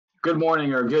Good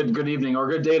morning, or good evening, or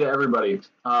good day to everybody.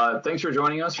 Thanks for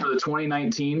joining us for the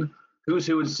 2019 Who's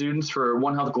Who with Students for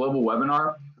One Health Global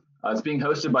webinar. It's being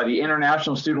hosted by the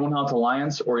International Student One Health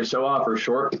Alliance, or ISOHA for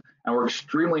short, and we're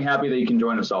extremely happy that you can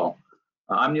join us all.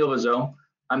 I'm Neil Vizot.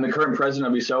 I'm the current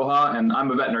president of ISOHA, and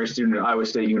I'm a veterinary student at Iowa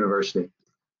State University.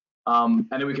 And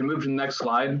if we can move to the next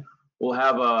slide, we'll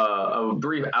have a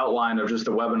brief outline of just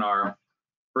the webinar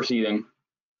proceeding.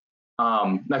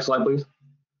 Next slide, please.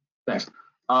 Thanks.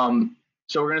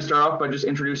 So we're going to start off by just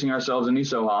introducing ourselves in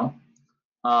ISOHA.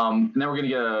 And then we're going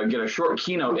to get a short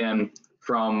keynote in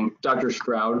from Dr.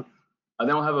 Stroud. Then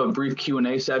we'll have a brief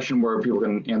Q&A session where people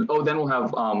can, then we'll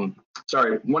have,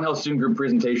 One Health student group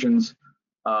presentations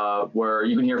where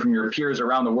you can hear from your peers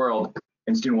around the world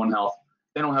in Student One Health.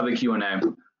 Then we'll have the Q&A.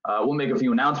 We'll make a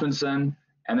few announcements then,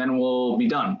 and then we'll be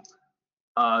done.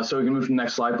 So we can move to the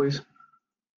next slide, please.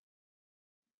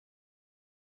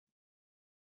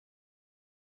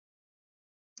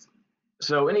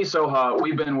 So in ISOHA,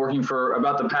 we've been working for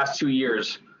about the past 2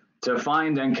 years to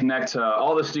find and connect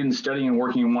all the students studying and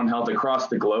working in One Health across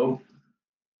the globe.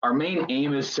 Our main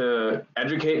aim is to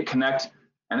educate, connect,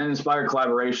 and then inspire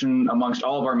collaboration amongst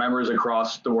all of our members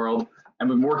across the world. And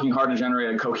we've been working hard to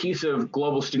generate a cohesive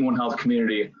global Student One Health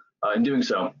community in doing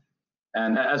so.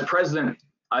 And as president,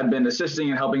 I've been assisting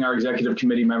and helping our executive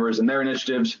committee members in their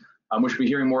initiatives, which we'll be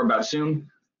hearing more about soon.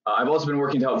 I've also been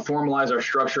working to help formalize our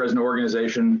structure as an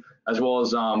organization, as well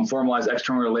as formalize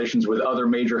external relations with other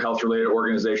major health-related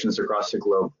organizations across the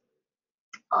globe.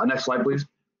 Next slide, please.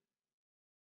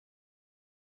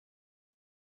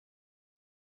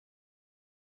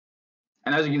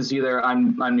 And as you can see there,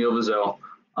 I'm Neil Vizot.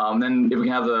 Then if we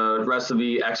can have the rest of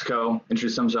the EXCO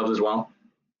introduce themselves as well.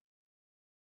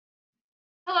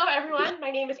 Hello, everyone.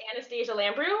 My name is Anastasia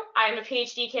Lambrou. I am a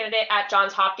PhD candidate at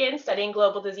Johns Hopkins studying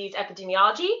global disease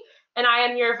epidemiology, and I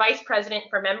am your vice president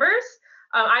for members.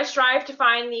 I strive to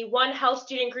find the One Health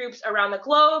student groups around the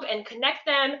globe and connect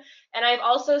them, and I've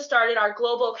also started our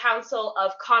Global Council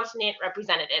of Continent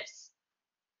Representatives.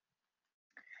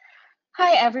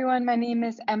 Hi everyone, my name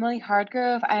is Emily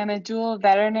Hardgrove. I am a dual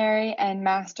veterinary and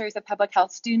Masters of Public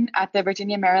Health student at the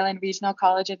Virginia Maryland Regional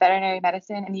College of Veterinary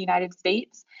Medicine in the United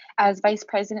States. As Vice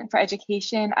President for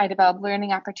Education, I develop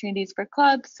learning opportunities for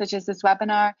clubs such as this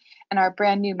webinar and our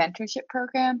brand new mentorship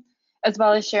program, as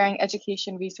well as sharing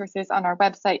education resources on our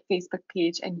website, Facebook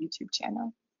page, and YouTube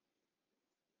channel.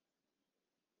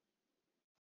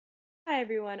 Hi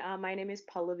everyone, my name is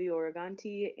Pallavi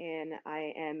Oraganti and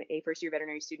I am a first-year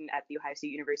veterinary student at The Ohio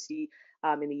State University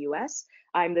in the US.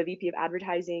 I'm the VP of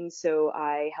Advertising, so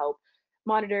I help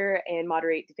monitor and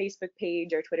moderate the Facebook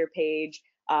page, our Twitter page,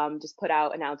 just put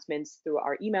out announcements through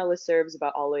our email listservs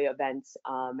about all the events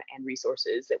and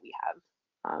resources that we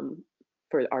have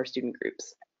for our student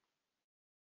groups.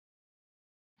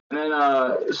 And then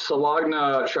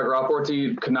Salagna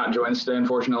Chakraborty could not join us today,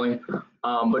 unfortunately,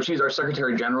 but she's our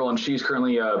Secretary General, and she's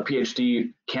currently a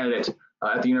PhD candidate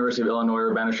at the University of Illinois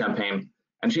Urbana-Champaign.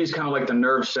 And she's kind of like the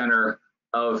nerve center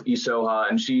of ISOHA,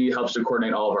 and she helps to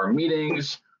coordinate all of our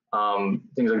meetings,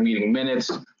 things like meeting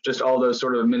minutes, just all those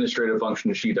sort of administrative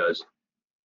functions she does.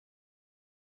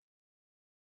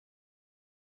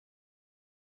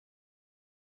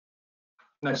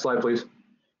 Next slide, please.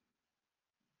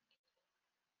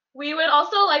 We would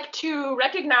also like to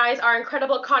recognize our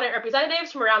incredible continent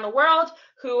representatives from around the world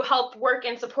who help work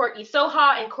and support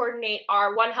ISOHA and coordinate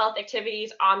our One Health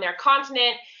activities on their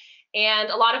continent, and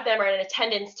a lot of them are in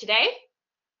attendance today.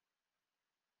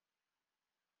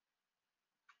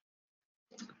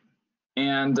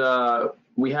 And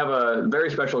we have a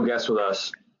very special guest with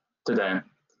us today.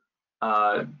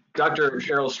 Dr.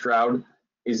 Cheryl Stroud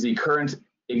is the current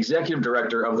Executive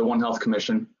Director of the One Health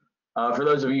Commission. For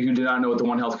those of you who do not know what the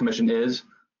One Health Commission is,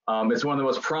 it's one of the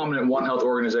most prominent One Health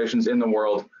organizations in the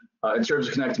world. It serves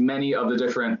to connect many of the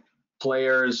different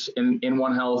players in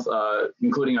One Health,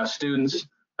 including us students,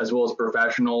 as well as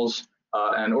professionals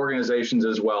and organizations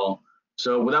as well.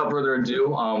 So without further ado,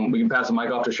 we can pass the mic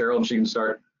off to Cheryl and she can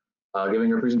start giving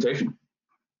her presentation.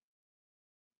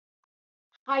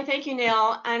 Hi, thank you,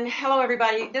 Neil, and hello,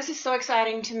 everybody. This is so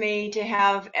exciting to me to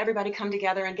have everybody come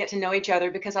together and get to know each other,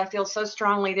 because I feel so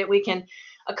strongly that we can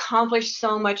accomplish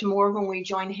so much more when we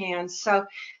join hands. So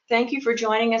thank you for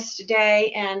joining us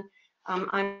today, and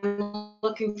I'm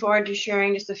looking forward to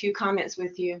sharing just a few comments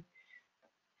with you.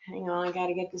 Hang on, I got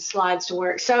to get the slides to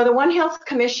work. So the One Health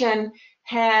Commission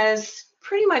has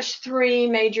pretty much 3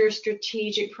 major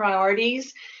strategic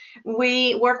priorities.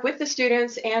 We work with the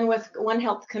students and with One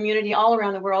Health community all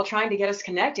around the world, trying to get us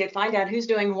connected, find out who's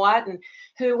doing what and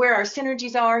where our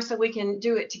synergies are so we can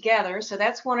do it together. So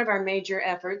that's one of our major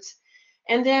efforts.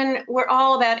 And then we're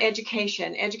all about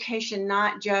education, education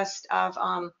not just of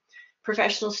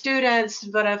professional students,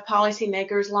 but of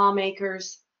policymakers,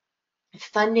 lawmakers,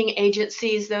 funding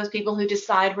agencies, those people who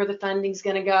decide where the funding's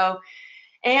going to go.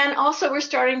 And also we're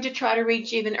starting to try to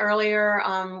reach even earlier.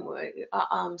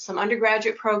 Some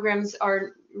undergraduate programs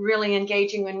are really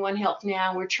engaging in One Health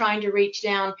now. We're trying to reach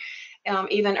down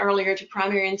even earlier to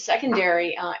primary and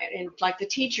secondary, and like the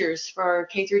teachers for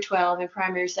K through 12 and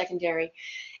primary, secondary.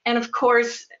 And of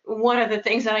course, one of the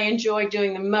things that I enjoy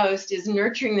doing the most is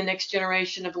nurturing the next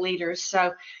generation of leaders.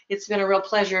 So it's been a real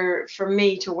pleasure for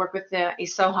me to work with the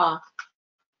ISOHA.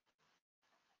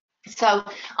 So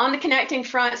on the connecting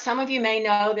front, some of you may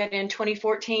know that in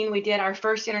 2014 we did our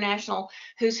first international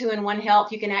Who's Who in One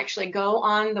Health. You can actually go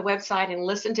on the website and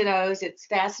listen to those. It's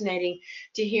fascinating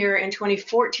to hear in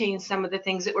 2014 some of the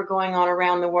things that were going on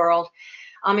around the world.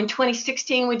 In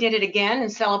 2016 we did it again in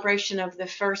celebration of the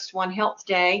first One Health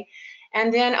Day.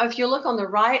 And then if you look on the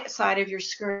right side of your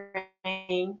screen,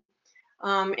 in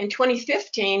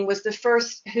 2015 was the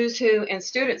first Who's Who in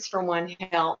Students for One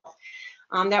Health.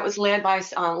 That was led by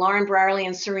Lauren Brierly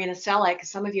and Serena Selleck.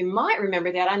 Some of you might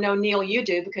remember that. I know, Neil, you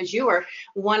do, because you were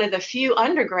one of the few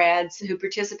undergrads who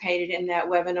participated in that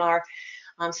webinar.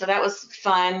 So that was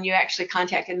fun. You actually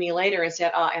contacted me later and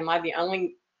said, am I the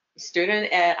only student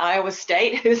at Iowa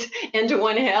State who's into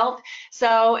One Health?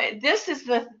 So this is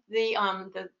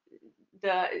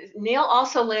Neil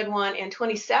also led one in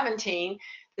 2017,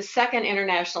 the second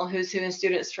international Who's Who in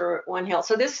Students for One Health.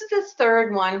 So this is the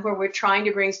third one where we're trying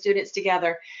to bring students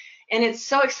together. And it's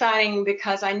so exciting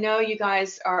because I know you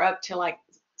guys are up to like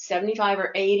 75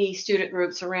 or 80 student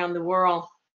groups around the world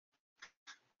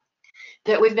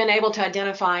that we've been able to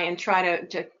identify and try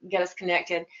to get us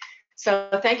connected. So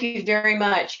thank you very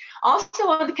much. Also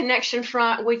on the connection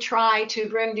front, we try to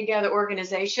bring together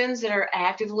organizations that are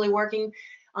actively working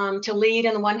to lead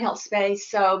in the One Health space.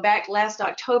 So back last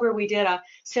October, we did a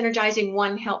Synergizing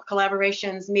One Health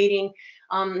Collaborations meeting.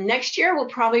 Next year, we'll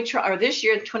probably try, or this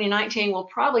year, 2019, we'll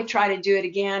probably try to do it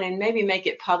again and maybe make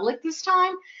it public this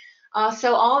time.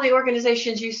 So all the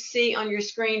organizations you see on your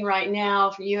screen right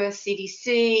now, from US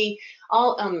CDC,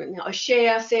 all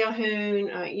ISOHA,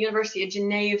 ISOHA, University of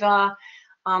Geneva,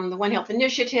 the One Health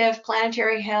Initiative,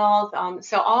 Planetary Health.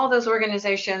 So all those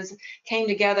organizations came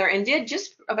together and did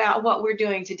just about what we're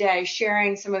doing today,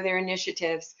 sharing some of their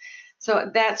initiatives. So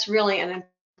that's really an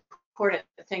important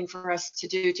thing for us to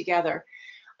do together.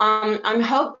 I'm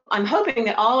hoping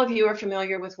that all of you are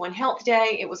familiar with One Health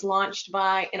Day. It was launched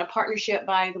in a partnership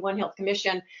by the One Health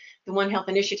Commission, the One Health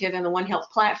Initiative, and the One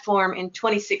Health Platform in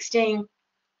 2016.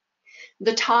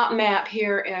 The top map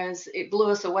here it blew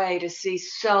us away to see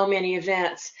so many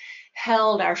events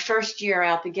held our first year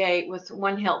out the gate with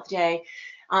One Health Day.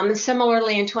 And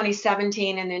similarly in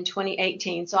 2017 and then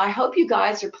 2018. So I hope you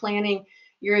guys are planning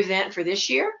your event for this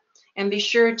year and be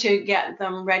sure to get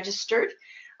them registered.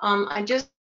 I just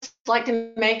like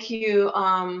to make you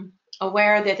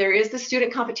aware that there is the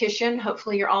student competition.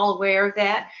 Hopefully you're all aware of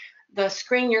that. The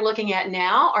screen you're looking at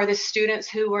now are the students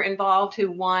who were involved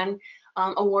who won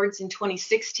awards in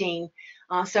 2016.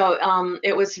 So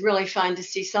it was really fun to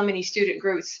see so many student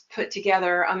groups put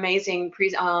together amazing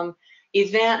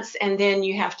events, and then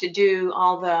you have to do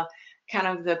all the kind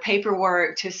of the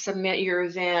paperwork to submit your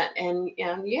event, and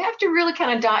you have to really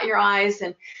kind of dot your I's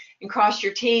and cross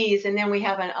your T's. And then we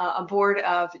have a board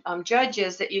of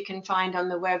judges that you can find on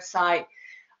the website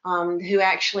who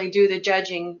actually do the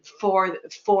judging for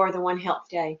the One Health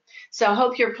Day. So I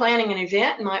hope you're planning an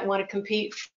event and might want to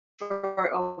compete for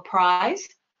a prize.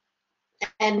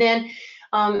 And then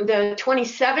the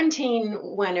 2017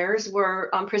 winners were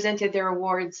presented their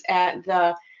awards at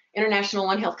the International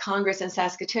One Health Congress in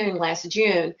Saskatoon last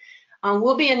June.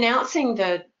 We'll be announcing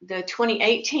the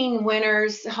 2018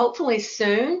 winners hopefully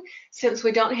soon. Since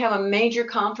we don't have a major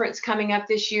conference coming up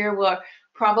this year, we'll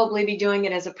probably be doing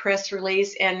it as a press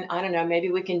release. And I don't know, maybe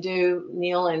we can do,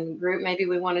 Neil and group, maybe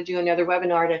we want to do another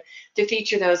webinar to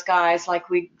feature those guys like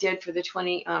we did for the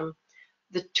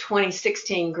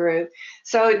 2016 group.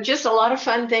 So just a lot of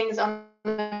fun things on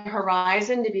the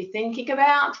horizon to be thinking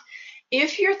about.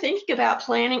 If you're thinking about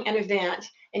planning an event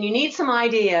and you need some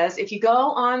ideas, if you go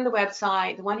on the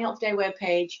website, the One Health Day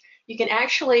webpage, you can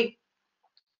actually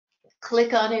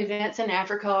click on events in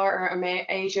Africa or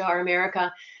Asia or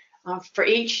America for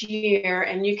each year,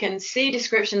 and you can see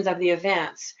descriptions of the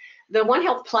events. The One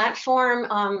Health platform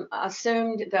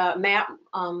assumed the map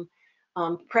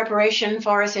preparation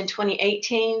for us in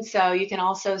 2018, so you can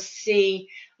also see,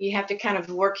 you have to kind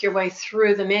of work your way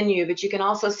through the menu, but you can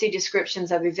also see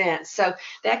descriptions of events. So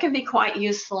that can be quite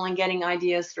useful in getting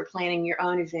ideas for planning your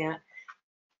own event.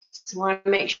 just want to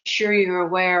make sure you're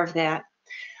aware of that.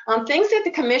 Things that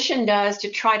the Commission does to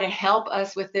try to help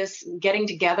us with this getting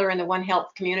together in the One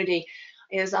Health community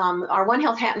is our One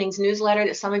Health Happenings newsletter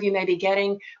that some of you may be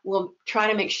getting. We'll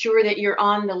try to make sure that you're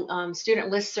on the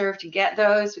student listserv to get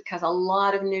those, because a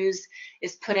lot of news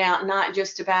is put out, not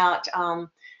just about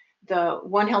the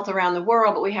One Health around the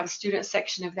world, but we have a student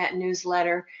section of that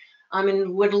newsletter.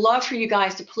 And would love for you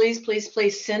guys to please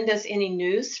send us any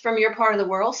news from your part of the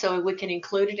world so we can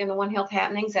include it in the One Health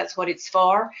Happenings. That's what it's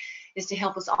for, is to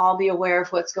help us all be aware of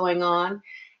what's going on.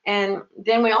 And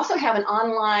then we also have an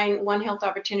online One Health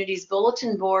Opportunities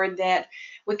bulletin board that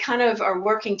we kind of are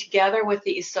working together with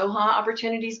the ISOHA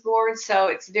Opportunities Board. So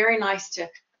it's very nice to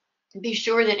be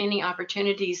sure that any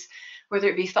opportunities, whether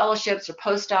it be fellowships or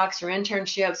postdocs or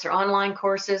internships or online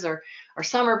courses or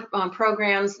summer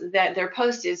programs, that they're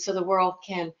posted so the world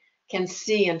can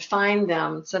see and find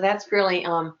them. So that's really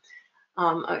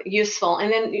useful.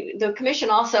 And then the Commission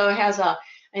also has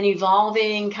an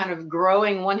evolving, kind of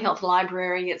growing One Health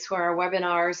library. It's where our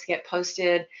webinars get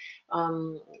posted,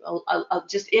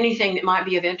 just anything that might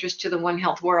be of interest to the One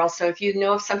Health world. So if you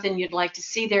know of something you'd like to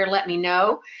see there, let me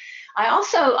know. I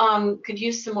also could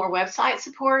use some more website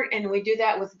support, and we do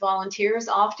that with volunteers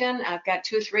often. I've got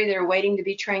 2 or 3 that are waiting to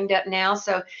be trained up now.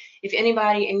 So if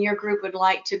anybody in your group would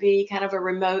like to be kind of a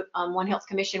remote One Health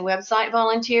Commission website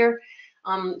volunteer,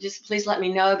 just please let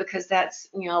me know, because that's,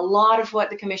 a lot of what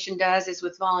the Commission does is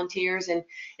with volunteers, and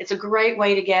it's a great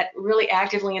way to get really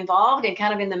actively involved and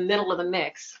kind of in the middle of the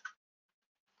mix.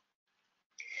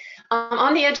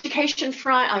 On the education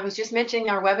front, I was just mentioning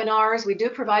our webinars. We do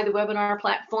provide the webinar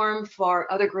platform for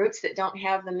other groups that don't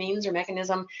have the means or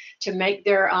mechanism to make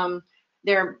their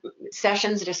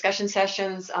sessions, discussion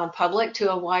sessions, public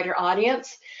to a wider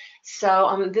audience.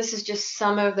 So this is just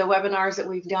some of the webinars that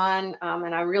we've done,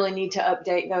 and I really need to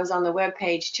update those on the web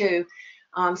page too.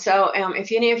 So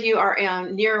if any of you are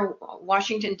near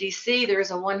Washington, D.C.,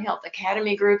 there's a One Health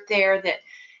Academy group there that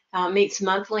meets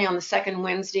monthly on the 2nd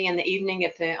Wednesday in the evening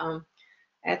at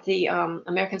the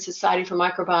American Society for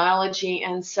Microbiology,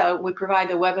 and so we provide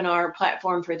the webinar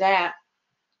platform for that,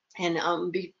 and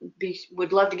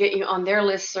would love to get you on their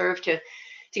listserv to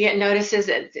get notices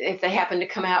if they happen to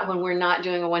come out when we're not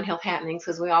doing a One Health Happenings,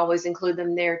 because we always include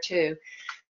them there too.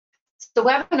 So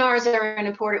webinars are an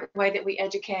important way that we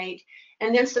educate.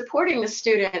 And then supporting the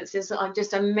students is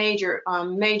just a major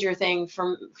thing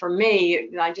for me.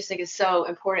 I just think it's so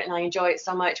important, and I enjoy it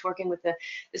so much working with the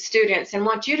students, and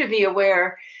want you to be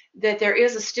aware that there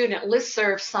is a student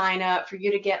listserv sign up for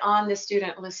you to get on the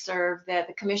student listserv that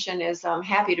the Commission is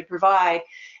happy to provide.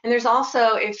 And there's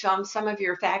also, if some of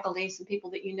your faculty, some people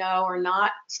that you know are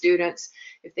not students,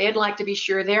 if they'd like to be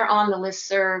sure they're on the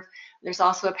listserv, there's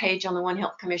also a page on the One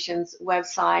Health Commission's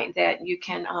website that you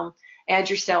can add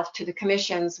yourself to the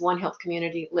Commission's One Health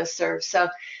Community listserv. So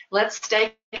let's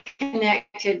stay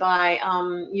connected by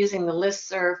using the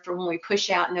listserv for when we push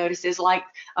out notices like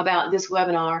about this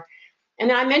webinar. And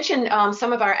then I mentioned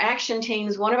some of our action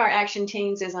teams. One of our action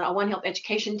teams is a One Health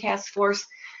Education Task Force.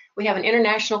 We have an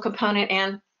international component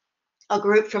and a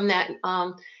group from that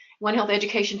One Health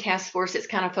Education Task Force that's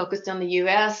kind of focused on the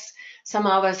U.S. Some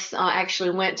of us actually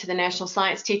went to the National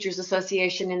Science Teachers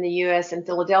Association in the U.S. in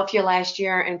Philadelphia last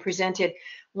year and presented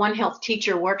One Health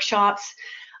teacher workshops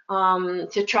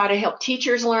to try to help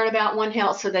teachers learn about One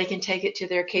Health so they can take it to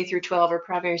their K through 12 or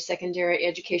primary secondary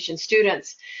education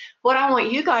students. What I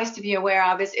want you guys to be aware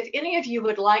of is if any of you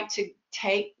would like to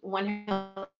take One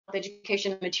Health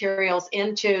education materials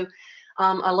into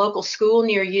a local school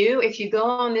near you, if you go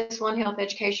on this One Health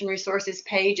Education Resources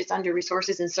page, it's under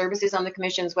Resources and Services on the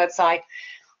Commission's website,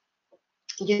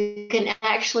 you can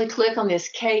actually click on this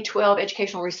K-12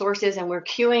 Educational Resources, and we're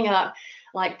queuing up,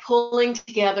 like pulling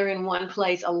together in one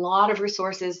place a lot of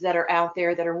resources that are out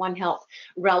there that are One Health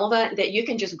relevant that you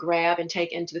can just grab and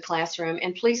take into the classroom.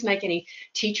 And please make any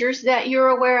teachers that you're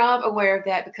aware of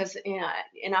that, because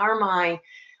in our mind,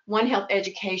 One Health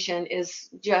education is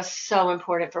just so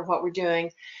important for what we're doing.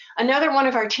 Another one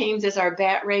of our teams is our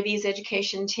bat rabies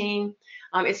education team.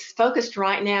 It's focused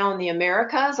right now in the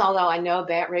Americas, although I know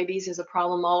bat rabies is a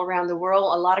problem all around the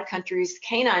world. A lot of countries,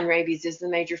 canine rabies is the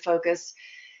major focus.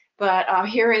 But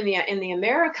here in the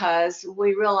Americas,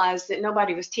 we realized that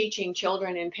nobody was teaching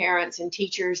children and parents and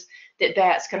teachers that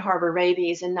bats could harbor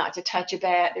rabies and not to touch a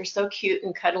bat. They're so cute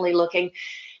and cuddly looking.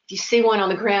 If you see one on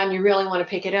the ground, you really want to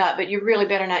pick it up, but you really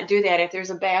better not do that. If there's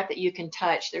a bat that you can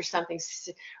touch, there's something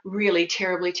really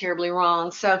terribly, terribly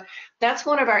wrong. So that's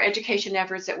one of our education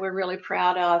efforts that we're really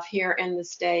proud of here in the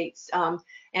States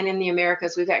and in the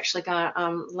Americas. We've actually got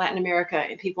Latin America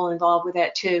and people involved with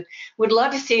that too. We'd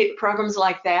love to see programs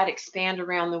like that expand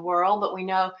around the world, but we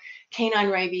know canine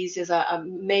rabies is a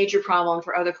major problem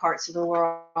for other parts of the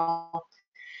world.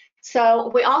 So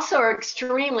we also are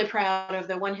extremely proud of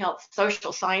the One Health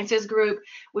Social Sciences group.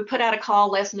 We put out a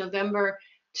call last November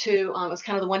to, it was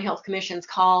kind of the One Health Commission's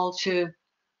call to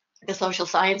the social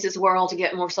sciences world to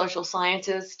get more social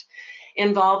scientists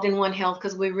involved in One Health,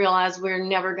 because we realize we're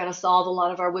never going to solve a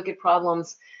lot of our wicked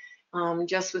problems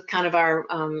just with kind of our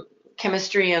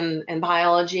chemistry and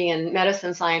biology and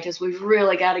medicine scientists. We've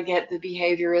really got to get the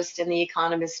behaviorists and the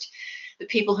economists, the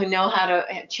people who know how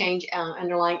to change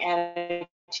underlying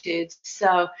attitudes.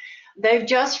 So they've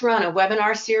just run a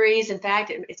webinar series. In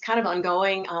fact, it's kind of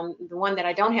ongoing. The one that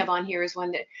I don't have on here is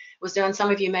one that was done, some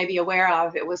of you may be aware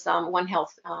of. It was One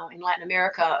Health in Latin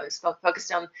America. It was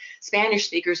focused on Spanish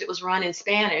speakers. It was run in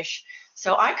Spanish.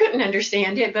 So I couldn't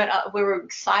understand it, but we were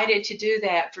excited to do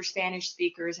that for Spanish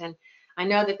speakers. And I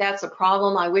know that that's a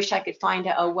problem. I wish I could find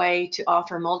a way to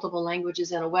offer multiple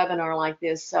languages in a webinar like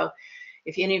this. So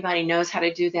if anybody knows how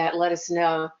to do that, let us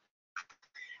know.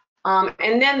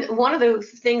 And then one of the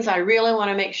things I really want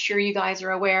to make sure you guys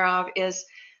are aware of is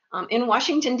in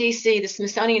Washington, D.C., the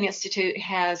Smithsonian Institute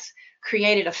has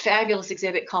created a fabulous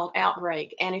exhibit called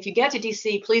Outbreak. And if you get to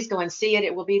D.C., please go and see it.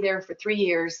 It will be there for 3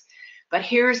 years. But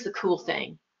here's the cool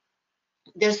thing.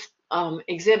 This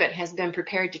exhibit has been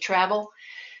prepared to travel.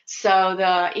 So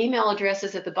the email address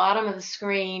is at the bottom of the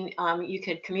screen. You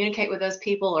could communicate with those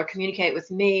people or communicate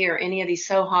with me or any of these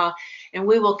ISOHA, and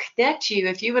we will connect you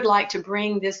if you would like to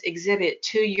bring this exhibit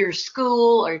to your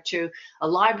school or to a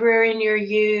library near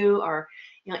you, or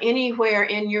anywhere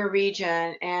in your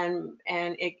region. And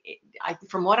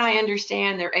from what I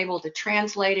understand, they're able to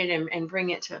translate it and bring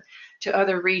it to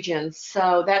other regions.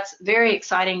 So that's very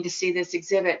exciting to see this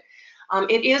exhibit.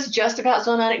 It is just about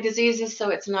zoonotic diseases,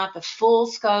 so it's not the full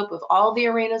scope of all the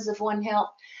arenas of One Health,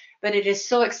 but it is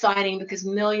so exciting because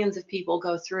millions of people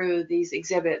go through these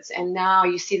exhibits. And now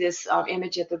you see this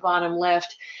image at the bottom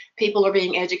left. People are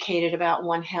being educated about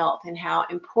One Health and how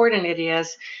important it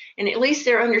is. And at least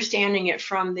they're understanding it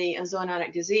from the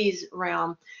zoonotic disease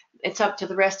realm. It's up to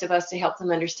the rest of us to help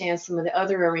them understand some of the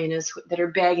other arenas that are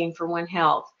begging for One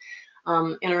Health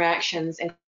interactions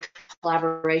and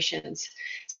collaborations.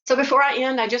 So before I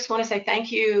end, I just want to say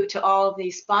thank you to all of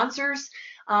the sponsors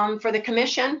for the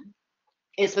commission.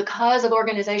 It's because of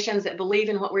organizations that believe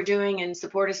in what we're doing and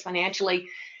support us financially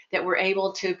that we're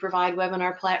able to provide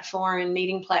webinar platform and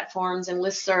meeting platforms and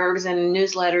listservs and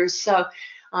newsletters. So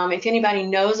if anybody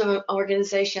knows of an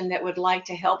organization that would like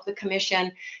to help the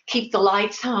commission keep the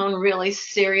lights on really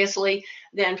seriously,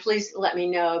 then please let me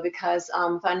know, because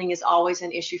funding is always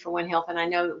an issue for One Health. And I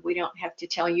know we don't have to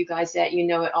tell you guys that, you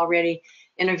know it already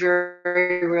in a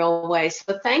very real way.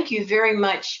 So thank you very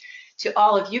much to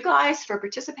all of you guys for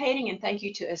participating, and thank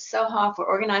you to ISOHA for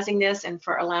organizing this and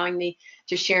for allowing me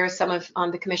to share some of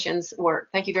the commission's work.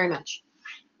 Thank you very much.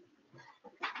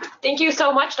 Thank you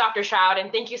so much, Dr. Stroud,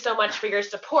 and thank you so much for your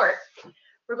support.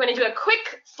 We're going to do a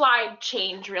quick slide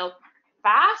change real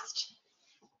fast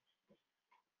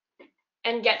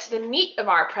and get to the meat of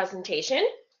our presentation.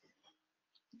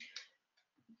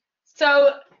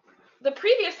 So the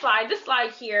previous slide, this slide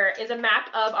here, is a map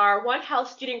of our One Health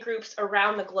student groups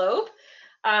around the globe.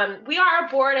 We are a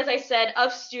board, as I said,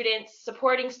 of students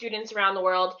supporting students around the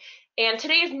world, and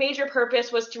today's major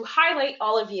purpose was to highlight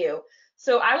all of you.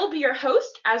 So I will be your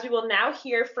host, as we will now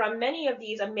hear from many of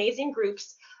these amazing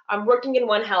groups working in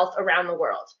One Health around the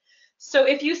world. So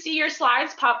if you see your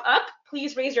slides pop up,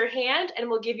 please raise your hand and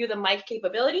we'll give you the mic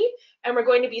capability. And we're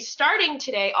going to be starting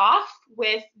today off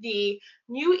with the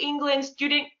New England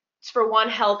Students for One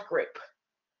Health group.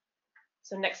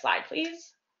 So next slide,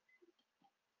 please.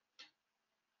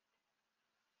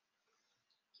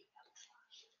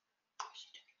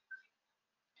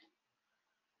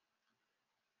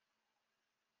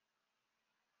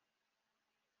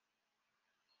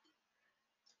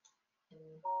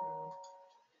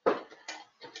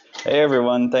 Hey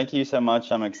everyone, thank you so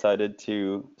much. I'm excited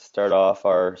to start off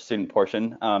our student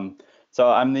portion. So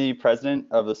I'm the president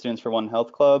of the Students for One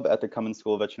Health Club at the Cummins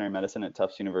School of Veterinary Medicine at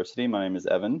Tufts University. My name is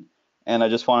Evan, and I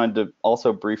just wanted to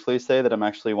also briefly say that I'm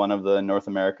actually one of the North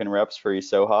American reps for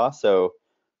ISOHA. So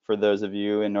for those of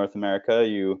you in North America,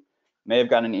 you may have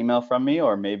gotten an email from me,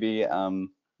 or maybe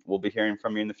we'll be hearing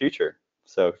from you in the future.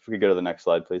 So if we could go to the next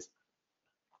slide, please.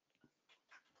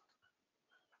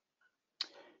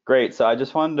 Great. So I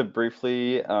just wanted to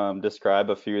briefly describe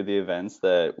a few of the events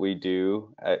that we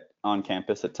do on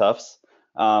campus at Tufts.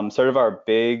 Sort of our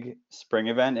big spring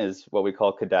event is what we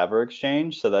call Cadaver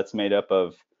Exchange. So that's made up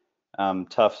of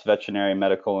Tufts veterinary,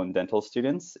 medical, and dental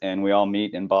students. And we all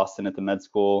meet in Boston at the med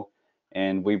school.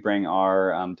 And we bring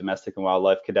our domestic and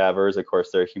wildlife cadavers. Of course,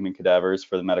 they're human cadavers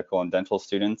for the medical and dental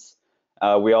students.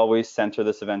 We always center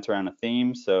this event around a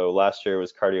theme. So last year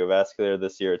was cardiovascular.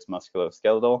 This year it's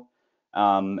musculoskeletal.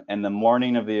 And the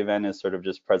morning of the event is sort of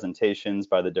just presentations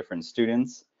by the different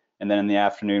students. And then in the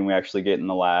afternoon, we actually get in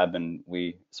the lab and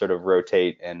we sort of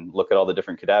rotate and look at all the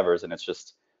different cadavers. And it's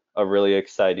just a really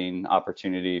exciting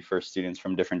opportunity for students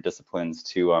from different disciplines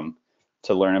to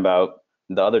learn about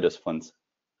the other disciplines.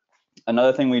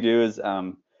 Another thing we do is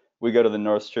we go to the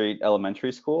North Street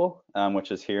Elementary School,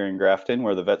 which is here in Grafton,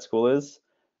 where the vet school is,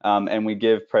 and we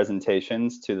give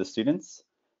presentations to the students.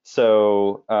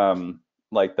 So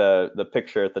like the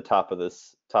picture at the top of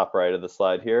this top right of the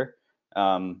slide here,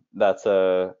 that's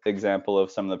a example of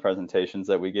some of the presentations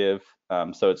that we give.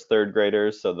 So it's third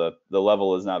graders, so the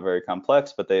level is not very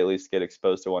complex, but they at least get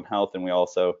exposed to One Health, and we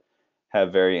also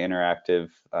have very interactive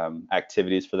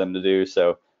activities for them to do.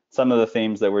 So some of the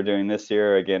themes that we're doing this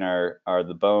year, again, are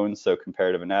the bones, so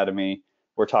comparative anatomy.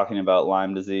 We're talking about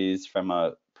Lyme disease from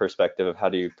a perspective of how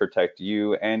do you protect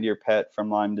you and your pet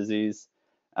from Lyme disease.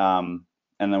 And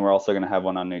then we're also going to have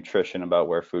one on nutrition about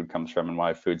where food comes from and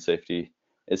why food safety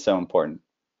is so important.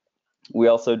 We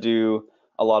also do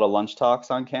a lot of lunch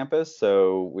talks on campus,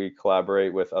 so we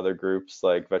collaborate with other groups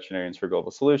like Veterinarians for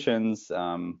Global Solutions,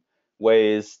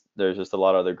 WAYS. There's just a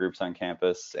lot of other groups on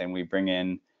campus, and we bring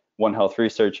in One Health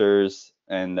researchers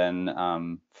and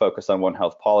then focus on One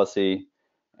Health policy.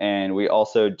 And we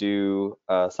also do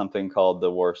something called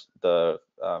the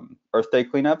Earth Day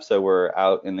cleanup. So we're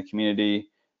out in the community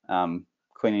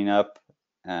cleaning up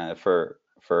for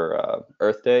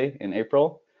Earth Day in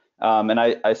April. And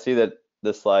I see that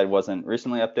this slide wasn't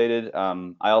recently updated.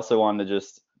 I also wanted to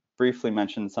just briefly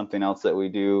mention something else that we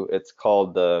do. It's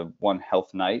called the One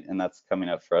Health Night, and that's coming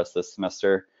up for us this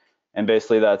semester. And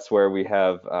basically that's where we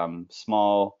have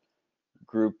small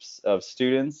groups of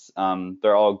students.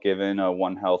 They're all given a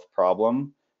One Health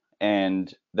problem,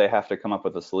 and they have to come up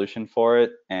with a solution for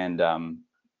it. And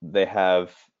they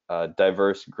have a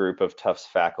diverse group of Tufts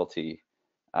faculty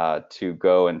to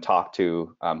go and talk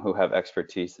to who have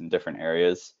expertise in different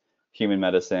areas: human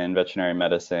medicine, veterinary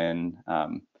medicine,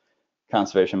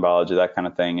 conservation biology, that kind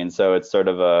of thing. And so it's sort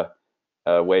of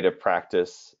a way to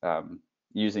practice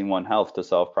using One Health to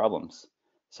solve problems.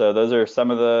 So those are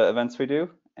some of the events we do.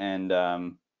 And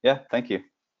yeah, thank you.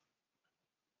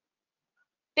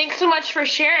 Thanks so much for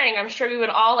sharing. I'm sure we would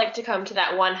all like to come to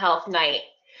that One Health night.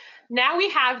 Now we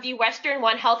have the Western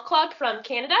One Health Club from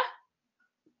Canada.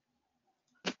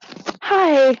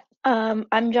 Hi,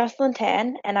 I'm Jocelyn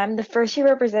Tan, and I'm the first year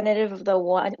representative of the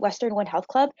Western One Health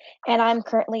Club, and I'm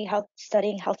currently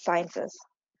studying health sciences.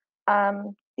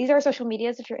 These are our social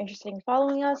medias if you're interested in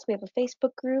following us. We have a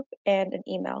Facebook group and an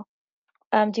email.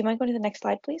 Do you mind going to the next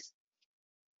slide, please?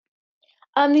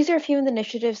 These are a few of the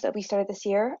initiatives that we started this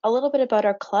year. A little bit about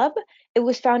our club. It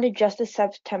was founded just this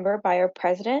September by our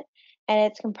president, and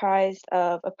it's comprised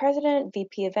of a president,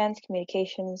 VP events,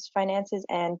 communications, finances,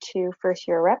 and 2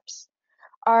 first-year reps.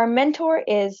 Our mentor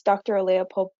is Dr. Alea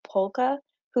Polka,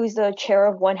 who's the chair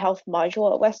of One Health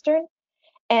module at Western.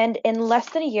 And in less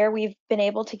than a year, we've been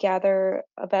able to gather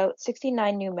about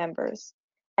 69 new members.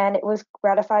 And it was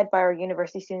ratified by our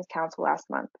University Students' Council last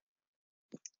month.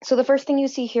 So the first thing you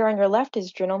see here on your left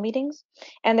is journal meetings,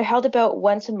 and they're held about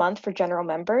once a month for general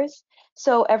members.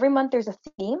 So every month there's a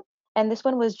theme, and this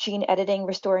one was gene editing,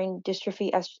 restoring dystrophy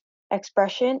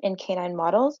expression in canine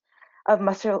models of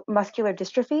muscular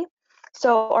dystrophy.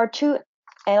 So our 2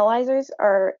 analyzers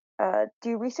are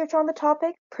do research on the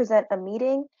topic, present a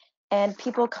meeting, and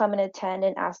people come and attend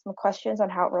and ask them questions on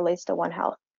how it relates to One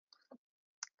Health.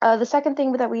 The second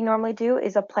thing that we normally do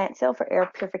is a plant sale for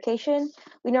air purification.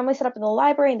 We normally set up in the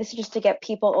library, and this is just to get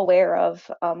people aware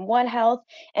of One Health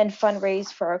and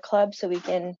fundraise for our club so we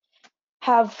can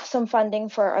have some funding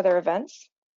for our other events.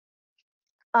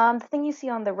 The thing you see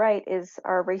on the right is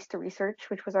our Race to Research,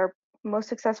 which was our most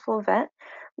successful event.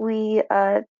 We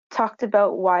talked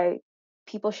about why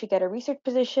people should get a research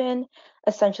position,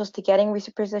 essentials to getting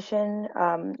research position,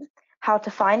 how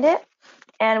to find it,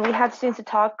 and we had students to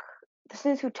talk. The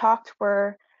students who talked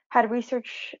had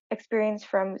research experience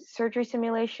from surgery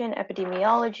simulation,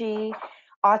 epidemiology,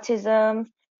 autism,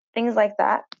 things like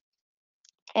that.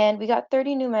 And we got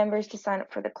 30 new members to sign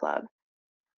up for the club.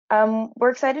 We're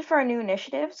excited for our new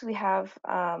initiatives. We have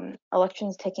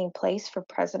elections taking place for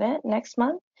president next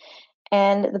month.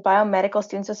 And the Biomedical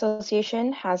Students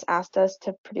Association has asked us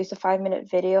to produce a 5-minute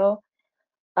video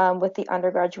with the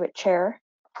undergraduate chair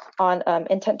on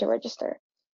intent to register.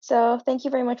 So thank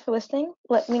you very much for listening.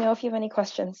 Let me know if you have any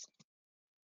questions.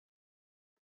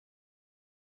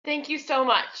 Thank you so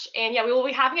much. And yeah, we will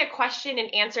be having a question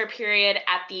and answer period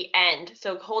at the end.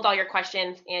 So hold all your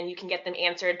questions and you can get them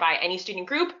answered by any student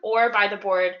group or by the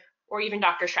board or even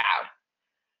Dr. Shroud.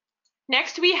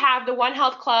 Next, we have the One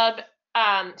Health Club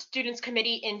Students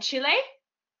Committee in Chile.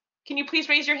 Can you please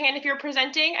raise your hand if you're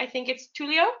presenting? I think it's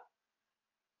Tulio.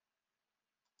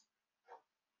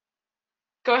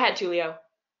 Go ahead, Tulio.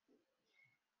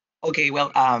 Okay,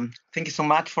 well, thank you so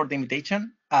much for the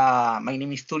invitation. My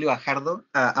name is Tulio Ajardo.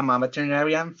 I'm a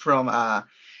veterinarian from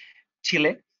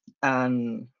Chile,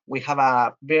 and we have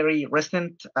a very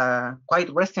recent,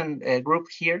 quite recent group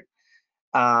here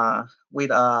with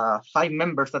 5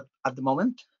 members at the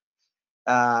moment.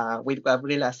 With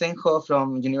Gabriela Asenjo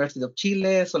from University of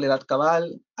Chile, Soledad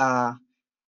Cabal, a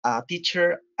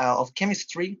teacher of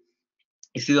chemistry,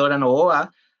 Isidora Novoa,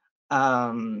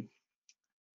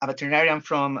 a veterinarian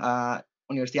from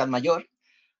Universidad Mayor,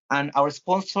 and our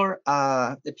sponsor,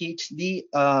 the PhD,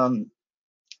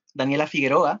 Daniela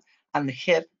Figueroa, and the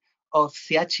head of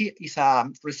SIACHI is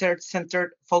a research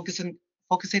center focused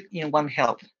in One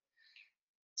Health.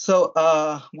 So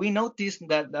we noticed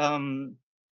that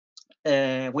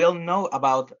we all know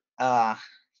about the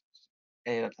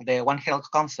One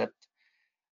Health concept.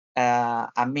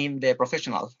 I mean the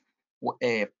professional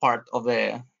part of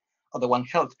the One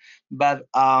Health, but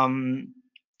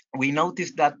we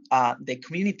noticed that the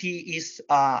community is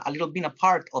a little bit a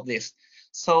part of this.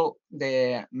 So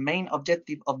the main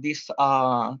objective of this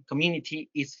community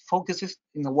is focuses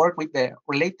in the work with the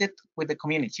related with the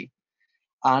community.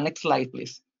 Next slide,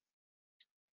 please.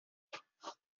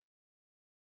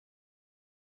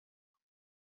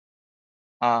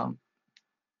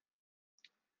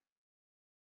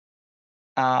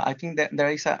 I think that there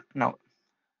is a no.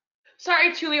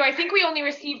 Sorry, Tulio. I think we only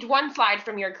received 1 slide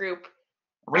from your group.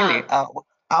 Really?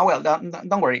 Well,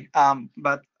 don't worry. Well,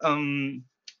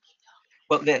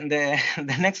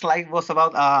 the next slide was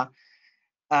about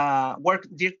work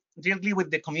directly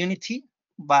with the community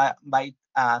by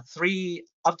 3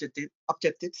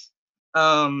 objectives: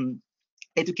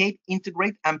 educate,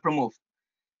 integrate, and promote.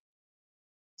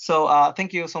 So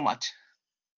thank you so much.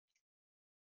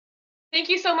 Thank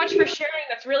you so much for sharing.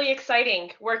 That's really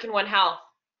exciting, work in One Health.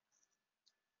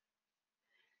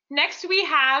 Next, we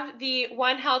have the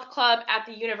One Health Club at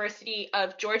the University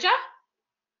of Georgia.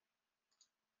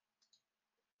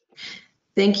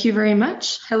 Thank you very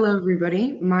much. Hello,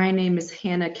 everybody. My name is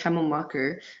Hannah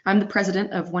Kemmelmacher. I'm the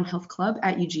president of One Health Club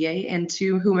at UGA, and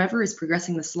to whomever is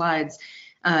progressing the slides,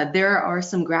 there are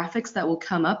some graphics that will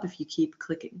come up if you keep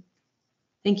clicking.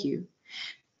 Thank you.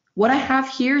 What I have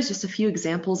here is just a few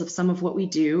examples of some of what we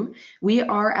do. We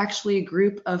are actually a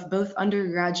group of both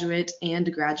undergraduate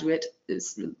and graduate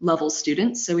level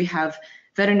students. So we have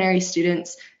veterinary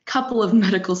students, couple of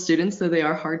medical students, though they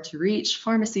are hard to reach,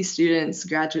 pharmacy students,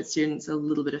 graduate students, a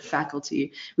little bit of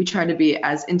faculty. We try to be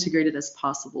as integrated as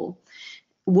possible.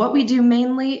 What we do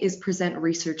mainly is present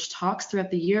research talks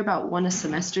throughout the year, about 1 a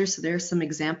semester. So there are some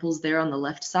examples there on the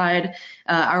left side.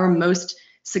 Our most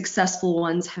successful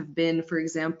ones have been, for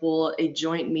example, a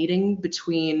joint meeting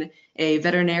between a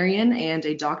veterinarian and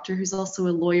a doctor who's also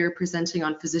a lawyer, presenting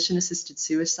on physician-assisted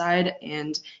suicide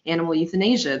and animal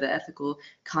euthanasia, the ethical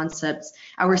concepts.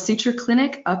 Our suture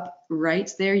clinic, up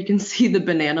right there, you can see the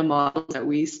banana model that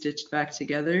we stitched back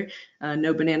together.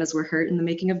 No bananas were hurt in the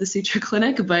making of the suture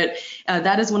clinic, but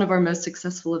that is one of our most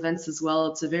successful events as well.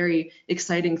 It's a very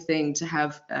exciting thing to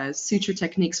have suture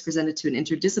techniques presented to an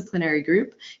interdisciplinary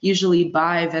group, usually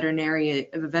by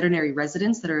veterinary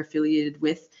residents that are affiliated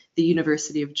with the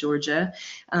University of Georgia,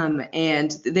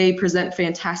 and they present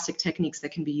fantastic techniques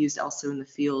that can be used also in the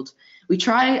field. We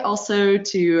try also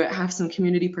to have some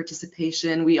community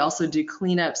participation. We also do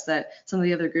cleanups that some of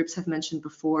the other groups have mentioned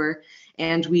before,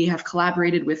 and we have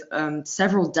collaborated with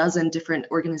several dozen different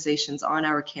organizations on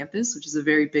our campus, which is a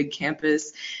very big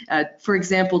campus. For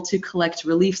example, to collect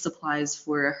relief supplies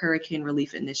for a hurricane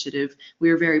relief initiative.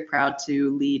 We are very proud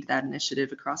to lead that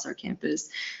initiative across our campus.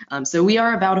 So we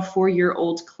are about a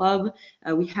 4-year-old club.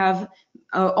 We have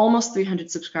almost 300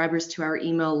 subscribers to our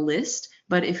email list,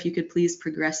 but if you could please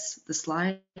progress the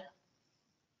slide.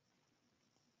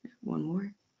 One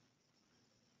more.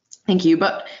 Thank you.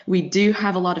 But we do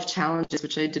have a lot of challenges,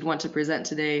 which I did want to present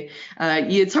today.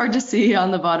 It's hard to see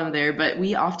on the bottom there, but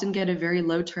we often get a very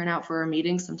low turnout for our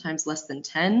meetings, sometimes less than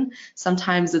 10.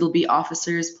 Sometimes it'll be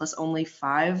officers plus only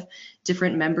 5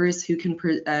 different members who can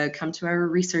come to our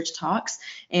research talks.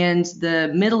 And the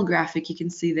middle graphic you can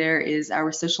see there is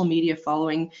our social media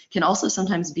following can also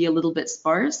sometimes be a little bit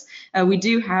sparse. We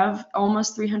do have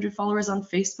almost 300 followers on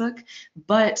Facebook,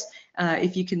 but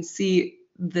if you can see,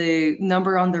 the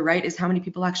number on the right is how many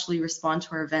people actually respond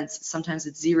to our events. Sometimes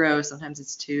it's 0, sometimes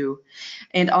it's 2.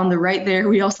 And on the right there,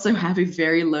 we also have a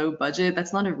very low budget.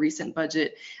 That's not a recent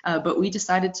budget, but we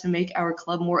decided to make our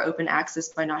club more open access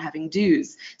by not having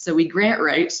dues. So we grant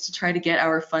write to try to get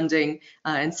our funding,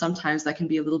 and sometimes that can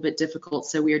be a little bit difficult.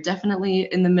 So we are definitely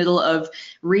in the middle of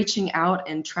reaching out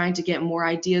and trying to get more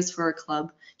ideas for our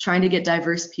club, trying to get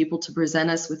diverse people to present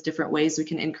us with different ways we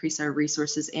can increase our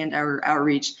resources and our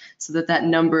outreach so that that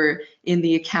number in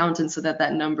the account and so that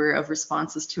that number of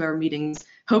responses to our meetings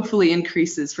hopefully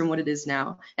increases from what it is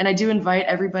now. And I do invite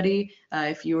everybody,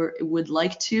 if you would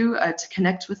like to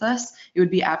connect with us, it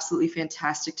would be absolutely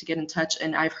fantastic to get in touch.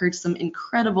 And I've heard some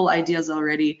incredible ideas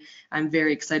already. I'm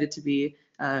very excited to be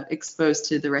exposed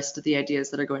to the rest of the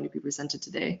ideas that are going to be presented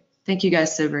today. Thank you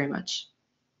guys so very much.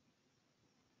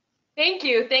 Thank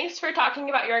you. Thanks for talking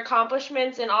about your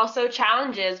accomplishments and also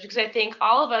challenges, because I think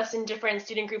all of us in different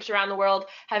student groups around the world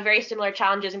have very similar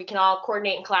challenges, and we can all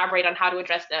coordinate and collaborate on how to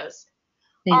address those.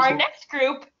 Our next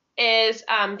group is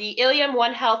the Ilium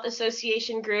One Health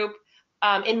Association group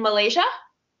in Malaysia.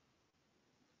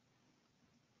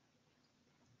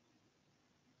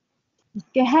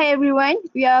 Okay, hi everyone.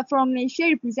 We are from Malaysia,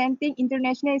 representing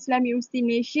International Islamic University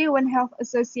Malaysia One Health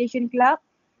Association Club,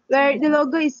 where the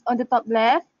logo is on the top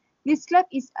left. This club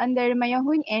is under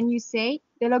Mayahun and USAID.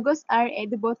 The logos are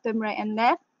at the bottom right and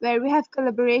left, where we have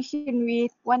collaboration with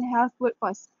One Health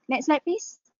Workforce. Next slide,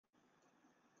 please.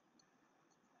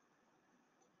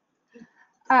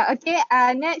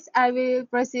 Next I will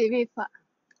proceed with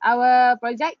our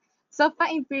project. So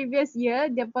far in previous year,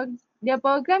 the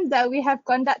program that we have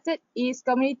conducted is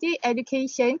community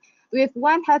education with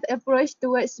One Health approach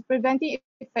towards preventing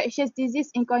infectious disease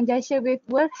in conjunction with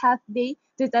World Health Day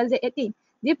 2018.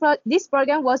 This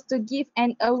program was to give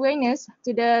an awareness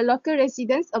to the local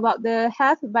residents about the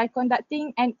health by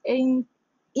conducting an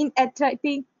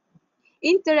interactive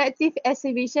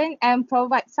exhibition and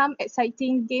provide some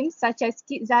exciting games such as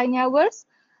Kidzania Worlds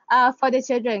for the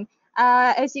children.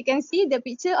 As you can see, the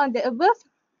picture on the above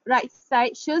right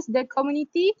side shows the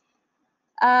community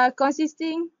the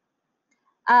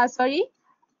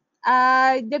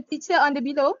picture on the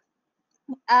below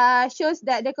shows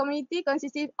that the community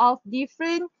consisted of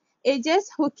different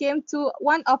ages who came to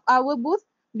one of our booths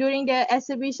during the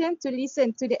exhibition to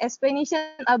listen to the explanation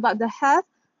about the health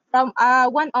from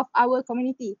one of our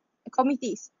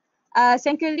committees.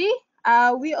 Secondly,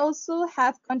 we also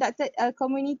have conducted a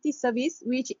community service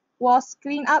which was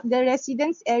clean up the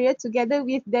residence area together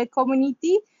with the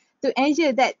community to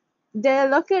ensure that the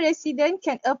local resident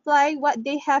can apply what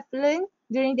they have learned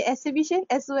during the exhibition,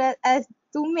 as well as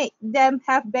to make them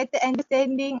have better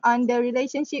understanding on the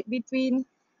relationship between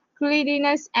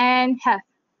cleanliness and health.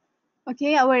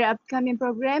 Okay, our upcoming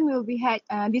program will be had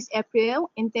this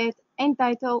April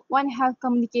entitled One Health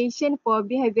Communication for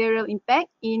Behavioral Impact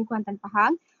in Kuantan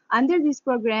Pahang. Under this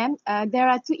program, there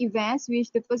are 2 events,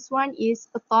 which the first one is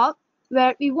a talk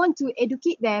where we want to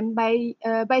educate them by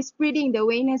spreading the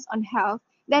awareness on health.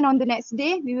 Then on the next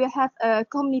day, we will have a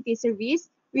community service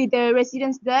with the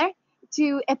residents there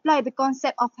to apply the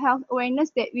concept of health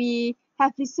awareness that we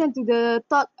have listened to the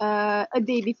talk a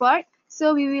day before.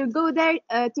 So we will go there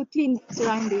to clean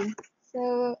surrounding.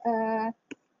 So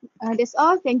that's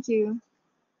all. Thank you.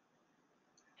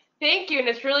 Thank you, and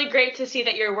it's really great to see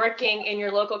that you're working in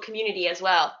your local community as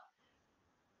well.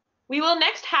 We will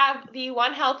next have the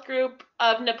One Health group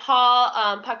of Nepal,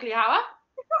 Paklihawa.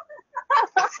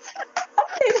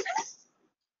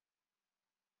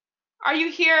 Are you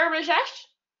here, Rajesh?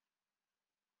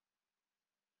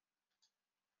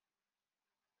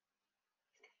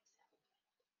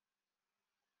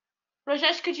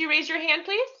 Rajesh, could you raise your hand,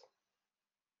 please?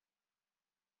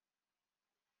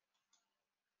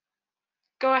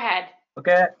 Go ahead.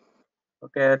 Okay.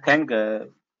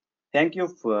 Thank you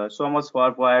so much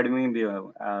for providing me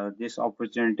this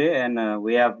opportunity. And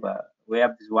we have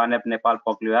this One App Nepal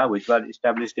Paklihawa, which was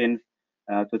established in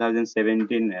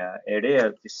 2017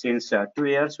 AD. Since 2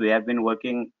 years, we have been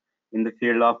working in the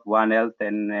field of One Health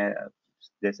and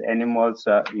this animals,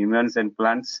 humans, and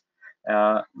plants.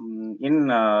 It's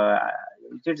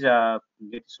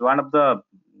one of the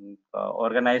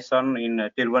organization in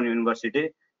Tier 1 University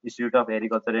Institute of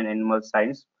Agriculture and Animal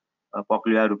Science,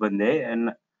 Poklua Rupande,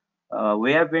 and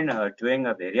we have been doing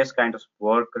various kinds of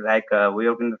work, like we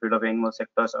work in the field of animal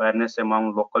sectors, awareness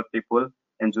among local people,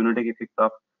 and genetic effect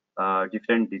of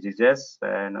different diseases.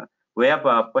 And we have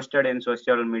posted in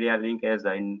social media link as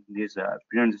in this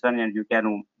presentation, and you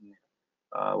can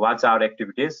watch our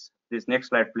activities. This next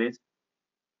slide, please.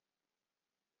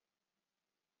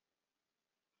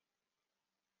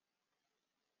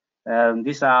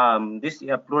 This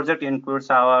project includes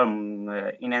our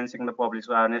enhancing the public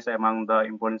awareness among the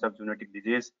importance of genetic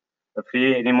disease, the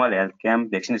free animal health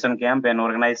camp, vaccination camp, and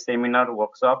organize seminar,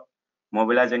 workshop,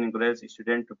 mobilize and encourage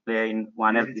students to play in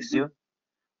One Health issue.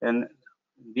 And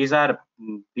these are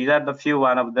the few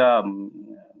one of the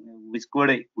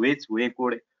which we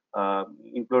could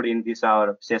include in this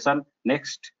our session.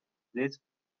 Next, please.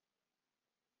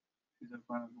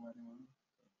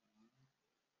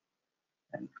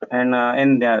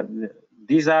 And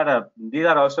these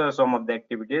are also some of the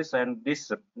activities, and these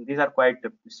are quite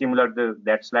similar to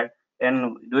that slide.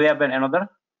 And do we have another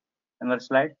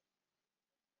slide?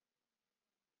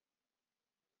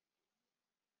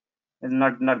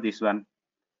 Not this one.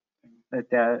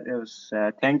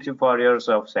 Thank you for your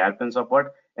help and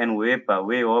support, and we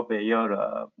hope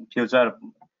your future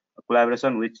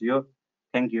collaboration with you.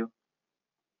 Thank you.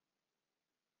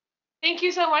 Thank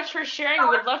you so much for sharing. We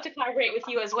would love to collaborate with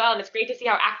you as well, and it's great to see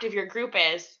how active your group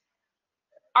is.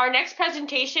 Our next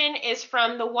presentation is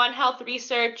from the One Health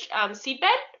Research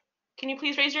seedbed. Can you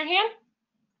please raise your hand?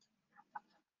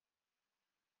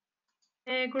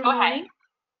 Good morning.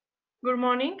 Good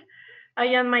morning. I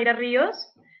am Mayra Rios.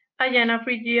 I am a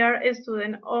first-year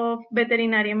student of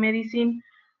veterinary medicine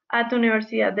at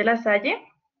Universidad de La Salle.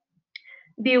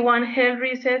 The One Health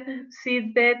Research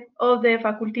seedbed of the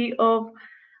Faculty of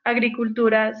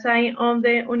Agricultura Science of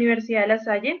the Universidad de La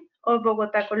Salle of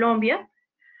Bogotá, Colombia,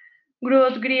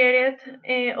 was created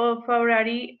on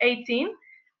February 18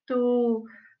 to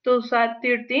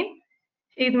 2013.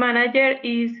 Its manager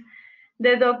is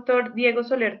the Dr. Diego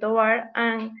Soler Tovar,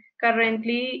 and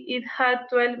currently it has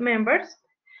 12 members.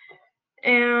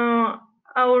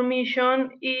 Our mission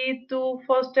is to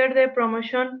foster the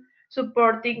promotion,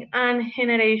 supporting, and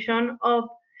generation of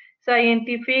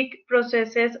scientific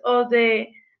processes of the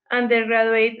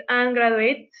undergraduate and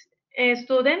graduate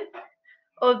students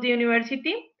of the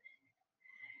university,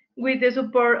 with the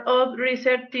support of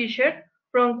research teachers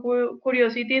from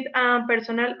curiosity and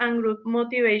personal and group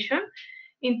motivation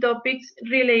in topics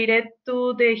related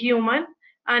to the human,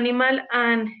 animal,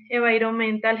 and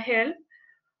environmental health,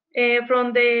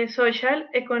 from the social,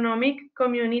 economic,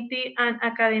 community, and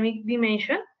academic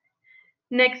dimension.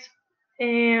 Next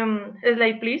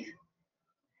slide, please.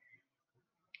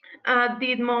 At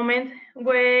this moment,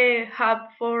 we have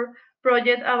 4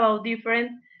 projects about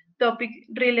different topics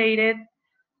related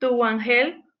to One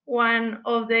Health. One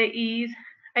of the is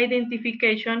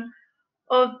identification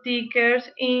of tickers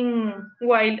in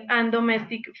wild and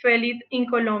domestic felids in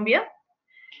Colombia.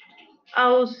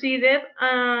 Our CDED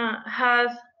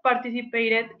has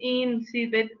participated in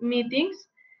CDED meetings,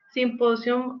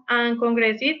 symposium, and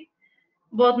congresses,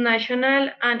 both national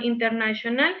and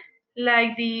international,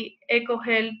 like the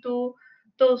EcoHealth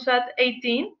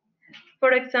 2018.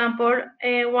 For example,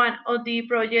 one of the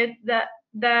projects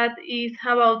that is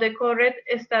about the current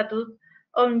status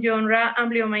of genre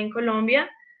amblioma in Colombia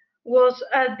was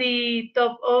at the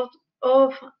top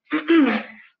of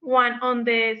one on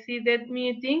the CDED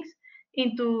meetings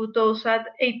in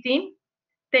 2018.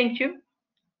 Thank you.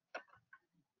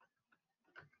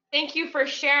 Thank you for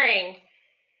sharing.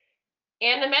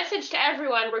 And the message to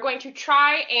everyone, we're going to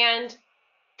try and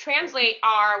translate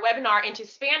our webinar into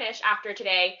Spanish after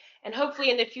today, and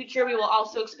hopefully in the future we will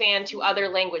also expand to other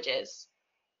languages.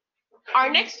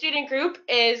 Our next student group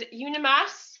is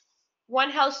UNIMAS, One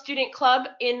Health Student Club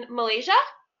in Malaysia.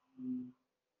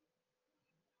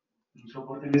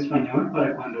 Soporte en español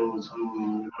para cuando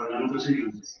hablan otros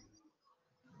idiomas.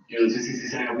 Yo no sé si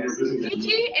se ha podido presentar.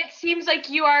 Gigi, it seems like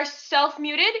you are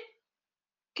self-muted.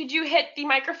 Could you hit the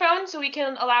microphone so we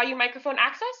can allow you microphone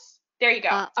access? There you go.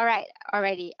 All right,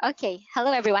 already. Okay,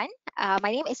 hello everyone.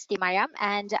 My name is Timariam,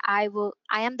 and I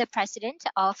am the president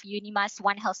of UNIMAS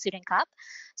One Health Student Club.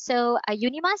 So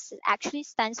UNIMAS actually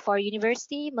stands for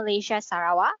University Malaysia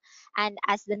Sarawak, and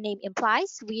as the name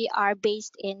implies, we are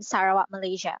based in Sarawak,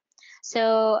 Malaysia.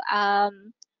 So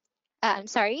I'm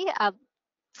sorry.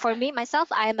 For me,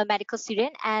 myself, I am a medical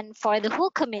student, and for the whole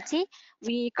committee,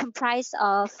 we comprise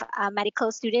of medical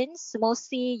students,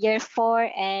 mostly year 4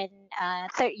 and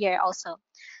 3rd year also.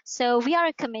 So we are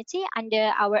a committee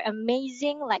under our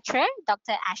amazing lecturer,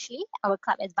 Dr. Ashley, our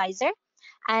club advisor.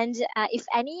 And if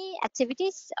any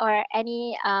activities or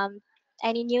any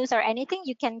news or anything,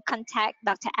 you can contact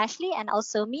Dr. Ashley and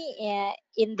also me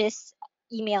in this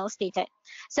email stated.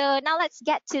 So now let's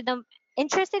get to the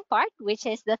interesting part, which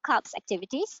is the club's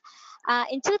activities.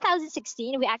 In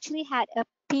 2016, we actually had a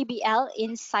PBL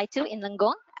in situ in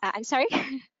Lenggong. I'm sorry.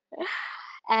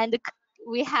 And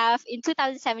we have in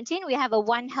 2017 we have a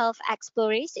One Health Expo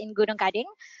race in Gunung Gading.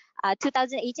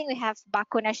 2018 we have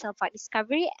Baku National Park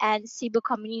Discovery and Sibu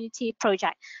Community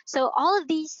Project. So all of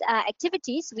these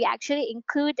activities we actually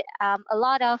include a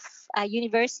lot of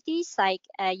universities like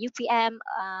UPM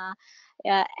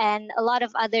and a lot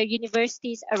of other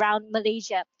universities around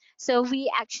Malaysia. So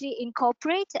we actually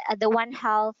incorporate the One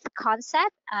Health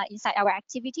concept inside our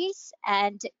activities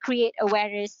and create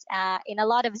awareness in a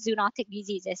lot of zoonotic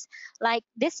diseases. Like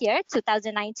this year,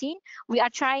 2019, we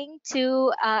are trying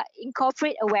to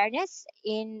incorporate awareness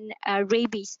in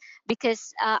rabies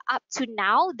because up to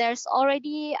now, there's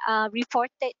already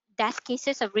reported death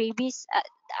cases of rabies,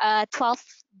 12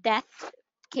 death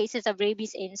cases of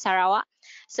rabies in Sarawak.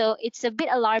 So it's a bit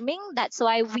alarming. That's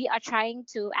why we are trying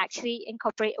to actually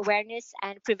incorporate awareness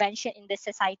and prevention in the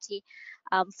society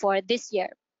for this year.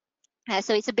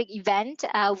 So it's a big event.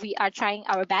 We are trying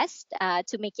our best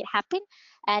to make it happen.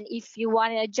 And if you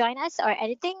want to join us or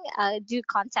anything, do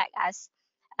contact us.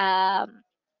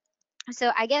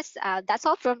 So I guess that's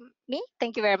all from me.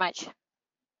 Thank you very much.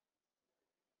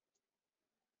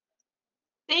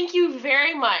 Thank you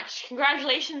very much.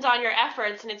 Congratulations on your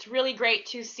efforts, and it's really great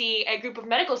to see a group of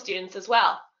medical students as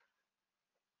well.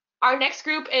 Our next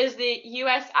group is the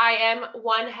USIM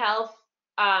One Health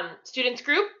Students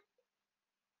Group.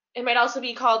 It might also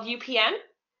be called UPM.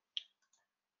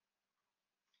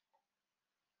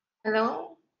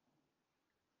 Hello?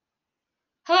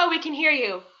 Hello, we can hear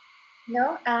you.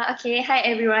 No? Okay, hi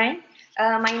everyone.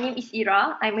 My name is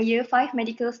Ira. I'm a year 5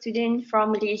 medical student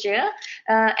from Malaysia,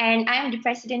 and I'm the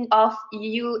president of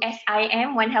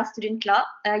USIM One Health Student Club.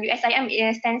 USIM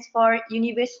stands for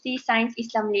University Science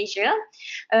Islam Malaysia.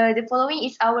 The following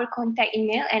is our contact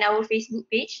email and our Facebook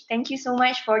page. Thank you so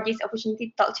much for this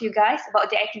opportunity to talk to you guys about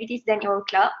the activities done in our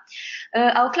club.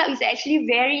 Our club is actually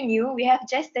very new. We have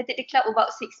just started the club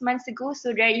about 6 months ago,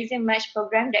 so there isn't much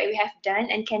program that we have done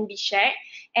and can be shared.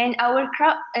 And our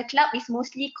club is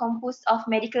mostly composed of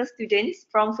medical students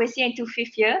from first year into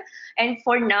 5th year, and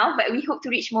for now, but we hope to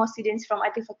reach more students from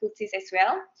other faculties as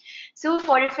well. So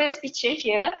for the first picture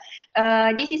here,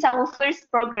 this is our first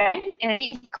program.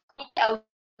 We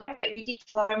did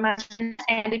for Muslims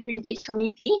and the privileged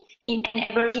community in an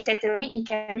Aboriginal settlement in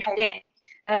Cameron Highland.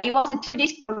 It was a 2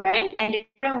 days program, and the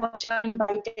program was joined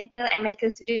by dental and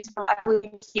medical students from our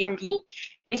university.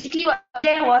 Basically, what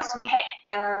there was we had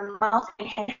mouth and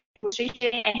hand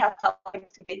demonstration and health talk for the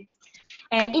students.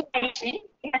 And in addition,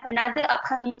 we have another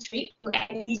upcoming trip to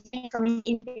an Indigenous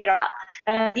community in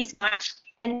Perak this March.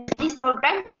 And this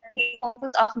program is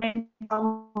focused on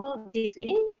from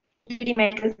disciplines, including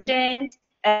medical students,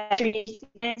 religious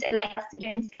students, and health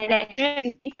students, and lecturers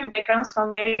with different backgrounds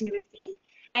from various universities.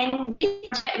 And this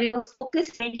project will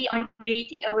focus mainly on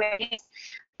creating awareness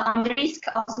on the risk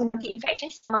of zoonotic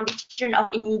infections among the children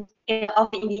of the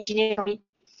indigenous community.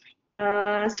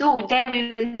 So then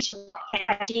we will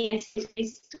hygiene and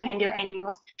services to handle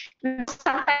animals. We will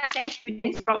sometimes send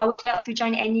students from our club to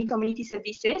join any community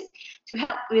services to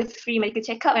help with free medical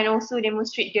checkup and also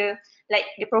demonstrate the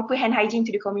proper hand hygiene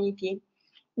to the community.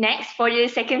 Next, for the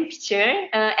second picture,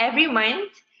 every month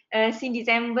since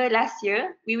December last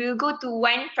year, we will go to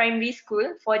one primary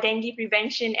school for dengue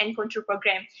prevention and control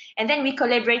program. And then we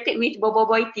collaborated with Bobo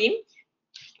Boy team.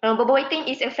 Bobo Boy team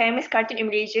is a famous cartoon in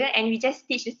Malaysia, and we just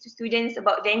teach the students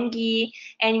about dengue,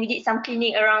 and we did some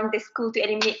cleaning around the school to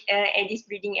eliminate Aedes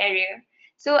breeding area.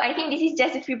 So I think this is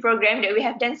just a few programs that we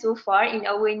have done so far in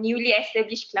our newly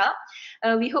established club.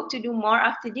 We hope to do more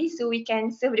after this so we can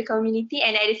serve the community,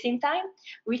 and at the same time,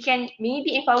 we can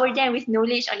maybe empower them with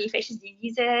knowledge on infectious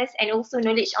diseases and also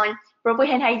knowledge on proper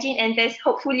hand hygiene, and thus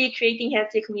hopefully creating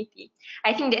healthier community.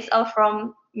 I think that's all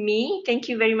from me. Thank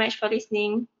you very much for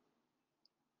listening.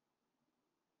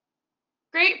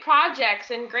 Great projects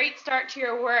and great start to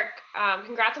your work.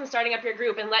 Congrats on starting up your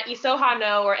group, and let ISOHA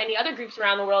know or any other groups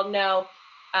around the world know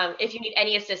if you need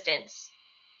any assistance.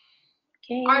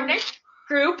 Okay. Our next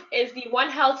group is the One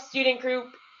Health student group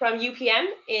from UPM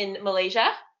in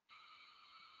Malaysia.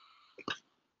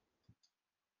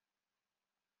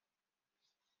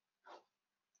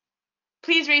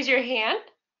 Please raise your hand.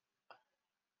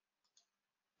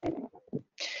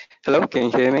 Hello, can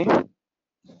you hear me?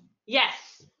 Yes.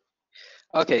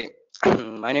 Okay.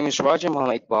 My name is Raja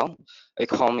Mohammed Iqbal. They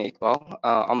call me Iqbal.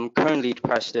 I'm currently the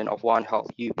president of One Health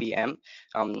UPM,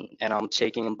 and I'm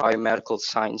taking a biomedical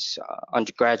science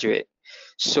undergraduate.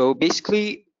 So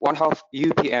basically, One Health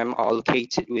UPM are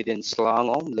located within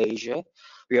Selangor, Malaysia.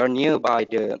 We are nearby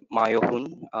the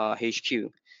Mayohun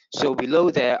HQ. So below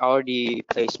there, I already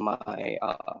placed my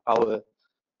our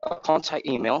contact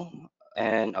email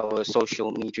and our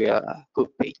social media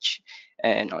group page.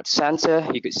 And at center,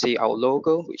 you could see our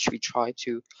logo, which we try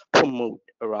to promote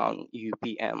around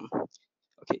UPM.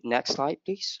 Okay, next slide,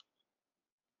 please.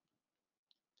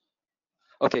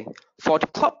 Okay, for the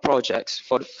club projects,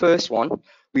 for the first one,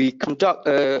 we conduct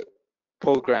a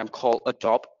program called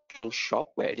Adopt Shop,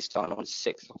 where it is done on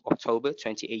 6th of October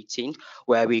 2018,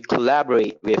 where we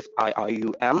collaborate with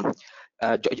IIUM.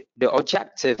 The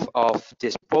objective of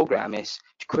this program is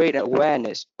to create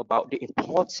awareness about the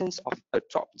importance of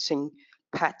adopting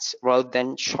pets rather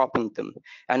than shopping them.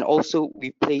 And also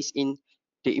we place in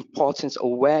the importance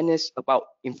awareness about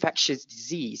infectious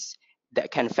disease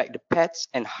that can affect the pets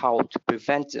and how to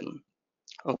prevent them.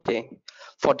 Okay,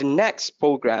 for the next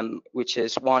program, which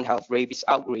is One Health Rabies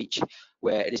Outreach,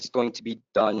 where it is going to be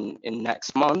done in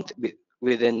next month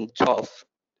within 12th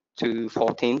to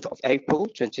 14th of April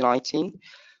 2019,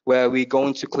 where we're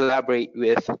going to collaborate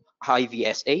with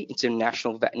IVSA,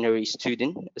 International Veterinary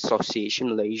Student Association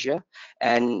Malaysia,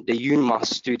 and the UNIMAS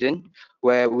student,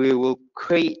 where we will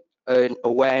create an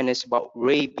awareness about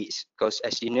rabies, because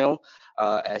as you know,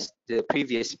 as the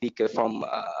previous speaker from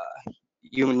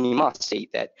UNIMAS say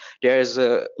that there's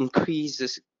an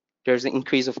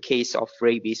increase of case of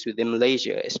rabies within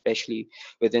Malaysia, especially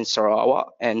within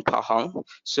Sarawak and Pahang.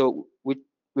 So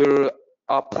we're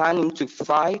planning to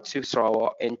fly to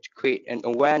Sarawak and to create an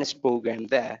awareness program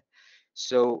there.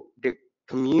 So the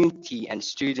community and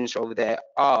students over there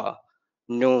are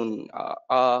known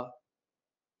about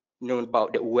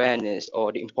the awareness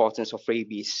or the importance of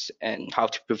rabies and how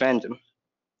to prevent them.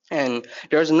 And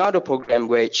there's another program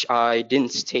which I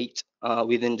didn't state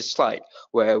within the slide,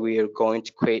 where we are going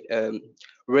to create a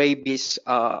rabies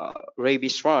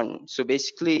run. So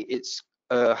basically, it's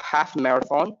a half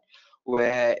marathon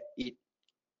where it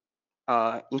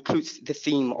includes the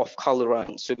theme of color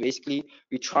run. So basically,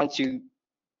 we try to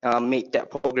make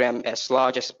that program as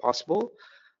large as possible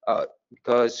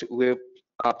because we're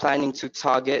planning to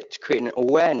target to create an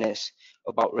awareness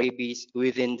about rabies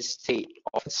within the state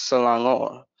of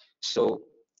Selangor. So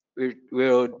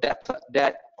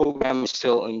that program is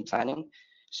still in planning.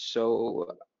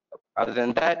 So other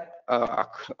than that, I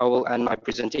will end my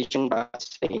presentation by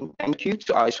saying thank you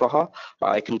to ISOHA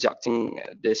by conducting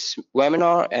this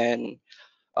webinar. And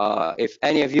if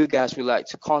any of you guys would like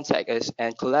to contact us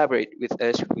and collaborate with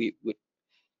us, we would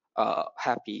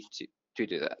happy to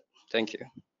do that. Thank you.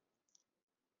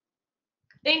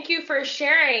 Thank you for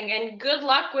sharing, and good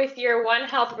luck with your One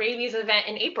Health Rabies event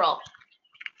in April.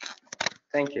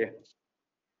 Thank you.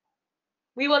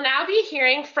 We will now be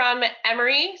hearing from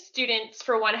Emory students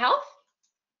for One Health.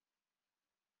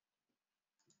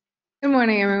 Good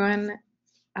morning, everyone.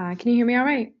 Can you hear me all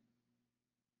right?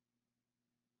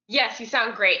 Yes, you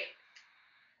sound great.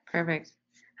 Perfect.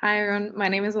 Hi, everyone. My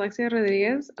name is Alexia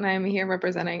Rodriguez, and I'm here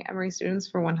representing Emory Students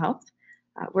for One Health.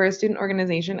 We're a student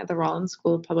organization at the Rollins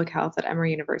School of Public Health at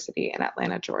Emory University in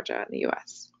Atlanta, Georgia, in the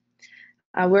U.S.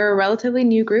 We're a relatively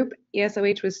new group.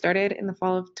 ESOH was started in the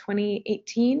fall of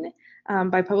 2018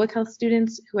 by public health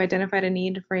students who identified a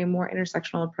need for a more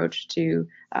intersectional approach to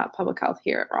public health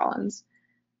here at Rollins.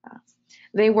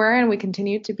 They were and we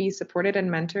continue to be supported and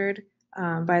mentored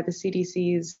by the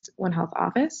CDC's One Health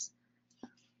office.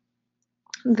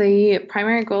 The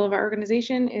primary goal of our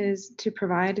organization is to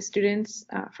provide students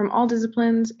from all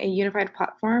disciplines a unified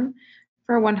platform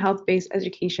for One Health-based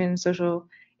education, social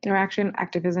interaction,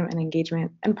 activism, and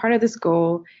engagement. And part of this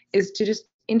goal is to just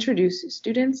introduce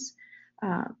students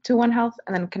to One Health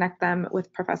and then connect them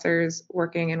with professors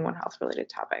working in One Health related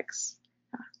topics.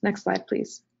 Next slide,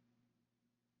 please.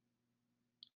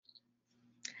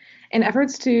 In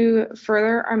efforts to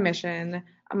further our mission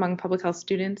among public health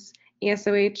students,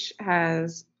 ESOH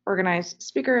has organized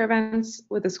speaker events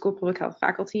with the School of Public Health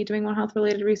faculty doing One Health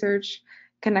related research,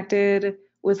 connected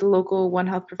with local One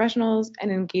Health professionals,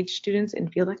 and engaged students in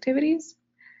field activities.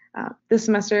 This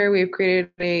semester, we have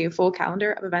created a full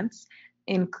calendar of events,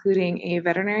 including a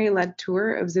veterinary-led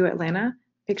tour of Zoo Atlanta,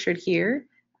 pictured here,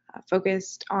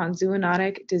 focused on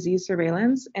zoonotic disease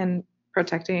surveillance and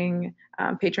protecting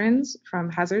patrons from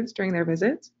hazards during their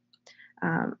visits.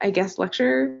 A guest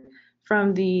lecture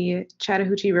from the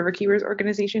Chattahoochee Riverkeepers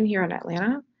organization here in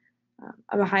Atlanta,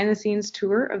 a behind-the-scenes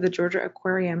tour of the Georgia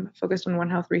Aquarium focused on One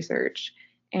Health research,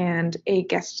 and a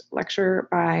guest lecture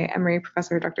by Emory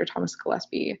Professor Dr. Thomas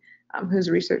Gillespie, whose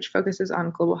research focuses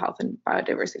on global health and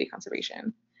biodiversity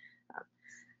conservation.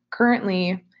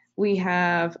 Currently, we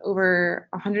have over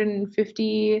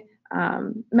 150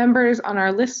 members on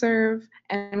our listserv,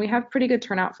 and we have pretty good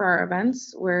turnout for our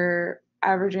events. We're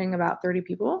averaging about 30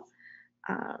 people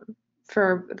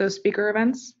for those speaker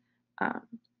events.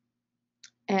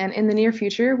 And in the near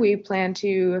future, we plan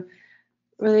to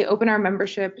really open our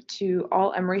membership to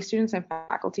all Emory students and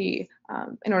faculty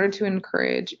in order to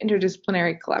encourage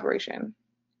interdisciplinary collaboration.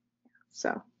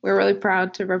 So we're really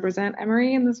proud to represent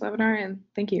Emory in this webinar, and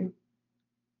thank you.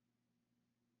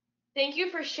 Thank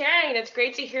you for sharing. It's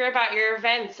great to hear about your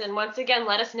events. And once again,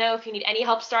 let us know if you need any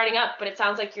help starting up, but it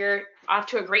sounds like you're off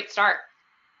to a great start.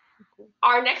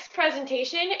 Our next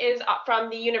presentation is from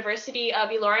the University of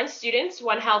Ilorin Students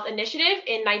One Health Initiative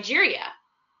in Nigeria.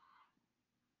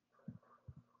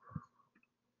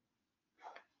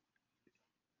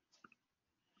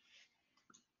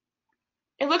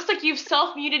 It looks like you've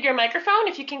self-muted your microphone.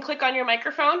 If you can click on your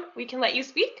microphone, we can let you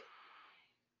speak.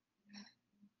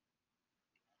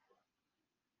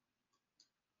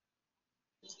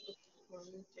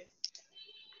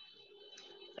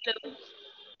 Hello.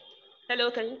 Hello,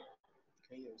 can you?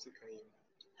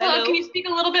 Hello, can you speak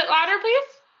a little bit louder, please?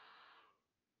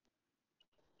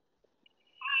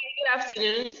 Hi, good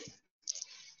afternoon.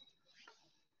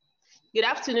 Good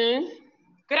afternoon.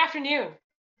 Good afternoon.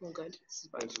 Oh, good.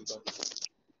 Good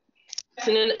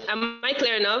afternoon. Am I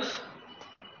clear enough?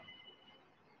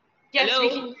 Yes, hello? We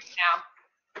can hear you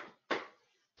now.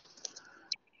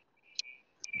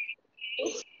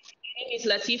 My name is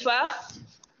Latifa.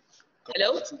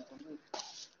 Hello?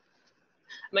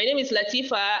 My name is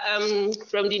Latifa. I'm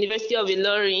from the University of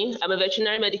Ilorin. I'm a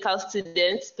veterinary medical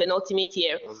student, penultimate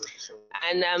year.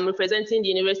 And I'm representing the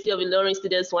University of Ilorin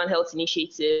Students One Health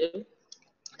Initiative.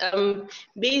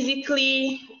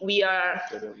 Basically, we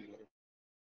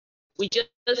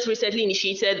just recently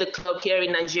initiated the club here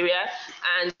in Nigeria,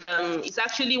 and it's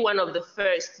actually one of the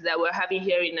first that we're having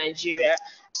here in Nigeria.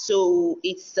 So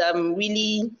it's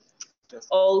really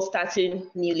all starting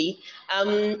newly.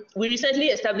 We recently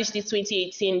established this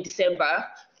 2018 December,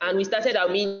 and we started our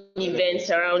main events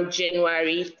around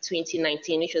January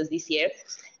 2019, which was this year.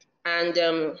 And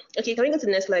okay, can we go to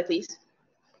the next slide, please?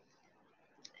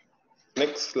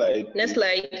 Next slide. Next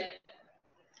slide.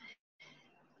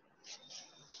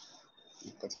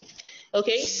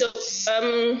 Okay, so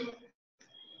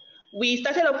we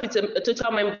started up with a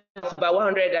total member of about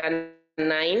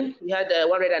 109. We had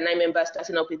 109 members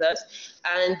starting up with us,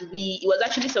 and it was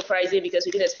actually surprising because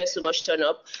we didn't expect so much turn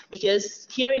up, because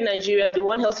here in Nigeria, the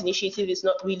One Health Initiative is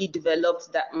not really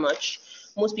developed that much.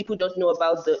 Most people don't know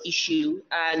about the issue,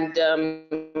 and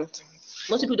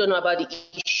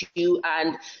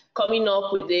and coming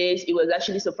up with this, it was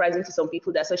actually surprising to some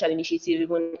people that such an initiative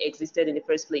even existed in the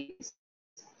first place.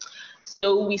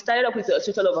 So we started up with a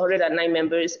total of 109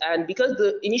 members, and because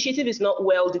the initiative is not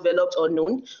well developed or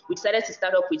known, we decided to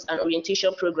start up with an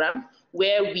orientation program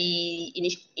where we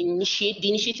the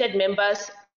initiated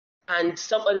members and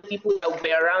some other people that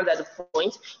were around at the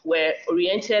point were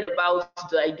oriented about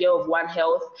the idea of One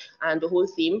Health and the whole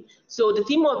theme. So the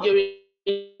theme of the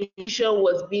orientation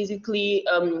was basically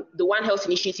the One Health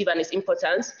Initiative and its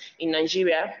importance in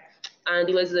Nigeria. And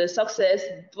it was a success,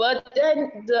 but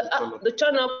then the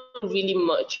turn up really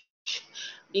much,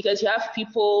 because you have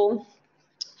people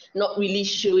not really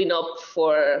showing up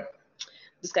for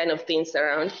this kind of things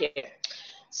around here.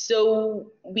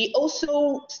 So we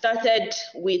also started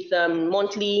with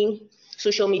monthly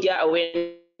social media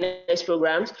awareness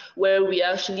programs, where we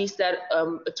actually start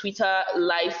a Twitter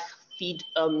live feed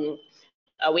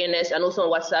awareness, and also on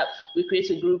WhatsApp, we create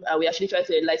a group and we actually try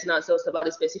to enlighten ourselves about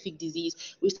a specific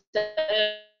disease. We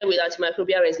started with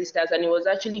antimicrobial resistance, and it was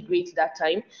actually great that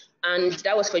time. And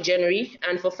that was for January.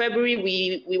 And for February,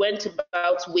 we went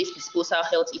about waste disposal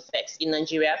health effects in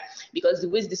Nigeria, because the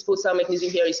waste disposal mechanism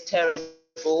here is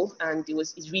terrible, and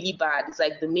it's really bad. It's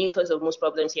like the main cause of most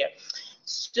problems here.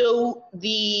 So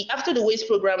after the waste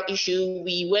program issue,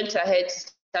 we went ahead to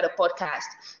start a podcast,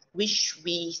 which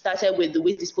we started with the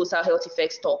waste disposal health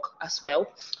effects talk as well.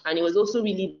 And it was also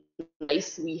really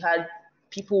nice. We had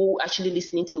people actually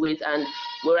listening to it, and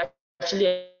we're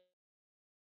actually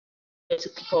to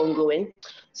keep on going.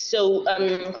 So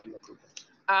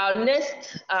our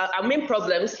main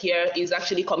problems here is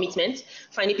actually commitment,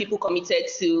 finding people committed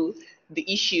to the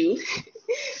issue.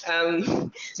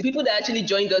 The people that actually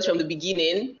joined us from the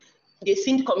beginning, they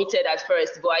seemed committed at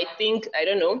first, but I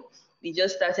don't know, we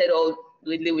just started all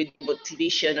really with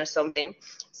motivation or something.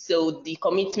 So the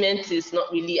commitment is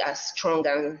not really as strong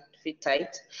and fit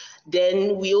tight.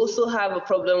 Then we also have a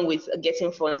problem with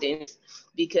getting funding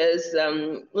because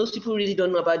most people really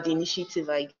don't know about the initiative,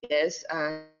 I guess,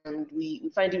 and we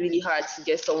find it really hard to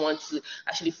get someone to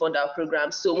actually fund our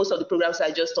programs. So most of the programs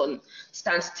are just on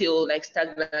standstill, like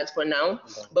stagnant for now.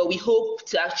 But we hope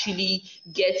to actually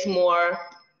get more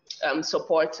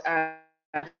support.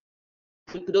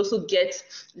 We could also get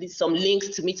some links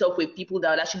to meet up with people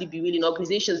that would actually be willing,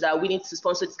 organizations that are willing to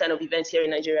sponsor this kind of events here in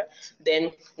Nigeria,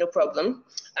 then no problem.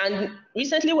 And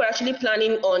recently we're actually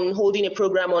planning on holding a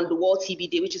program on the World TB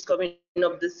Day, which is coming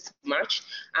up this March.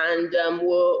 And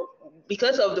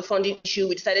because of the funding issue,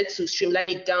 we decided to streamline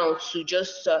it down to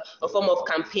just a form of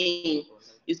campaign.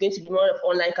 It's going to be more of an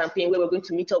online campaign where we're going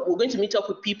to meet up. We're going to meet up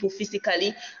with people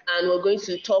physically, and we're going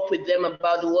to talk with them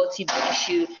about the World TB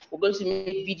issue. We're going to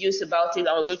make videos about it,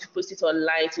 and we're going to post it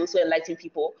online to also enlighten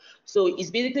people. So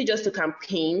it's basically just a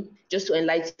campaign, just to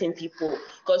enlighten people,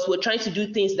 because we're trying to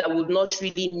do things that would not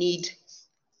really need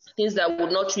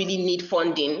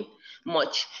funding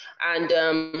much.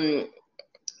 And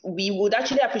we would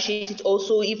actually appreciate it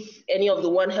also if any of the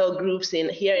One Health groups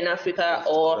here in Africa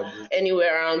or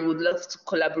anywhere around would love to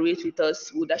collaborate with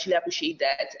us. We'd actually appreciate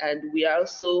that. And we are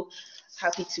also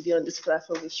happy to be on this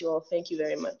platform with you all. Thank you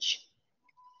very much.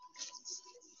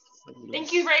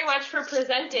 Thank you very much for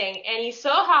presenting. And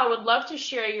ISOHA would love to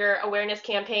share your awareness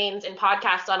campaigns and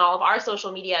podcasts on all of our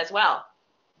social media as well.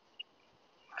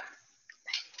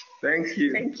 Thank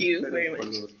you. Thank you very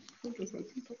much.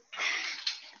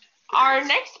 Our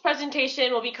next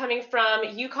presentation will be coming from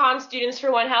UConn Students for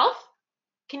One Health.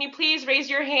 Can you please raise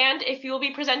your hand if you will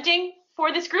be presenting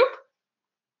for this group?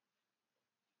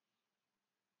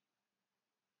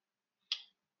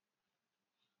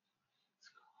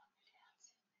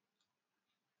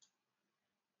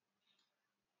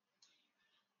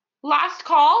 Last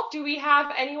call, do we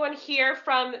have anyone here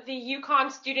from the UConn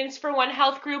Students for One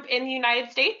Health group in the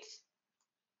United States?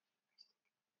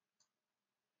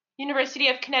 University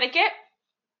of Connecticut?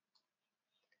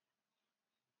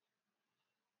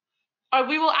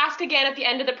 We will ask again at the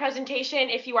end of the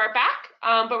presentation if you are back,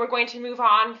 but we're going to move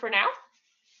on for now.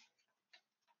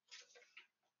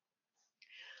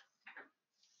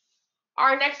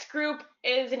 Our next group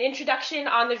is an introduction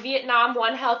on the Vietnam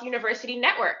One Health University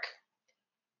Network.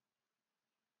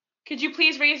 Could you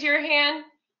please raise your hand?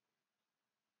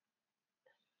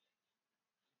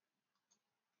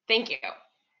 Thank you.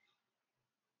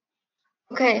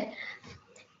 Okay.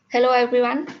 Hello,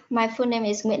 everyone. My full name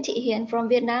is Nguyễn Thị Hiền from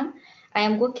Vietnam. I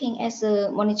am working as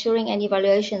a monitoring and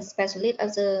evaluation specialist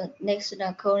at the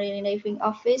National Coordinating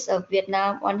Office of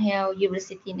Vietnam One Health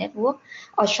University Network,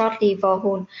 or shortly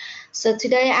VOHUN. So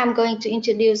today I'm going to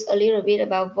introduce a little bit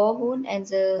about VOHUN and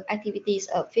the activities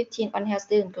of 15 One Health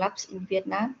student clubs in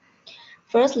Vietnam.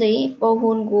 Firstly,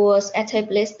 VOHUN was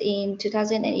established in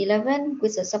 2011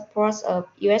 with the support of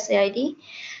USAID.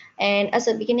 And at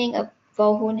the beginning of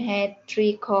VOHUN had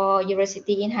 3 core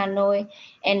universities in Hanoi,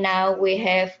 and now we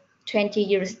have 20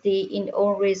 universities in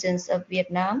all regions of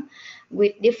Vietnam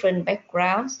with different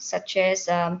backgrounds such as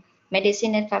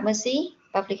medicine and pharmacy,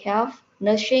 public health,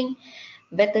 nursing,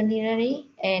 veterinary,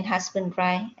 and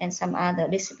husbandry, and some other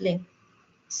disciplines.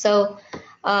 So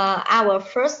our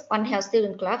first One Health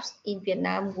student clubs in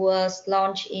Vietnam was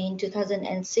launched in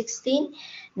 2016.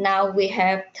 Now we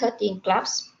have 13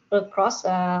 clubs across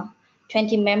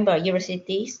 20 member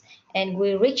universities, and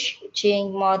we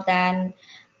reaching more than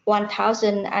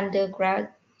 1,000 undergraduate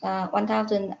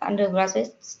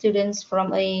students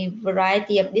from a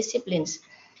variety of disciplines.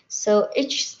 So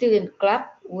each student club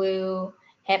will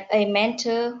have a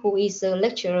mentor who is a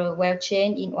lecturer well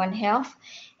trained in One Health,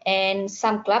 and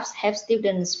some clubs have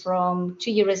students from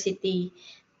 2 universities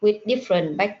with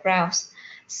different backgrounds.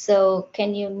 So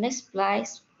can you next slide,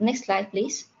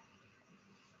 please?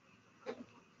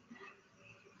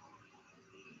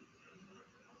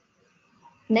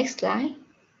 Next slide.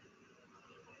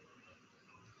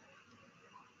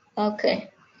 Okay,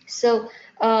 so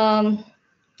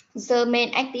the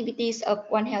main activities of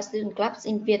One Health student clubs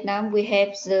in Vietnam, we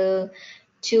have the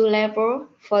 2 levels.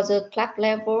 For the club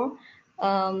level,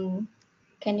 can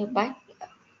you back?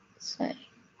 Sorry.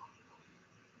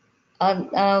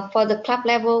 For the club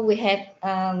level, we have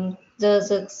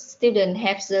the student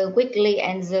have the weekly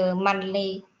and the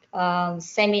monthly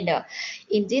seminar.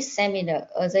 In this seminar,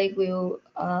 they will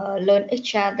learn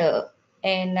each other,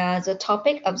 and the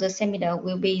topic of the seminar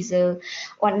will be the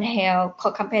One Health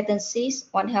core competencies,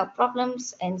 One Health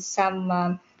problems, and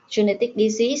some genetic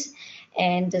disease.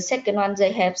 And the second one,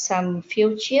 they have some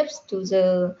field trips to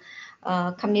the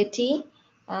community.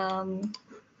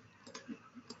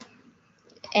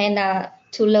 And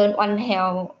to learn One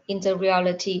Health in the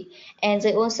reality. And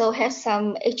they also have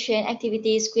some exchange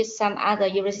activities with some other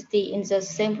university in the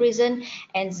same region,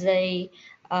 and they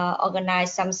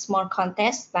organize some small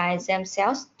contests by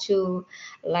themselves to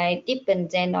like deepen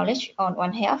their knowledge on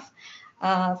One Health.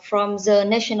 From the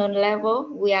national level,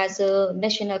 we are the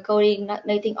National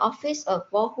Coordinating Office of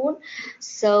Volhun,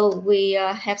 so we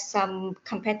have some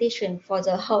competition for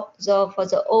the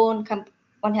own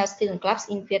One Health student clubs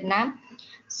in Vietnam.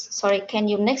 Sorry, can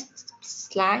you next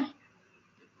slide?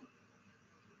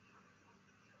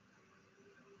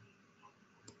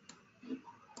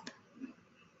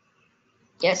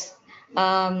 Yes.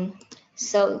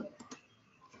 So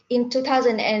in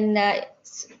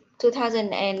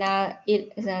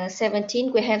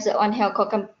 2017, we have the One Health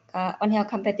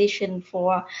competition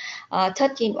for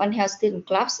 13 One Health student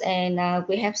clubs, and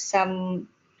we have some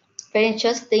very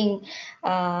interesting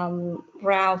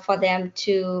round for them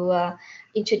to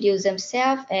introduce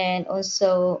themselves and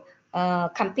also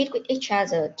compete with each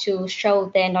other to show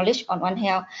their knowledge on One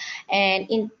Health. And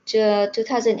in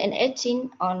 2018,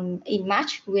 in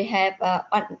March, we have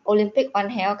an Olympic One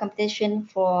Health competition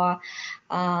for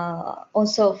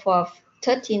also for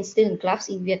 13 student clubs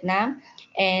in Vietnam.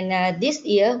 And this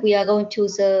year we are going to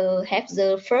have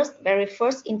the very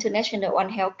first international One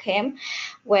Health camp,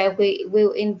 where we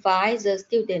will invite the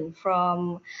students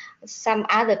from some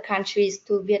other countries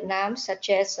to Vietnam, such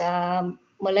as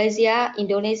Malaysia,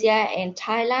 Indonesia, and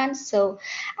Thailand. So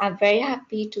I'm very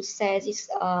happy to share this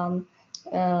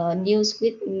news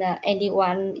with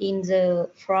anyone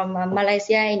from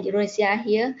Malaysia and Indonesia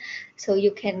here. So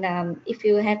you can, if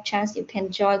you have chance, you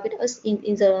can join with us in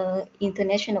the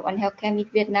International One Health Camp in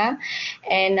Vietnam.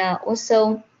 And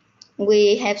also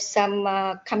we have some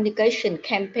communication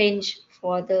campaigns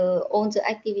for all the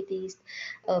activities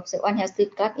of the One Health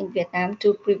Student Club in Vietnam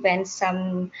to prevent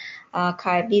some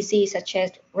kind of disease such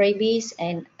as rabies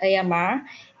and AMR.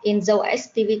 In those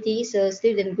activities, the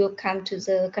students will come to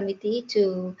the committee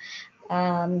to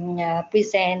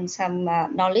present some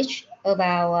knowledge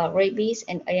about rabies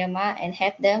and AMR and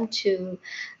help them to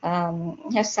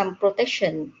have some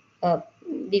protection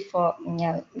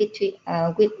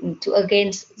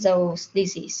against those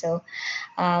diseases. So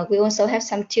we also have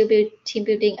some team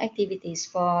building activities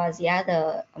for the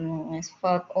other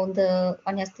for all the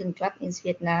One Health Student Club in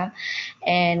Vietnam.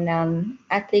 And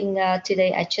I think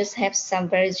today I just have some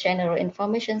very general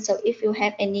information. So if you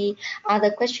have any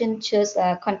other questions, just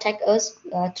contact us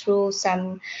through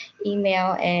some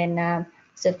email and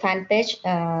the fan page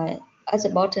at the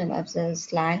bottom of the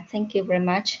slide. Thank you very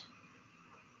much.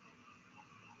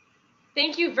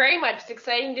 Thank you very much. It's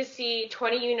exciting to see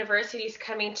 20 universities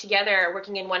coming together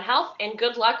working in One Health, and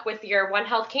good luck with your One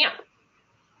Health camp.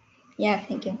 Yeah,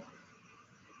 thank you.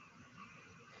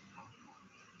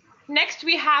 Next,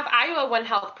 we have Iowa One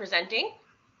Health presenting.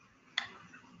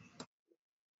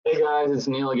 Hey guys, it's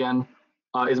Neil again.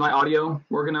 Is my audio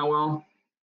working out well?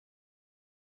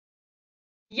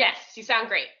 Yes, you sound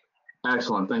great.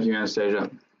 Excellent, thank you,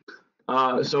 Anastasia.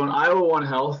 So in Iowa One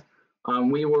Health,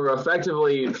 we were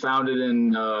effectively founded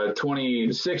in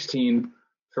 2016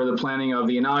 for the planning of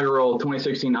the inaugural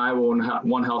 2016 Iowa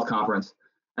One Health Conference.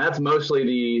 And that's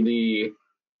mostly the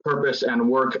purpose and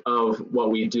work of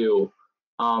what we do.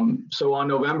 So on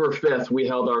November 5th, we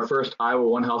held our first Iowa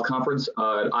One Health Conference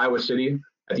at Iowa City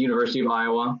at the University of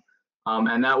Iowa.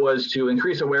 And that was to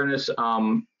increase awareness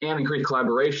and increase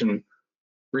collaboration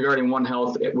regarding One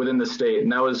Health within the state.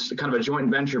 And that was kind of a joint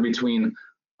venture between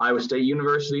Iowa State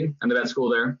University and the vet school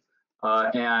there,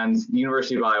 and the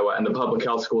University of Iowa and the public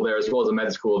health school there, as well as the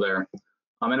med school there.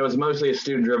 And it was mostly a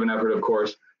student-driven effort, of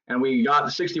course. And we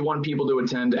got 61 people to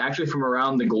attend, actually from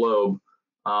around the globe,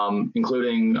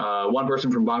 including one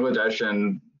person from Bangladesh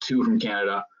and 2 from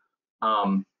Canada.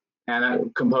 And that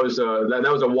composed that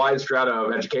was a wide strata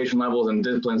of education levels and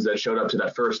disciplines that showed up to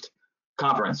that first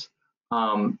conference.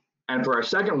 And for our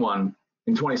second one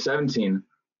in 2017,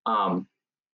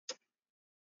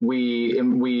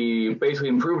 we basically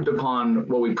improved upon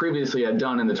what we previously had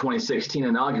done in the 2016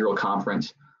 inaugural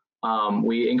conference.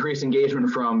 We increased engagement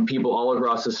from people all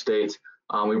across the state.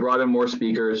 We brought in more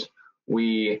speakers.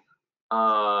 We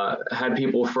had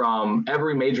people from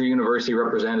every major university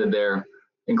represented there,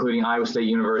 including Iowa State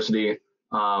University,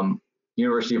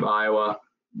 University of Iowa,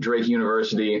 Drake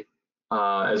University,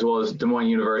 as well as Des Moines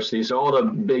University. So all the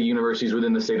big universities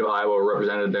within the state of Iowa were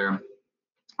represented there.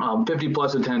 50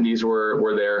 plus attendees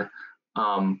were there.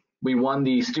 We won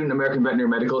the Student American Veterinary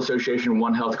Medical Association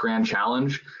One Health Grand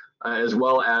Challenge, as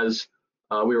well as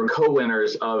we were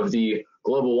co-winners of the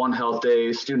Global One Health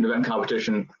Day student event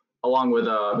competition, along with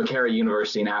Makerere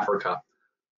University in Africa.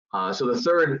 So the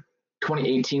third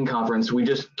 2018 conference, we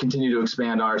just continue to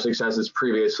expand our successes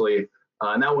previously.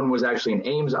 And that one was actually in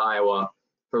Ames, Iowa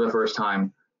for the first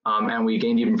time. And we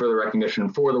gained even further recognition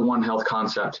for the One Health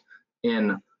concept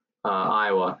in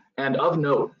Iowa. And of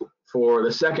note, for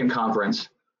the second conference,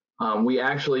 we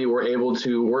actually were able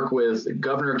to work with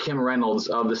Governor Kim Reynolds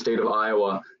of the state of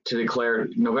Iowa to declare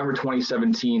November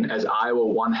 2017 as Iowa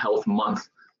One Health Month.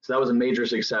 So that was a major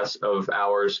success of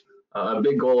ours. A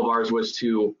big goal of ours was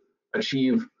to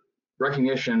achieve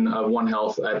recognition of One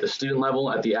Health at the student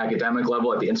level, at the academic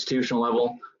level, at the institutional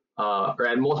level, or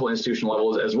at multiple institutional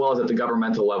levels, as well as at the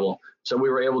governmental level. So we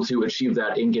were able to achieve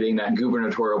that in getting that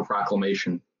gubernatorial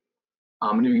proclamation.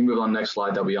 And if you can move on to the next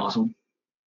slide, that'd be awesome.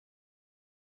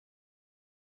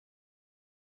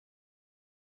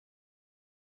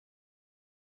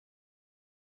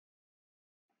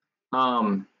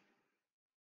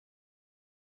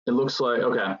 It looks like,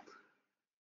 okay.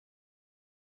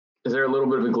 Is there a little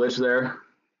bit of a glitch there?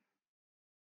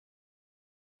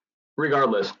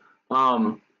 Regardless,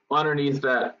 underneath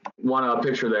that one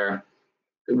picture there,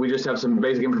 we just have some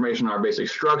basic information on our basic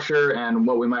structure and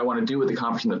what we might want to do with the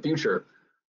conference in the future.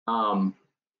 So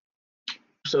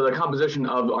the composition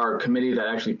of our committee that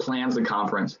actually plans the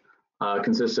conference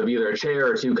consists of either a chair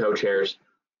or two co-chairs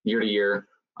year to year,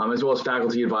 as well as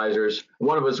faculty advisors.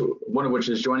 One of which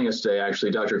is joining us today, actually,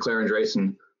 Dr. Claire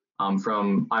Andresen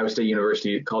from Iowa State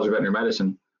University College of Veterinary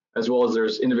Medicine, as well as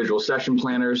there's individual session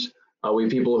planners. We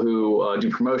have people who do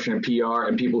promotion and PR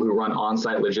and people who run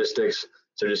on-site logistics,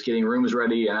 so just getting rooms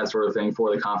ready and that sort of thing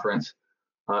for the conference.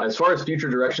 As far as future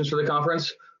directions for the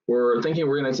conference, we're thinking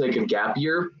we're going to take a gap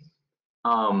year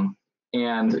and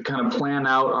kind of plan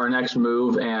out our next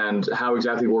move and how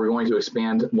exactly we're going to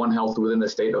expand One Health within the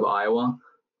state of Iowa.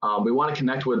 We want to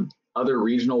connect with other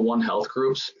regional One Health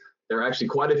groups. There are actually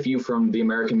quite a few from the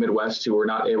American Midwest who were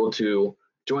not able to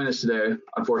join us today,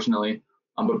 unfortunately,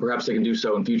 but perhaps they can do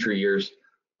so in future years.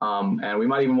 And we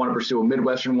might even want to pursue a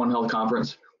Midwestern One Health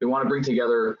conference. We want to bring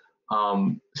together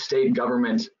state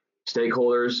government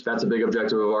stakeholders. That's a big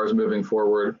objective of ours moving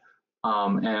forward.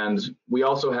 And we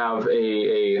also have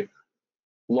a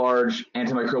large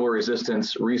antimicrobial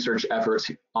resistance research efforts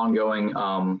ongoing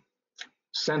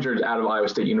centered out of Iowa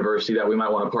State University that we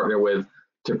might want to partner with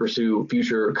to pursue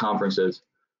future conferences.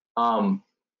 I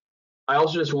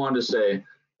also just wanted to say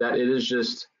that it is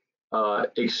just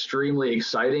extremely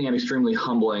exciting and extremely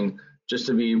humbling just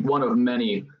to be one of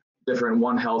many different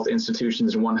One Health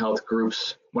institutions and One Health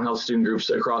groups, One Health student groups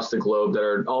across the globe that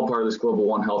are all part of this global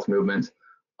One Health movement.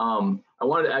 I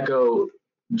wanted to echo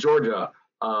Georgia,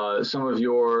 some of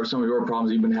your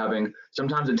problems you've been having.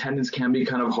 Sometimes attendance can be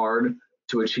kind of hard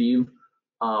to achieve.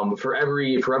 For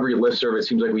every listserv, it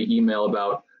seems like we email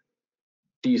about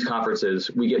these conferences,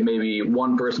 we get maybe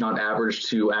one person on average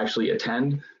to actually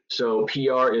attend. So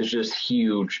PR is just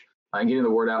huge in getting the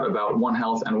word out about One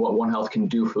Health and what One Health can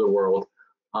do for the world.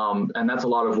 And that's a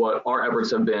lot of what our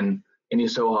efforts have been in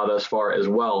ISOHA thus far as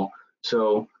well.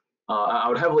 So I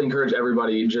would heavily encourage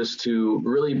everybody just to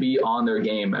really be on their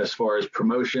game as far as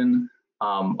promotion.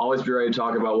 Always be ready to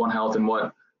talk about One Health and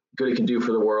what good it can do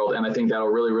for the world. And I think that'll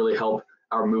really, really help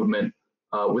our movement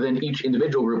within each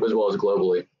individual group as well as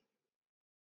globally.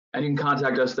 And you can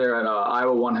contact us there at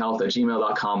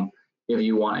iowaonehealth@gmail.com if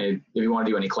you want to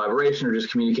do any collaboration or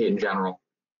just communicate in general.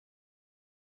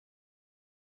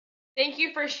 Thank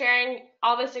you for sharing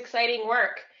all this exciting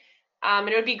work.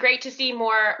 It would be great to see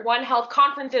more One Health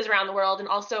conferences around the world and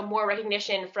also more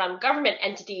recognition from government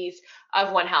entities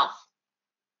of One Health.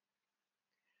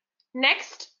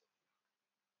 Next,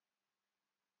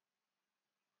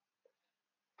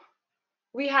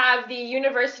 we have the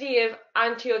University of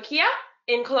Antioquia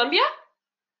in Colombia,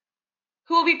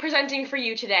 who will be presenting for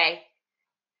you today.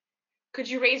 Could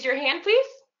you raise your hand, please?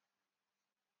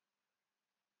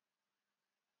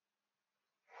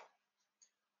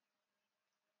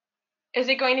 Is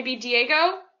it going to be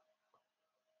Diego?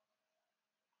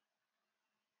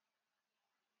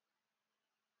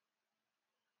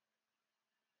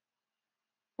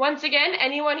 Once again,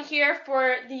 anyone here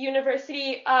for the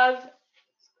University of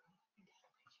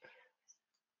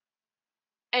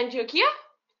Antioquia?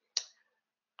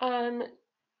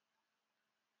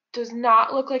 Does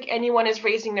not look like anyone is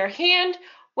raising their hand.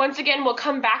 Once again, we'll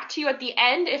come back to you at the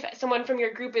end if someone from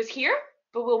your group is here,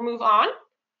 but we'll move on.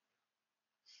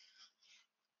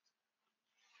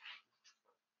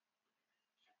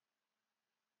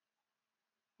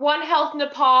 One Health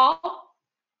Nepal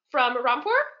from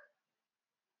Rampur.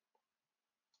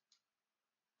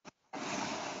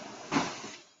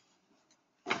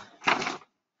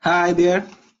 Hi there.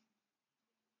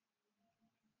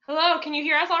 Hello, can you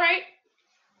hear us all right?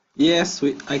 Yes,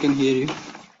 I can hear you.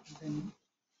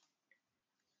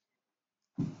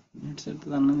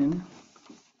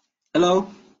 Hello.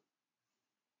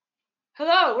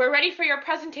 Hello, we're ready for your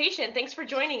presentation. Thanks for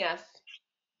joining us.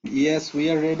 Yes,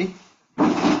 we are ready.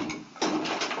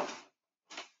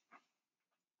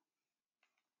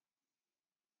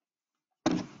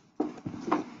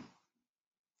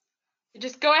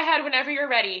 Just go ahead whenever you're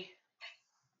ready.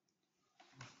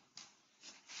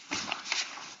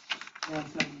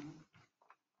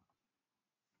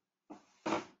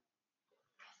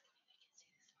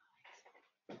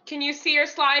 Can you see your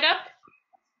slide up?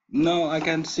 No, I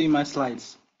can't see my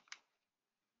slides.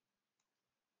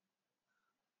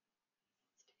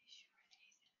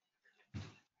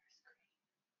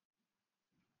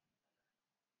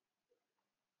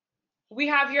 We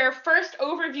have your first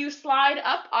overview slide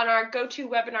up on our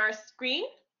GoToWebinar screen.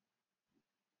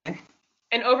 An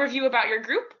overview about your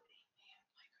group.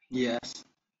 Yes.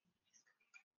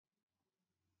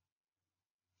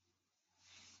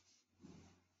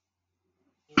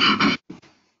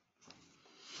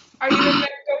 Are you in the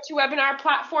GoToWebinar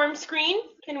platform screen?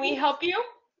 Can we help you?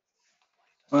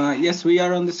 Yes, we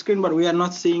are on the screen, but we are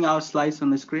not seeing our slides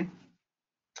on the screen.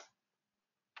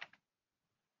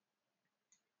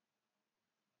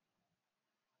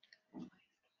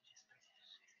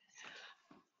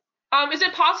 Is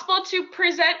it possible to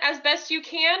present as best you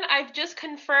can? I've just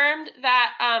confirmed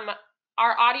that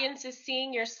our audience is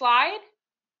seeing your slide.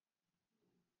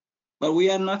 But we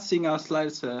are not seeing our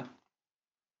slides.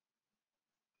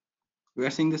 We are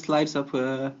seeing the slides of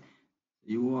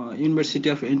University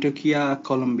of Antioquia,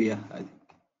 Colombia.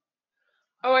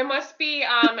 Oh, it must be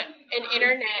an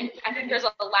internet. I think there's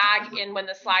a lag in when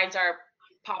the slides are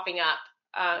popping up.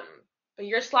 But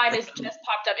your slide has just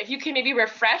popped up. If you can maybe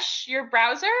refresh your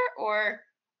browser or.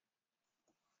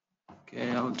 Okay,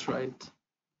 I'll try it.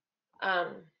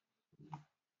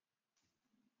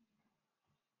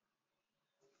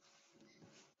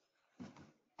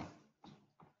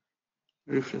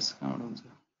 Refresh count.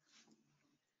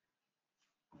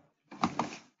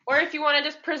 Or if you want to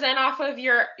just present off of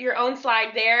your own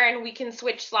slide there and we can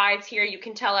switch slides here, you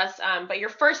can tell us. But your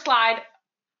first slide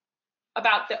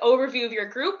about the overview of your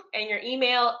group and your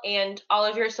email and all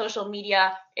of your social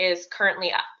media is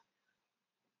currently up.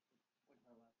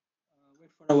 Wait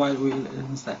for a while, we'll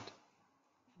insert.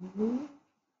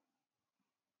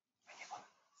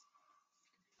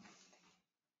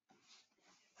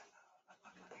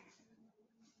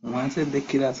 वहाँ से देख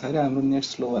के रहा सारे हाम्रो net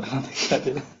slow भएर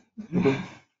देखिरहेको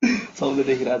सबले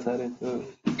देखिरहेको छ अरे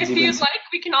If you'd like,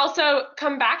 we can also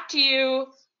come back to you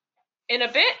in a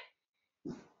bit.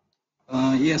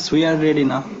 Yes, we are ready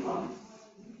now.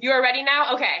 You are ready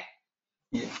now? Okay.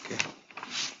 Yeah, okay.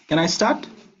 Can I start?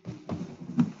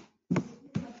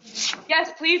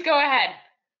 Yes, please go ahead.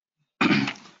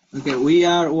 Okay, we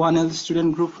are One Health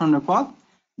student group from Nepal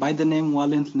by the name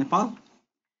One Health Nepal,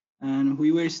 and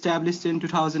we were established in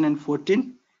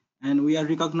 2014, and we are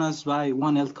recognized by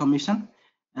One Health Commission,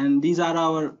 and these are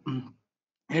our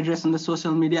address on the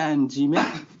social media and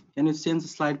Gmail. Can you change the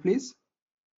slide, please?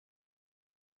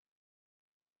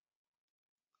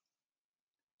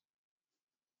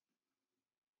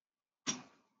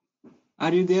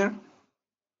 Are you there?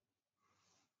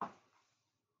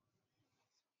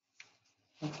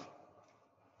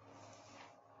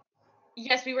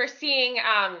 Yes, we were seeing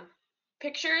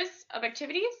pictures of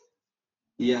activities.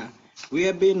 Yeah, we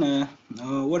have been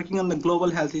working on the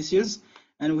global health issues,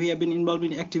 and we have been involved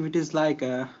in activities like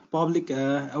public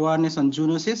awareness on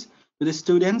zoonosis to the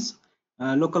students,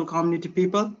 local community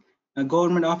people,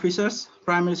 government officers,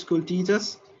 primary school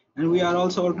teachers, and we are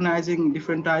also organizing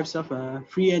different types of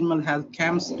free animal health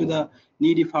camps to the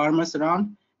needy farmers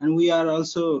around, and we are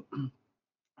also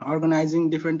organizing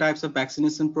different types of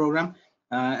vaccination program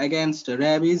against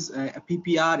rabies,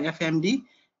 PPR, FMD,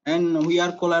 and we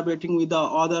are collaborating with the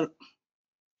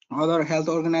other health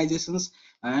organizations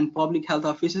and public health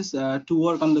offices to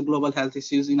work on the global health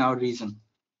issues in our region.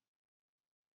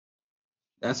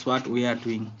 That's what we are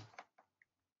doing.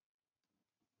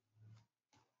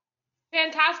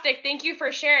 Fantastic. Thank you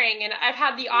for sharing. And I've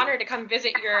had the honor to come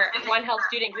visit your One Health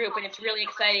student group, and it's really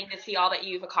exciting to see all that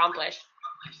you've accomplished.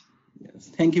 Yes,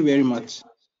 thank you very much.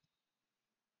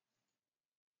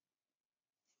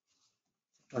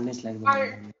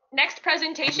 Our next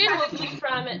presentation will be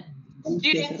from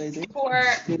students for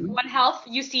One Health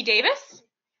UC Davis.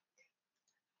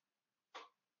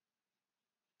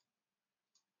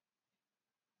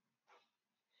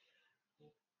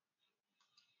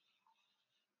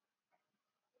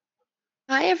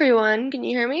 Hi, everyone. Can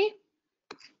you hear me?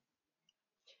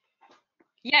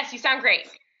 Yes, you sound great.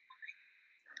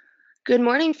 Good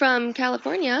morning from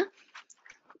California.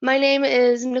 My name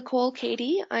is Nicole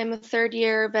Cady. I'm a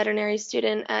third-year veterinary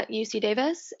student at UC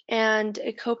Davis and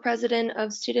a co-president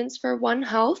of Students for One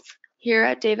Health here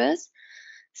at Davis.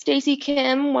 Stacy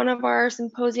Kim, one of our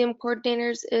symposium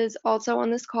coordinators, is also on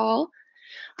this call.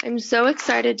 I'm so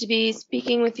excited to be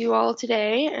speaking with you all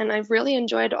today, and I've really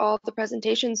enjoyed all the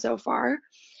presentations so far.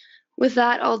 With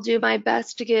that, I'll do my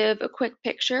best to give a quick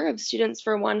picture of Students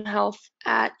for One Health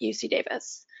at UC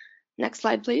Davis. Next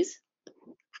slide, please.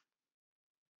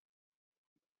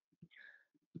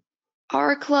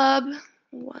 Our club,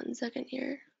 one second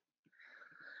here.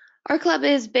 Our club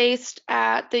is based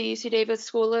at the UC Davis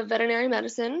School of Veterinary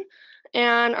Medicine,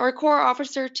 and our core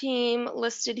officer team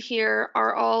listed here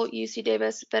are all UC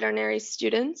Davis veterinary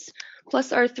students,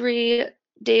 plus our 3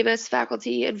 Davis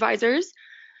faculty advisors.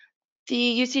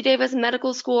 The UC Davis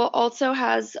Medical School also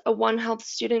has a One Health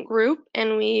student group,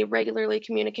 and we regularly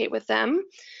communicate with them.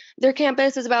 Their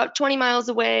campus is about 20 miles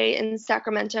away in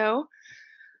Sacramento.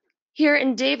 Here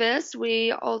in Davis,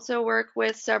 we also work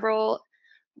with several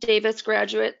Davis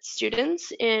graduate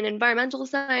students in environmental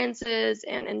sciences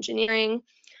and engineering.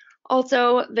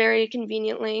 Also, very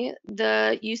conveniently,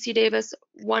 the UC Davis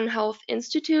One Health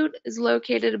Institute is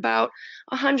located about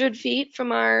 100 feet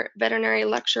from our veterinary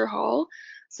lecture hall,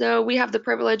 so we have the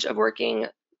privilege of working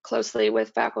closely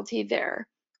with faculty there.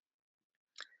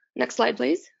 Next slide,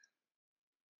 please.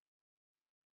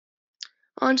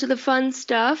 On to the fun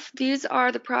stuff. These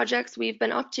are the projects we've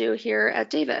been up to here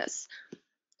at Davis.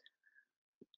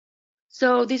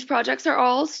 So these projects are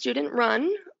all student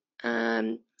run.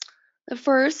 The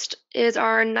first is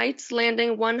our Knights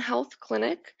Landing One Health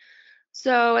Clinic.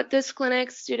 So at this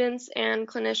clinic, students and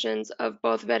clinicians of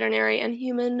both veterinary and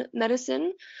human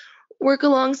medicine work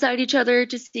alongside each other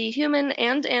to see human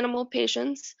and animal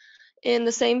patients in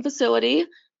the same facility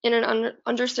in an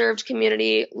underserved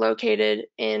community located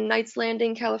in Knights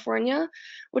Landing, California,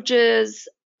 which is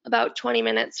about 20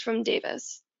 minutes from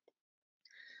Davis.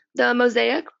 The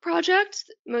Mosaic project,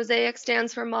 Mosaic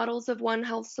stands for Models of One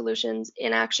Health Solutions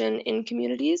in Action in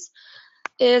Communities,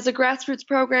 is a grassroots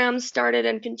program started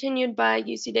and continued by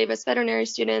UC Davis veterinary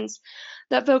students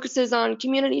that focuses on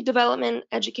community development,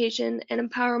 education, and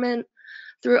empowerment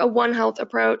through a One Health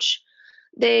approach.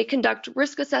 They conduct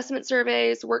risk assessment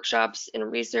surveys, workshops, and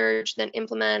research, then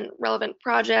implement relevant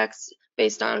projects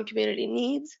based on community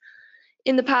needs.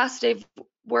 In the past, they've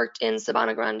worked in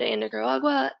Sabana Grande in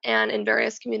Nicaragua and in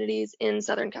various communities in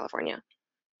Southern California.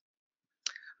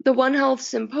 The One Health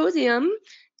Symposium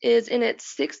is in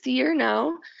its 6th year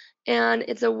now, and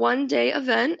it's a one-day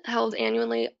event held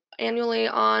annually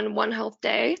on One Health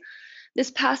Day. This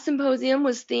past symposium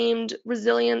was themed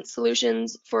Resilient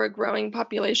Solutions for a Growing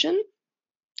Population,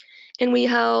 and we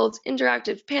held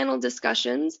interactive panel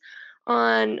discussions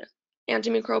on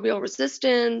antimicrobial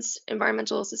resistance,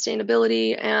 environmental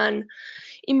sustainability, and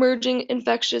emerging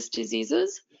infectious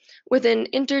diseases with an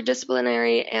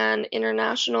interdisciplinary and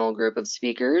international group of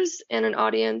speakers and an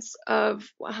audience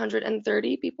of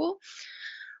 130 people.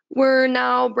 We're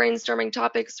now brainstorming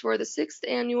topics for the 6th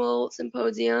annual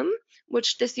symposium,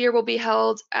 which this year will be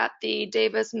held at the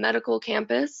Davis Medical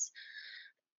Campus,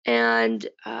 and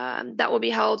that will be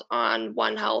held on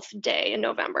One Health Day in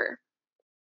November.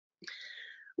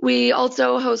 We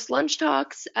also host lunch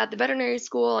talks at the veterinary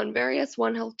school on various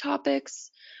One Health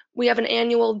topics. We have an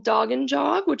annual dog and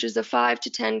jog, which is a 5 to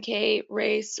 10K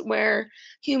race where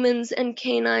humans and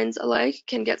canines alike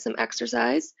can get some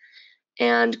exercise.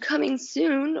 And coming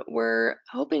soon, we're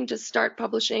hoping to start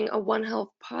publishing a One Health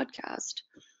podcast.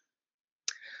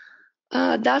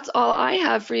 That's all I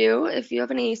have for you. If you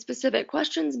have any specific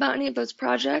questions about any of those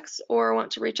projects or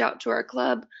want to reach out to our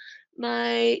club,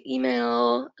 my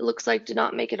email, it looks like did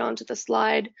not make it onto the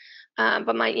slide,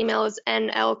 but my email is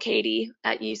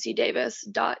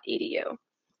nlcady@ucdavis.edu.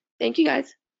 Thank you,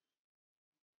 guys.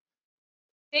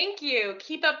 Thank you.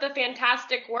 Keep up the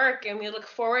fantastic work, and we look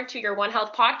forward to your One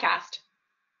Health podcast.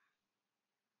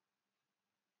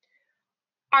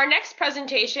 Our next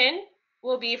presentation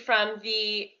will be from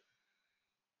the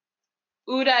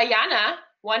Udayana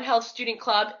One Health Student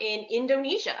Club in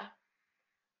Indonesia.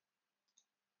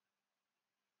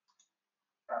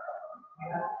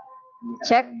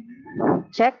 Check.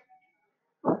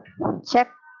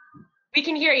 We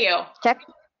can hear you. Check.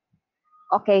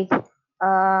 Okay.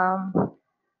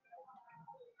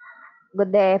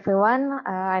 Good day, everyone.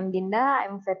 I'm Dinda.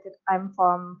 I'm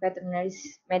from veterinary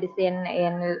medicine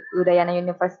in Udayana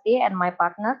University, and my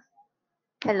partner.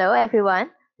 Hello,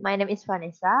 everyone. My name is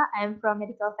Vanessa. I'm from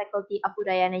medical faculty of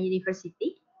Udayana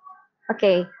University.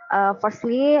 Okay.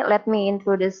 Firstly, let me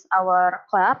introduce our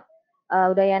club.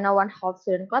 Udayana One Health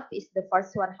Student Club is the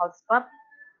first One Health club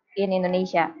in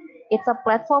Indonesia. It's a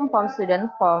platform for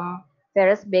students from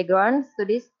various background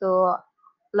studies to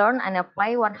learn and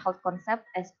apply One Health concept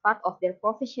as part of their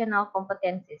professional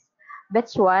competencies.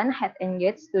 Batch 1 had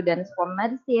engaged students from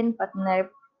medicine,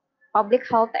 veterinary, public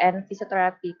health, and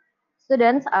physiotherapy.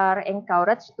 Students are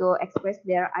encouraged to express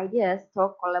their ideas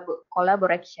through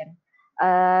collaboration.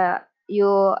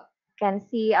 You can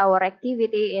see our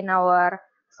activity in our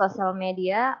social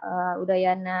media,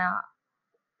 Udayana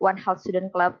One Health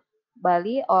Student Club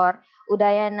Bali or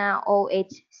Udayana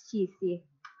OHCC.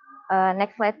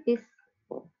 Next slide, please.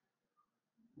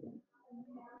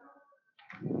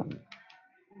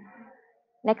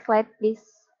 Next slide, please.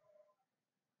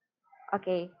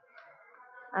 Okay.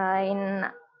 In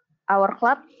our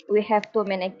club, we have two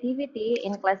main activity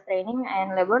in class training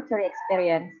and laboratory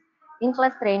experience. In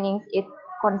class trainings, it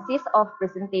consists of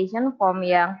presentation from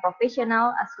young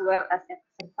professional as well as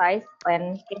exercise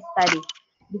and case study.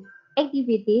 This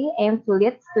activity aims to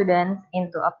lead students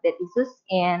into update issues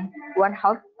in One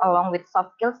Health along with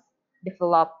soft skills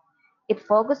developed. It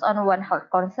focuses on One Health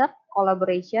concept,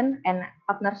 collaboration, and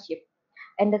partnership.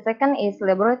 And the second is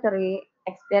laboratory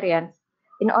experience.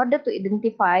 In order to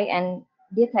identify and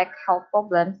detect health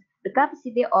problems, the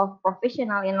capacity of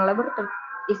professional in laboratory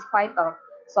is vital.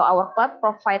 So our club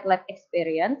provides lab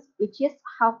experience, which is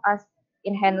help us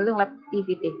in handling lab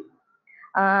activity.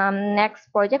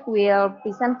 Next project will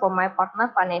present for my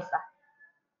partner Vanessa.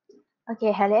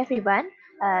 Okay, hello everyone.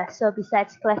 So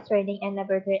besides class training and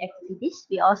laboratory activities,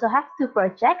 we also have two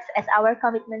projects as our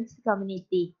commitments to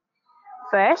community.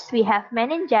 First, we have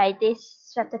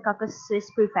meningitis streptococcus suis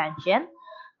prevention.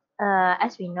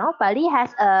 As we know, Bali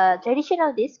has a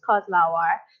traditional dish called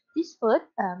lawar. This food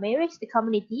may reach the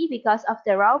community because of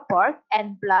the raw pork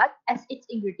and blood as its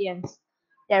ingredients.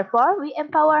 Therefore, we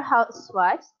empower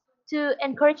housewives to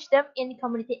encourage them in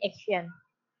community action.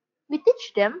 We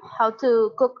teach them how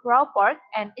to cook raw pork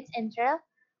and its entrail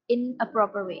in a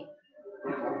proper way.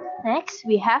 Next,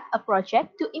 we have a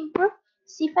project to improve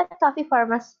seafood coffee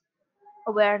farmers'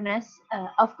 awareness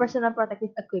of personal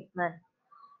protective equipment.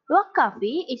 Luwak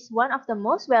coffee is one of the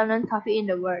most well-known coffee in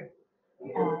the world.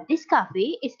 This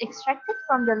coffee is extracted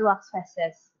from the luwak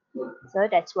species. So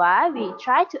that's why we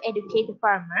try to educate the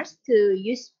farmers to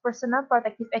use personal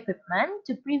protective equipment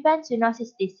to prevent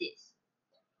zoonosis disease.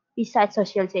 Besides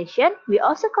socialization, we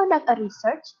also conduct a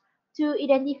research to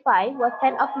identify what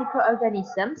kind of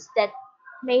microorganisms that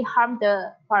may harm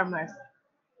the farmers.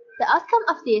 The outcome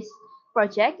of this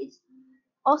project is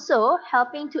also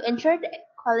helping to ensure the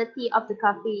quality of the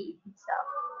coffee itself.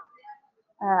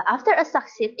 After a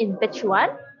success in batch 1,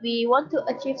 we want to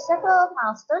achieve several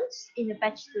milestones in the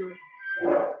batch 2.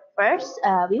 First,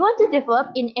 we want to develop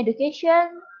in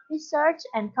education, research,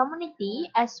 and community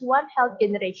as one health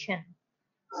generation.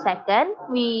 Second,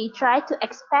 we try to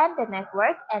expand the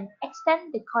network and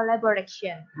extend the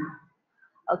collaboration.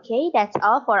 Okay, that's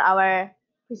all for our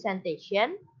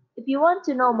presentation. If you want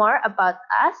to know more about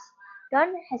us,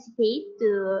 don't hesitate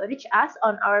to reach us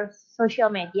on our social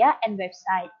media and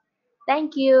website.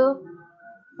 Thank you.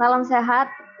 Salam sehat,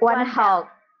 One Health.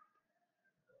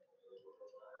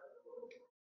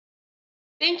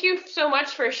 Thank you so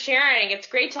much for sharing. It's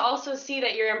great to also see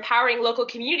that you're empowering local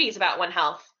communities about One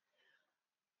Health.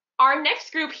 Our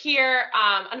next group here,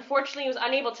 unfortunately, was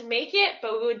unable to make it,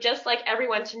 but we would just like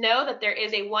everyone to know that there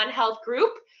is a One Health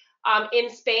group in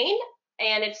Spain,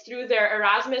 and it's through their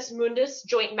Erasmus Mundus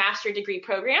Joint Master Degree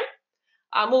Program.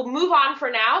 We'll move on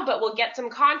for now, but we'll get some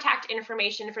contact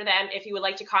information for them if you would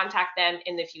like to contact them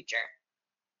in the future.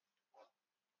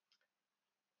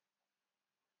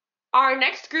 Our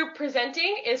next group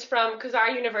presenting is from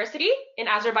Khazar University in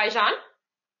Azerbaijan.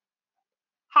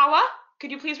 Hawa,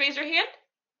 could you please raise your hand?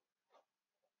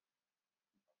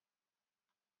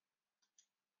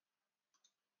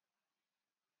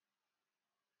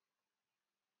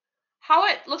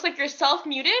 Hawa, it looks like you're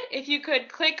self-muted. If you could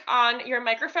click on your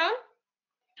microphone.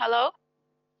 Hello.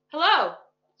 Hello.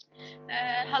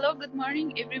 Hello, good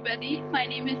morning, everybody. My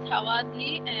name is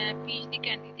Hawadli, a PhD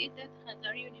candidate at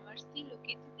Khazar University,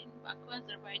 located in Baku,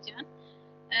 Azerbaijan.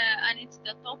 And it's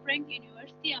the top-ranked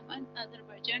university among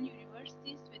Azerbaijan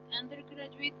universities with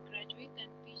undergraduate, graduate,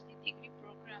 and PhD degree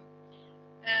program.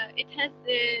 It has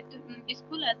the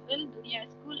school as well, Dunya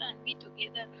School, and we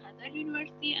together, Khazar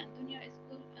University and Dunya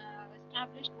School,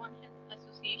 established One Health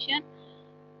Association.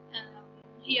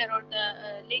 Here are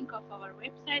the link of our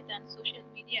website and social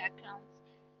media accounts.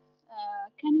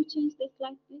 Can you change the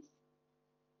slide, please?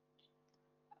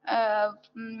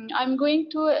 I'm going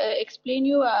to explain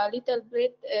you a little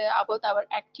bit about our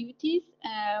activities.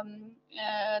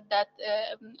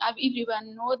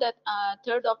 Everyone know that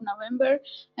 3rd of November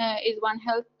is One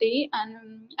Health Day,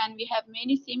 and we have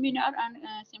many seminars and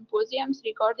symposiums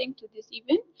regarding to this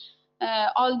event.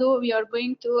 Although we are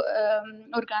going to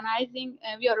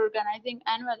we are organizing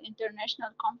annual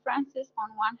international conferences on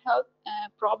One Health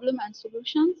problem and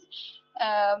solutions.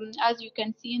 As you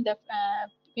can see in the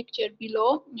picture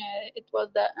below, it was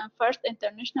the first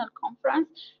international conference,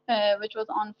 which was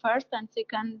on 1st and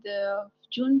 2nd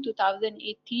June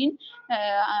 2018,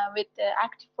 with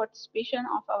active participation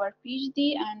of our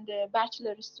PhD and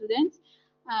bachelor students.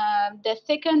 The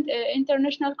second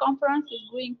international conference is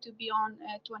going to be on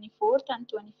 24th and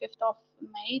 25th of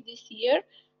May this year,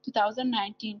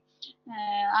 2019.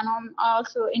 And I'm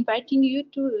also inviting you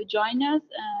to join us.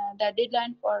 The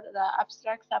deadline for the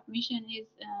abstract submission is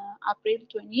April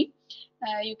 20.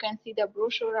 You can see the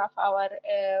brochure of our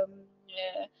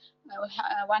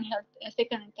One Health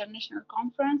Second International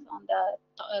Conference on the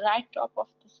right top of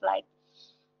the slide.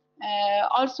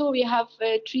 Also, we have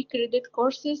 3 credit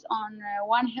courses on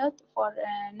One Health for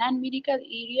non-medical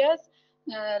areas,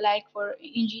 like for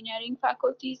engineering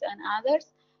faculties and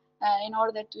others, in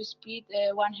order to spread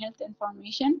One Health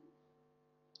information.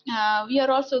 We are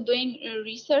also doing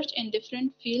research in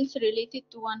different fields related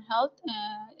to One Health,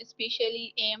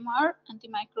 especially AMR,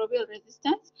 antimicrobial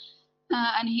resistance.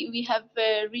 We have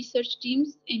research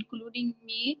teams, including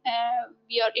me.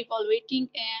 We are evaluating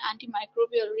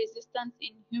antimicrobial resistance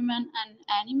in human and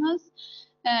animals.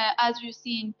 As you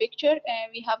see in picture,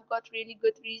 we have got really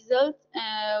good results,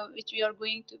 which we are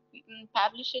going to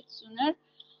publish it sooner.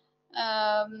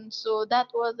 So that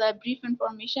was a brief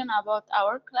information about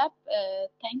our club.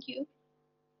 Thank you.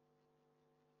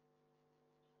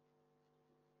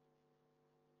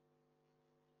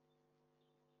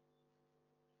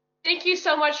 Thank you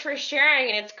so much for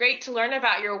sharing, and it's great to learn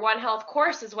about your One Health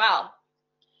course as well.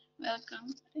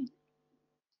 Welcome.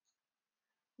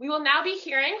 We will now be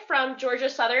hearing from Georgia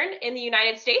Southern in the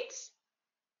United States.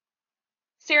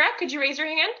 Sarah, could you raise your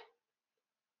hand?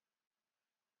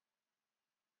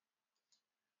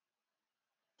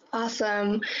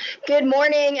 Awesome. Good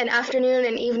morning and afternoon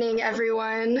and evening,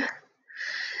 everyone.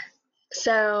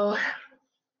 So,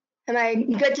 am I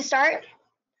good to start?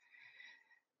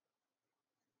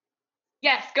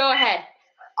 Yes, go ahead.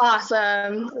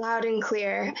 Awesome. Loud and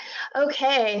clear.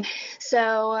 Okay,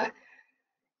 so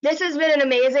this has been an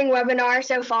amazing webinar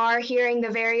so far, hearing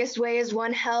the various ways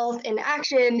One Health in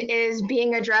action is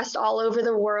being addressed all over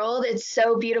the world. It's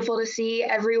so beautiful to see.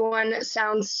 Everyone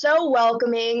sounds so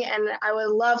welcoming, and I would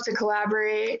love to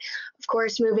collaborate, of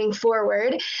course, moving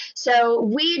forward. So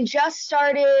we just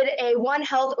started a One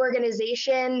Health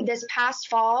organization this past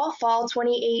fall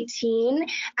 2018,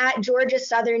 at Georgia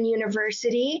Southern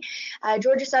University.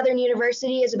 Georgia Southern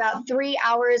University is about 3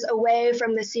 hours away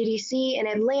from the CDC in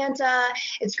Atlanta.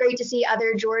 It's great to see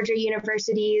other Georgia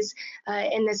universities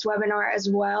in this webinar as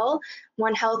well.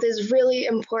 One Health is really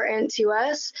important to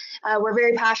us. We're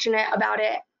very passionate about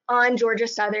it on Georgia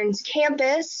Southern's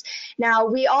campus. Now,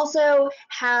 we also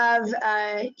have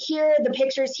here, the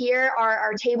pictures here are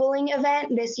our tabling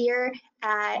event this year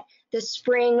at the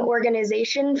Spring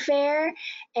Organization Fair.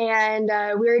 And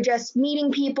we're just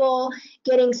meeting people,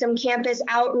 getting some campus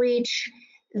outreach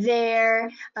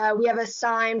there. We have a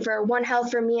sign for One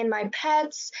Health for me and my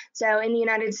pets. So in the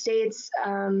United States,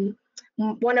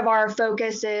 one of our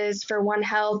focuses for One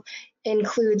Health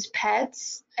includes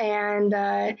pets, and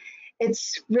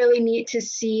it's really neat to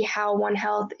see how One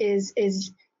Health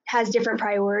has different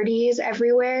priorities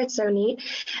everywhere. It's so neat.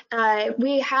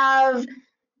 We have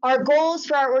our goals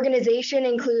for our organization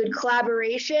include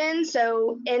collaboration,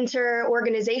 so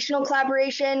inter-organizational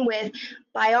collaboration with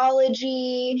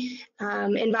biology,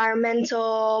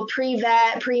 environmental,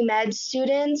 pre-vet, pre-med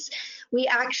students. We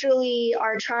actually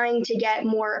are trying to get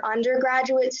more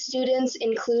undergraduate students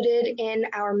included in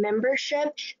our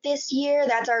membership this year.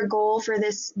 That's our goal for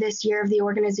this year of the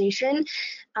organization.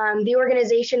 The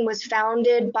organization was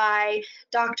founded by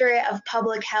Doctorate of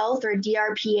Public Health, or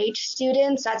DRPH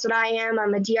students. That's what I am.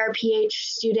 I'm a DRPH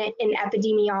student in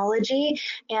epidemiology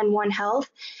and One Health.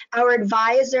 Our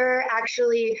advisor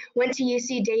actually went to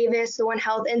UC Davis, the One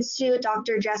Health Institute,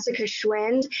 Dr. Jessica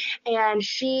Schwind, and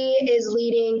she is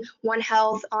leading One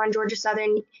Health on Georgia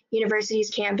Southern University's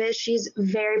campus. She's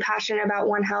very passionate about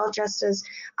One Health, just as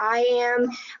I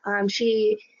am.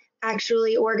 She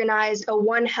actually organized a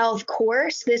One Health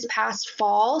course this past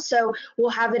fall, so we'll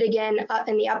have it again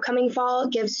in the upcoming fall.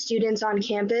 It gives students on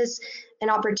campus an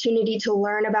opportunity to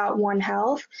learn about One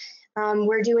Health.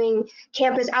 We're doing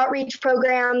campus outreach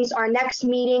programs. Our next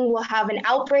meeting will have an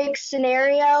outbreak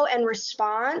scenario and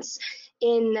response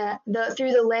in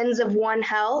through the lens of One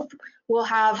Health. We'll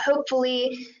have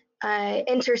hopefully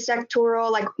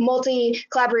intersectoral, like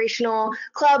multi-collaborational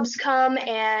clubs come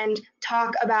and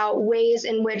talk about ways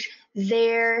in which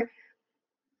their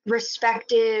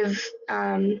respective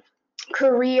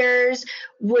careers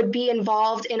would be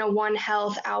involved in a One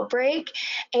Health outbreak.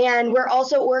 And we're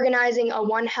also organizing a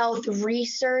One Health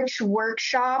research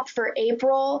workshop for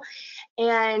April.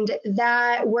 And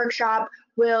that workshop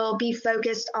will be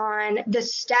focused on the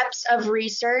steps of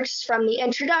research from the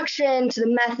introduction to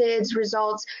the methods,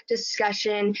 results,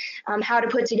 discussion, how to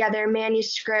put together a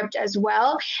manuscript as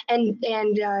well, and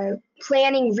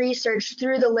planning research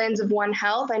through the lens of One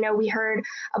Health. I know we heard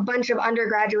a bunch of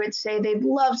undergraduates say they'd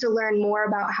love to learn more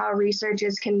about how research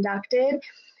is conducted.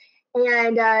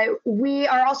 And we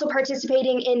are also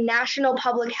participating in National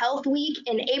Public Health Week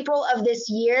in April of this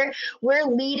year. We're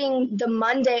leading the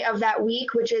Monday of that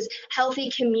week, which is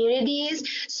Healthy Communities.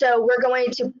 So we're going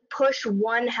to push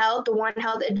One Health, the One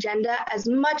Health agenda, as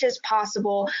much as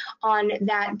possible on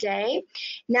that day.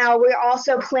 Now, we're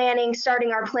also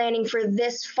starting our planning for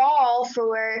this fall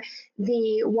for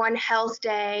the One Health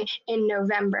Day in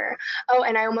November. Oh,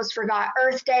 and I almost forgot,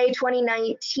 Earth Day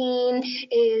 2019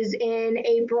 is in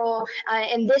April.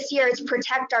 And this year it's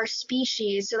Protect Our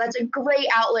Species. So that's a great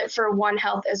outlet for One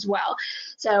Health as well.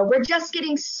 So we're just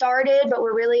getting started, but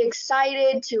we're really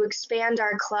excited to expand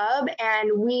our club,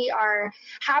 and we are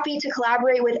happy to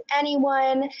collaborate with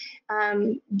anyone.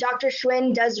 Dr.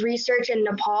 Schwinn does research in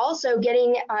Nepal, so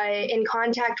getting in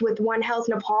contact with One Health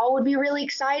Nepal would be really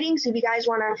exciting. So if you guys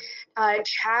want to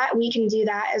chat, we can do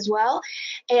that as well.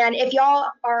 And if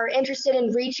y'all are interested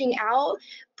in reaching out,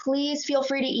 please feel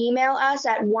free to email us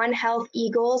at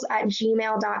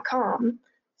onehealtheagles@gmail.com.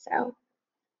 So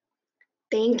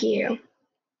thank you.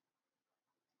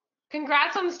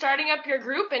 Congrats on starting up your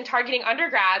group and targeting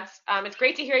undergrads. It's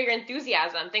great to hear your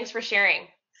enthusiasm. Thanks for sharing.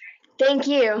 Thank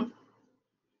you.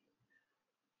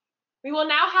 We will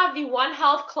now have the One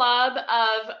Health Club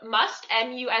of MUST,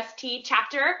 M-U-S-T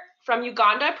chapter from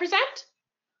Uganda present.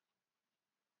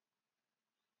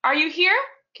 Are you here?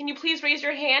 Can you please raise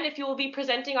your hand if you will be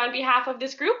presenting on behalf of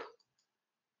this group?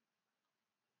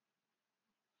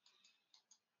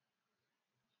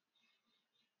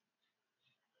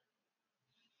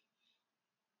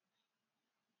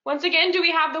 Once again, do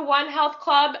we have the One Health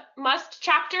Club MUST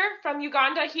chapter from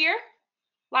Uganda here?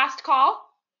 Last call.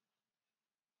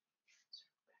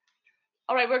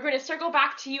 All right, we're going to circle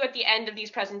back to you at the end of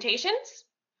these presentations.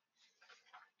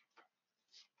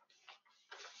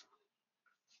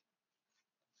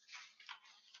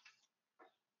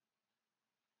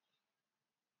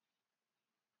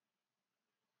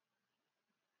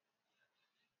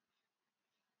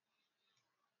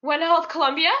 One Health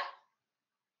Columbia,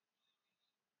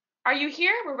 are you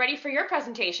here? We're ready for your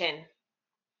presentation.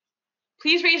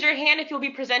 Please raise your hand if you'll be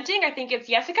presenting. I think it's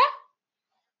Jessica.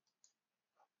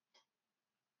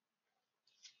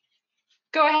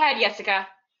 Go ahead, Jessica.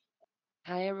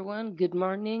 Hi, everyone. Good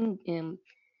morning.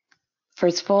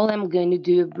 First of all, I'm going to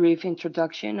do a brief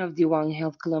introduction of the One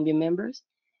Health Colombia members.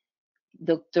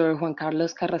 Dr. Juan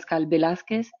Carlos Carrascal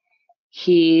Velázquez.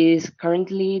 He is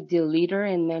currently the leader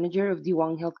and manager of the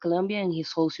One Health Colombia, and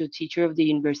he's also a teacher of the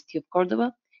University of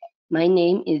Cordoba. My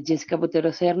name is Jessica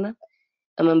Botero Serna.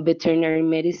 I'm a veterinary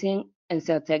medicine and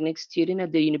cell technique student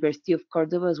at the University of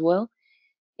Cordoba as well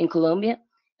in Colombia.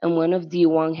 I'm one of the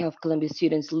One Health Colombia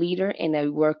students leader, and I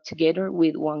work together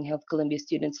with One Health Colombia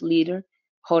students leader,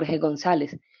 Jorge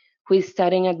Gonzalez, who is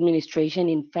studying administration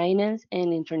in finance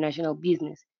and international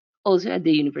business, also at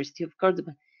the University of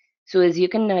Cordoba. So as you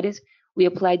can notice, we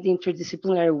applied the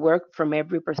interdisciplinary work from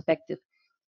every perspective.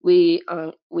 We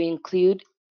include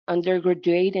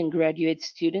undergraduate and graduate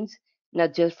students,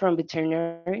 not just from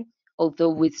veterinary, although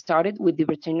we started with the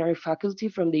veterinary faculty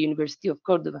from the University of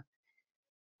Cordoba.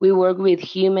 We work with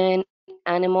human,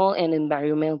 animal, and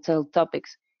environmental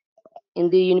topics. In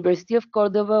the University of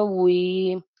Cordoba,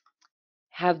 we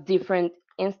have different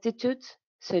institutes,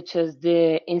 such as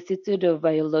the Institute of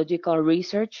Biological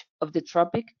Research of the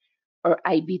Tropic, or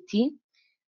IBT,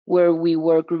 where we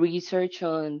work research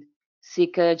on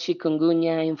Zika,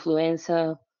 chikungunya,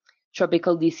 influenza,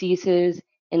 tropical diseases,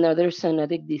 and other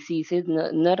zoonotic diseases,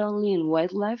 not only in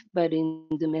wildlife, but in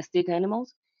domestic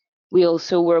animals. We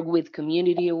also work with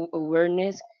community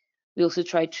awareness. We also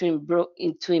try to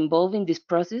involve in this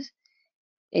process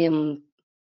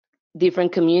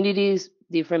different communities,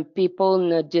 different people,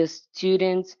 not just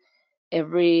students.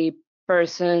 Every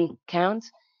person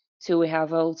counts. So we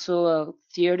have also a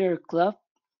theater club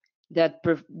that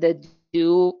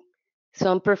do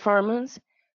some performance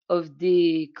of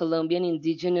the Colombian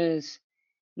indigenous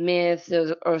myths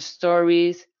or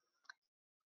stories.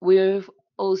 We've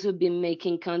also been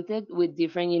making contact with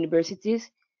different universities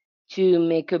to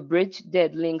make a bridge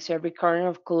that links every corner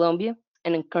of Colombia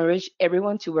and encourage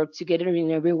everyone to work together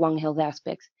in every One Health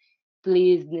aspects.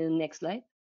 Please, the next slide.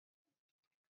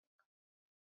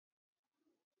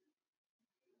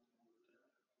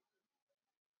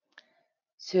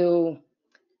 So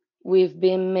we've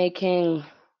been making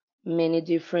many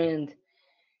different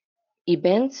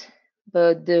events,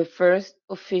 but the first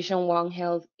official One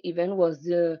Health event was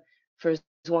the first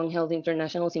One Health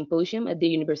International Symposium at the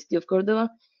University of Córdoba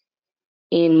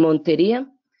in Monteria.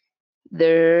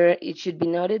 There, it should be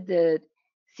noted that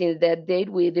since that date,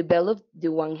 we developed the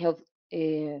One Health.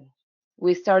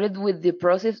 We started with the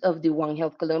process of the One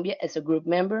Health Colombia as a group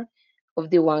member of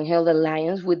the One Health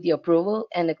Alliance with the approval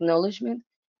and acknowledgement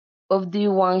of the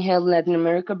One Health Latin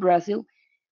America Brazil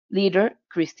leader,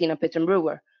 Christina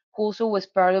Pettenbruer, who also was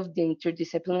part of the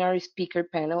interdisciplinary speaker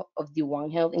panel of the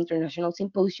One Health International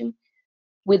Symposium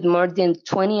with more than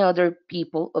 20 other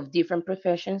people of different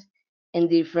professions and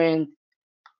different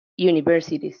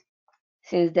universities.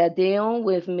 Since that day on,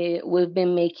 we've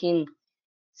been making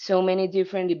so many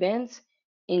different events,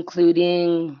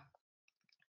 including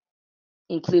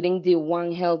the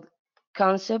One Health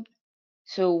concept.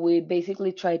 So we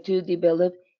basically try to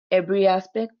develop every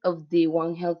aspect of the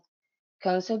One Health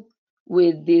concept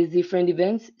with these different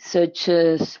events, such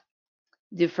as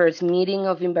the first meeting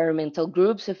of environmental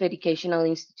groups of educational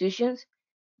institutions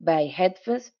by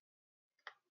HEDFES,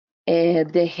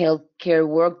 the healthcare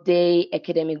workday,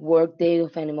 academic workday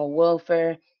of animal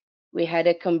welfare. We had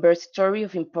a conversatory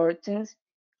of importance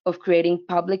of creating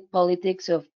public politics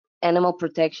of animal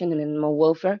protection and animal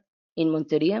welfare in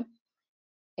Monteria.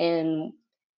 And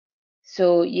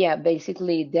so, yeah,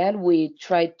 basically that we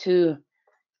tried to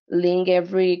link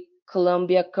every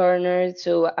Colombia corner.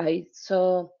 So I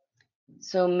saw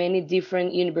so many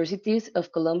different universities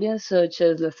of Colombia, such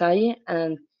as La Salle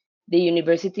and the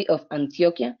University of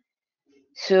Antioquia.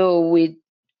 So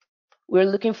we're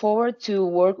looking forward to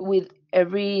work with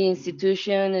every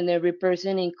institution and every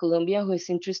person in Colombia who is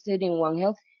interested in One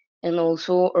Health and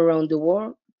also around the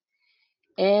world.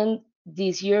 And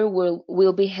this year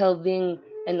we'll be holding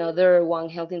another One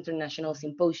Health International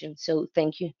Symposium. So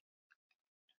thank you.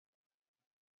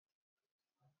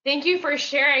 Thank you for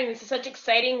sharing. This is such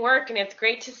exciting work, and it's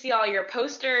great to see all your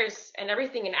posters and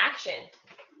everything in action.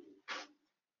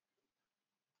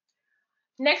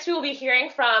 Next, we will be hearing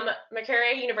from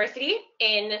Makerere University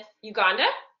in Uganda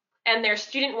and their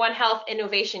Student One Health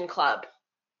Innovation Club.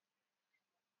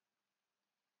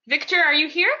 Victor, are you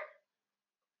here?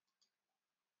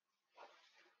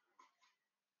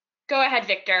 Go ahead,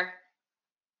 Victor.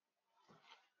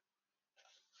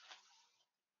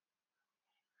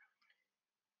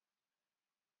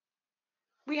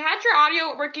 We had your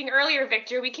audio working earlier,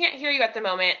 Victor. We can't hear you at the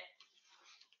moment.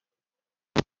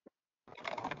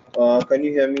 Can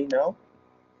you hear me now?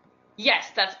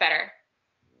 Yes, that's better.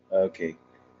 Okay.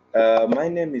 My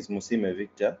name is Musime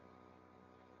Victor.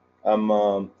 I'm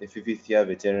a fifth year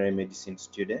veterinary medicine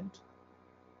student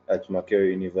at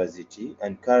Makerere University,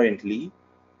 and currently,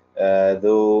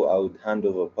 though I would hand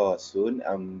over power soon,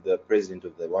 I'm the president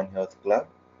of the One Health Club.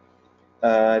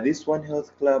 This One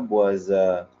Health Club was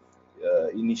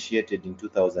initiated in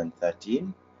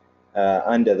 2013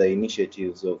 under the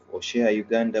initiatives of ISOHA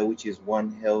Uganda, which is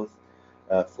One Health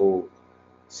for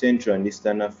Central and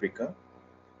Eastern Africa,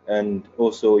 and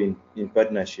also in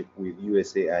partnership with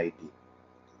USAID.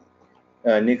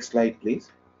 Next slide,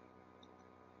 please.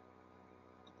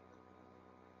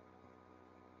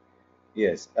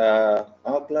 Yes,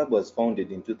 our club was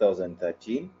founded in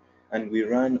 2013, and we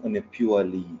run on a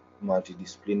purely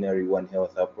multidisciplinary One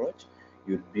Health approach.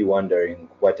 You'd be wondering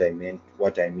what I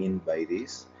mean by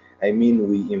this. I mean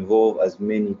we involve as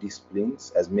many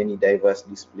disciplines, as many diverse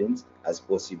disciplines as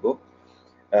possible.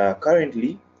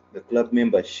 Currently, the club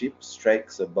membership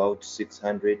strikes about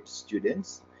 600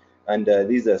 students, and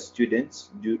these are students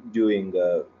doing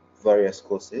various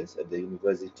courses at the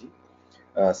university,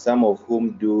 some of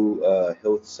whom do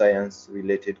health science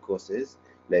related courses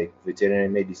like veterinary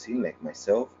medicine, like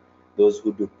myself, those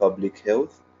who do public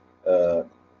health,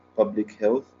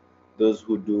 those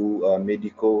who do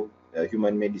medical,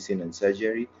 human medicine and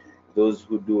surgery, those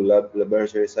who do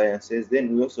laboratory sciences.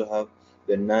 Then we also have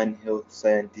the non-health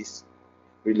scientists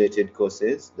related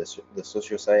courses, the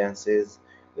social sciences,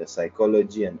 the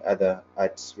psychology and other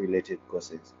arts related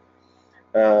courses.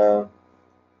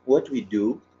 What we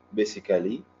do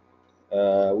basically,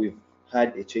 we've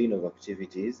had a chain of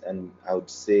activities, and I would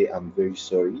say I'm very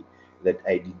sorry that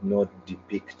I did not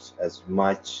depict as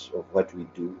much of what we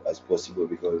do as possible,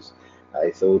 because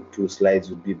I thought 2 slides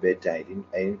would be better. I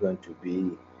didn't want to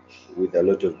be with a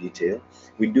lot of detail.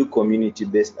 We do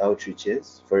community-based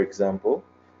outreaches. For example,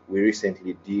 we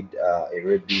recently did a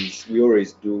rabies. We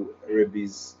always do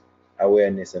rabies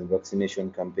awareness and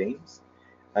vaccination campaigns.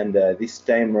 And this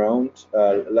time round,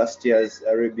 last year's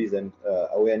rabies and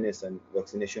awareness and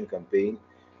vaccination campaign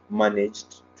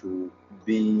managed to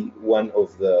be one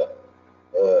of the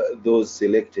those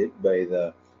selected by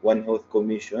the One Health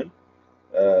Commission.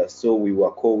 So we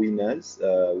were co-winners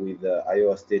with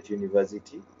Iowa State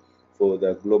University for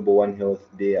the Global One Health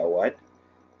Day Award.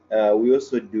 We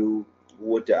also do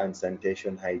water and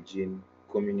sanitation hygiene,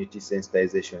 community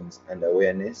sensitizations and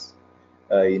awareness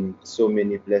in so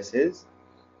many places.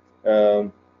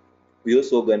 We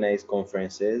also organize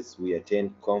conferences. We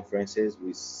attend conferences.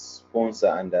 We sponsor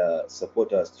and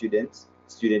support our student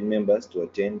members to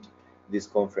attend these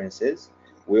conferences.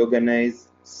 We organize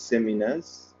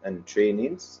seminars and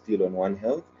trainings still on One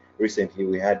Health. Recently,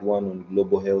 we had one on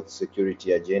global health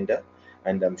security agenda,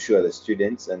 and I'm sure the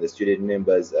students and the student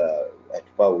members are at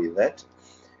par with that.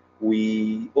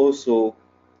 We also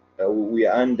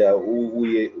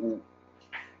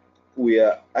we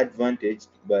are advantaged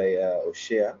by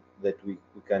OSHA that we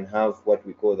can have what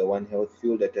we call the One Health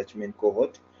Field Attachment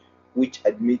Cohort, which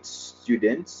admits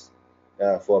students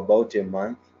for about a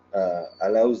month,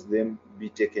 allows them be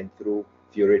taken through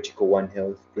theoretical One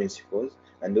Health principles,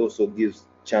 and also gives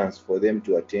chance for them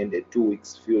to attend a 2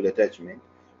 weeks field attachment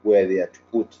where they are to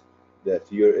put the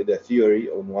theory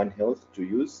on One Health to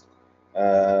use,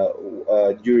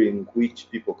 during which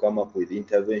people come up with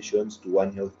interventions to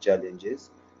One Health challenges.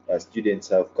 Students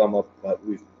have come up,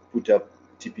 we've put up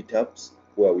tippy taps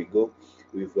where we go.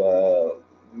 We've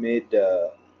made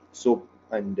soap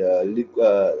and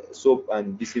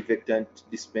disinfectant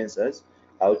dispensers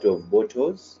out of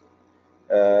bottles.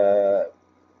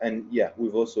 And yeah,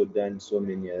 we've also done so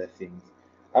many other things.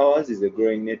 Ours is a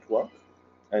growing network,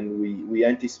 and we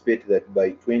anticipate that by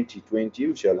 2020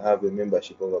 we shall have a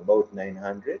membership of about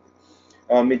 900.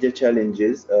 Our major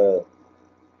challenges are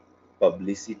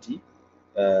publicity.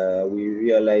 We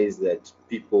realize that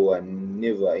people are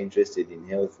never interested in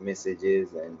health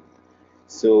messages, and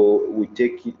so we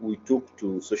took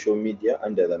to social media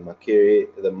under the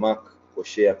Mark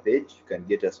OSHA page. You can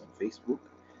get us on Facebook,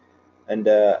 and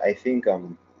I think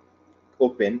I'm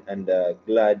open and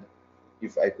glad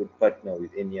if I could partner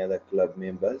with any other club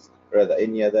members, rather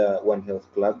any other One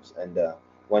Health clubs and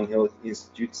One Health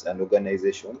institutes and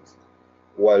organizations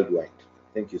worldwide.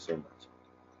 Thank you so much.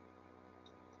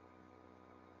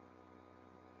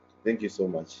 Thank you so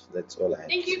much. That's all I have.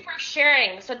 Thank you for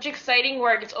sharing such exciting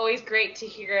work. It's always great to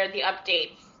hear the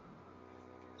updates.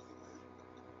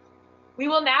 We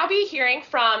will now be hearing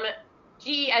from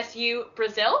GESU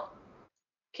Brazil.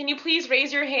 Can you please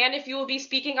raise your hand if you will be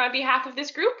speaking on behalf of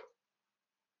this group?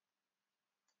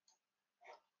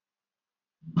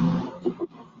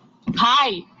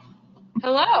 Hi.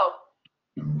 Hello.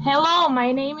 Hello,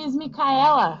 my name is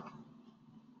Micaela.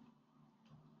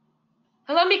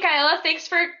 Hello, Micaela. Thanks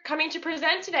for coming to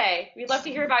present today. We'd love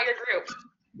to hear about your group.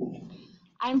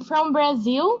 I'm from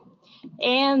Brazil,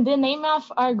 and the name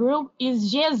of our group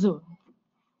is GESU,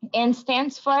 and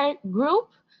stands for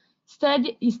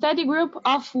Study Group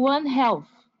of One Health.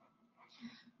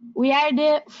 We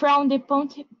are from the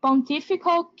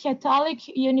Pontifical Catholic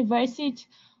University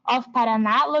of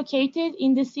Paraná, located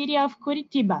in the city of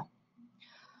Curitiba.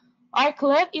 Our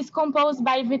club is composed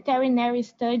by veterinary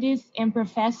studies and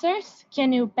professors.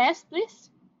 Can you pass, please?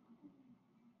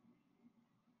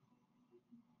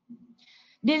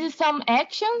 This is some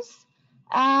actions.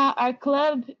 Our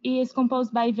club is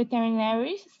composed by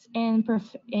veterinaries and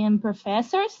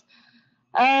professors.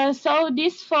 So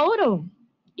this photo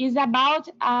is about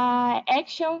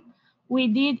action we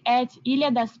did at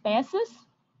Ilha das Peças.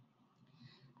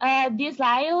 This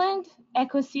island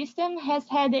ecosystem has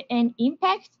had an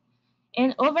impact,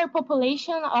 and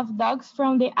overpopulation of dogs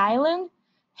from the island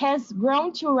has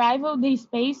grown to rival the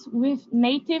space with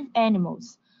native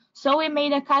animals. So we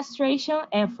made a castration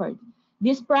effort.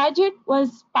 This project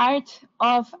was part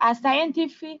of a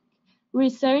scientific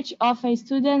research of a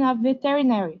student of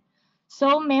veterinary.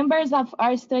 So members of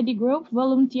our study group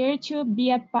volunteered to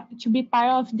be part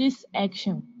of this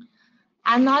action.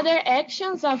 Another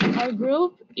actions of our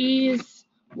group is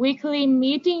weekly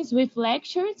meetings with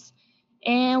lectures,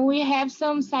 and we have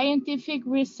some scientific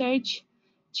research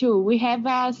too. We have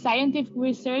a scientific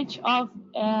research of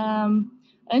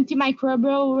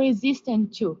antimicrobial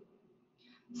resistance too.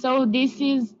 So this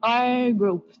is our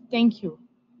group. Thank you.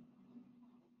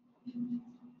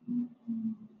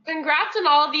 Congrats on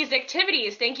all of these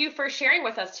activities. Thank you for sharing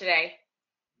with us today.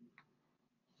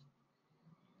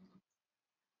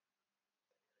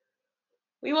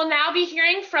 We will now be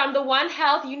hearing from the One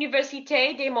Health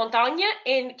Université des Montagnes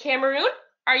in Cameroon.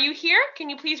 Are you here? Can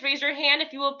you please raise your hand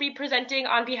if you will be presenting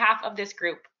on behalf of this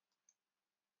group?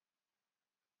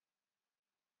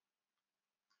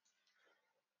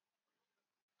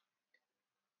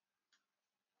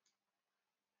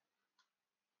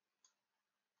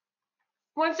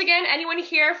 Once again, anyone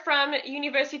here from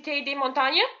Université des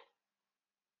Montagnes?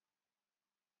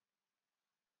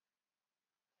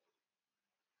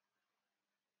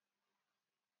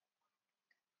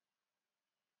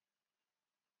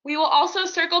 We will also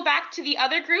circle back to the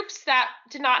other groups that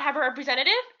did not have a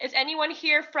representative. Is anyone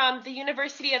here from the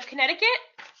University of Connecticut?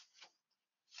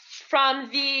 From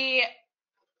the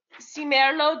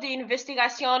Cimerlo de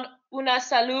Investigación Una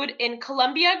Salud in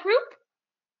Colombia group?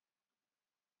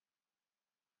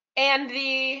 And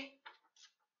the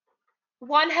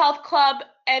One Health Club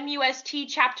MUST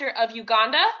chapter of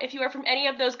Uganda. If you are from any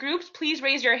of those groups, please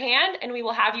raise your hand and we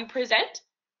will have you present.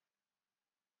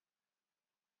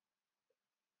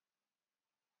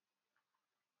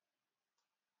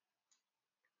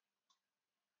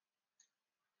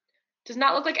 Does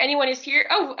not look like anyone is here.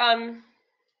 Oh,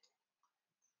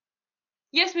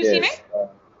 yes, Musime?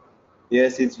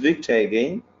 Yes, it's Victor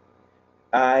again.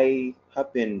 I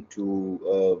happen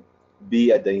to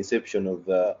be at the inception of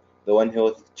the One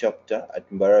Health chapter at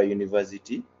Mbara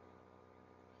University.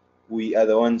 We are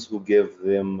the ones who gave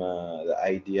them the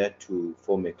idea to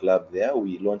form a club there.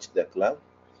 We launched the club.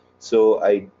 So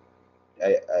I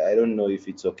don't know if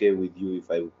it's okay with you if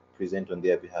I present on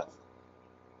their behalf.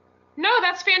 No,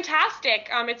 that's fantastic.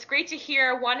 It's great to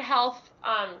hear One Health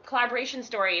collaboration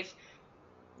stories.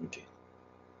 Okay.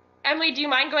 Emily, do you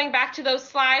mind going back to those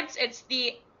slides? It's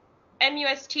the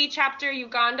MUST chapter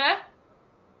Uganda.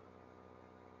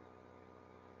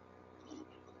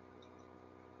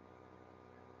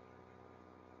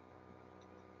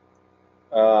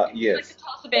 Yes. If you'd like to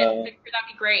tell us a bit, Victor, that'd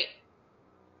be great.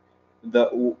 The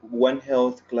One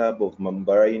Health Club of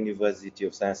Mbara University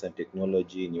of Science and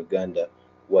Technology in Uganda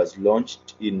was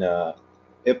launched in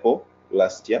April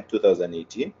last year,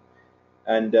 2018,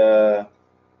 and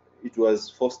it was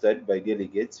fostered by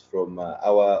delegates from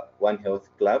our One Health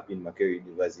Club in Makerere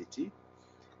University,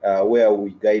 where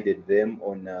we guided them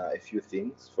on a few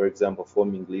things. For example,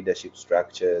 forming leadership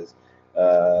structures,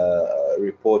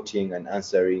 reporting and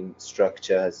answering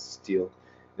structures still,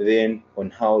 then on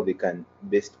how they can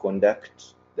best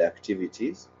conduct the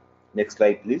activities. Next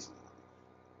slide, please.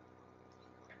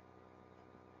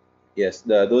 Yes,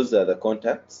 those are the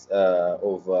contacts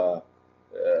of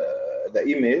the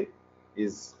email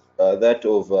is that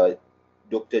of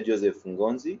Dr. Joseph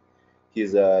Ngonzi.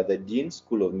 He's the Dean,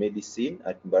 School of Medicine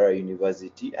at Mbara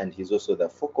University, and he's also the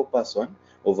focal person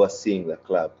overseeing the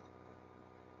club.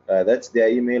 That's their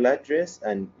email address,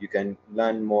 and you can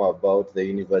learn more about the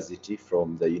university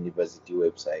from the university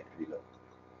website below.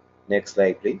 Next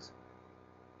slide, please.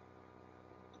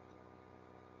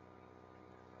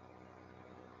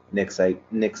 Next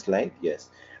slide, yes.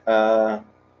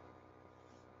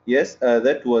 Yes,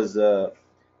 that was the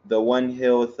One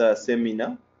Health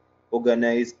seminar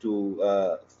organized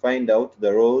to find out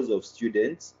the roles of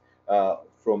students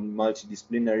from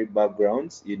multidisciplinary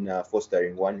backgrounds in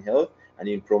fostering One Health and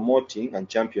in promoting and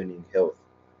championing health.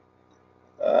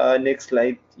 Next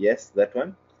slide, yes, that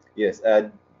one. Yes,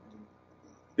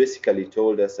 basically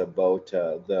told us about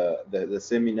the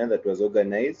seminar that was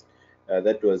organized.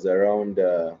 That was around,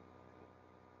 okay.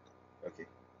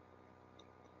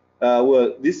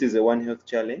 Well, this is a One Health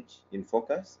challenge in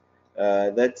focus.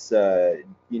 That's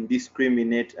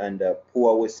indiscriminate and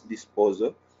poor waste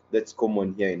disposal. That's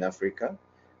common here in Africa,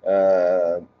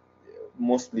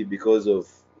 mostly because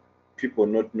of people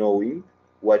not knowing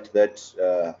what that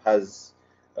has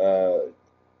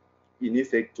in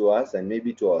effect to us and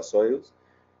maybe to our soils.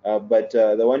 But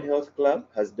the One Health Club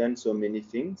has done so many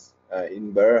things.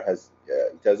 In Mbara,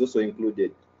 it has also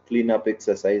included cleanup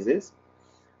exercises.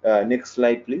 Next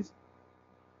slide, please.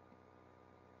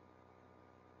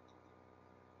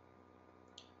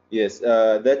 Yes,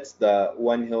 that's the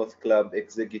One Health Club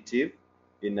executive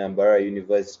in Mbara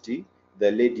University.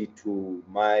 The lady to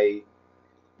my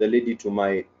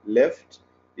left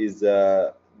is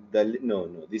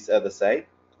this other side,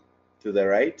 to the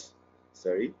right.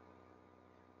 Sorry,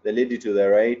 the lady to the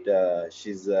right.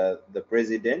 She's the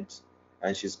president,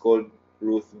 and she's called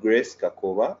Ruth Grace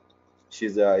Kakova.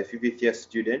 She's a 50th year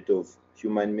student of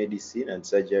human medicine and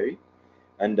surgery.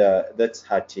 and that's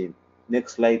her team.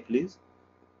 Next slide, please.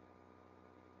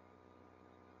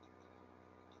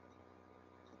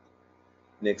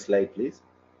 Next slide, please.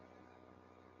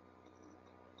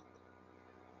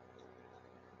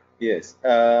 Yes,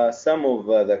 some of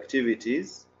the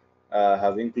activities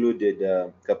have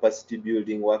included capacity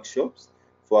building workshops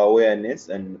for awareness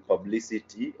and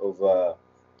publicity of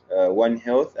One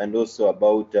Health, and also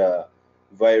about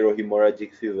viral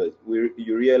hemorrhagic fevers.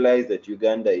 You realize that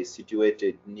Uganda is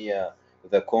situated near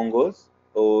the Congos,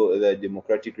 or the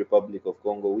Democratic Republic of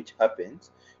Congo, which happens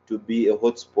to be a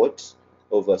hotspot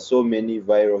of so many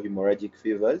viral hemorrhagic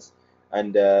fevers,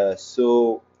 and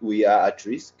so we are at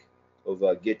risk of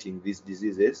getting these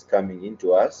diseases coming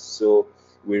into us. So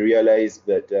we realize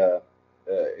that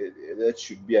that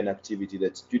should be an activity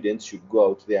that students should go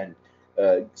out there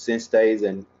and sensitize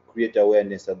and create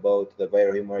awareness about the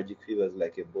viral hemorrhagic fevers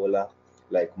like Ebola,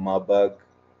 like Marburg,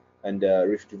 and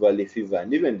Rift Valley fever,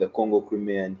 and even the Congo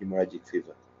Crimean hemorrhagic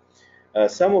fever.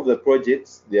 Some of the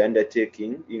projects they're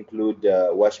undertaking include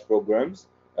WASH programs,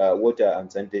 water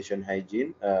and sanitation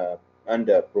hygiene, and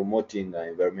promoting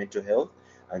environmental health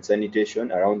and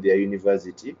sanitation around their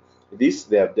university. This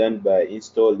they have done by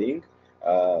installing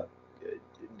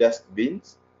dust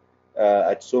bins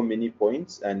at so many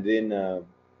points, and then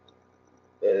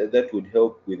that would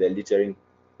help with the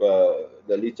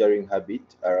littering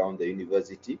habit around the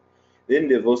university. Then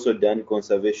they've also done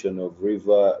conservation of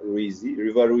River Ruizi.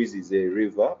 River Ruizi is a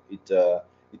river.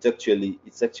 It's actually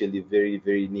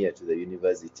very near to the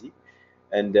university,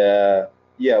 and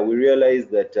yeah, we realized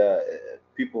that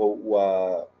people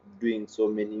were doing so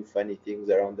many funny things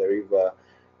around the river,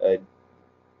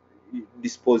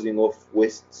 disposing of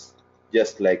wastes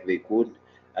just like they could,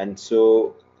 and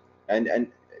so and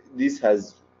this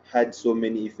has had so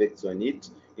many effects on it,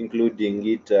 including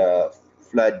it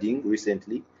flooding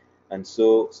recently, and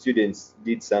so students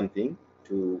did something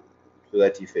to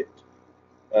that effect.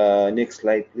 Next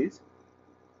slide, please.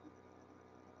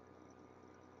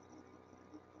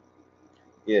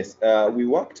 Yes, we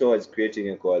work towards creating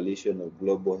a coalition of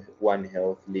global One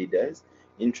Health leaders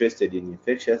interested in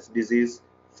infectious disease,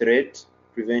 threat,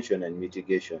 prevention, and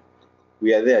mitigation.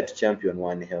 We are there to champion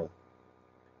One Health.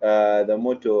 The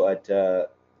motto at the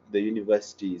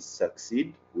university is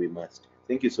 "Succeed, we must."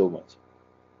 Thank you so much.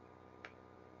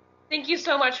 Thank you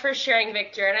so much for sharing,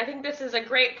 Victor. And I think this is a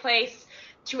great place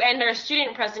to end our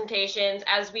student presentations,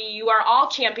 as you are all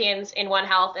champions in One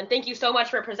Health. And thank you so much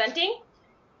for presenting.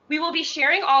 We will be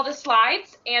sharing all the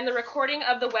slides and the recording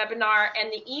of the webinar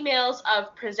and the emails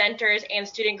of presenters and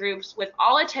student groups with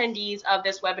all attendees of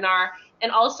this webinar,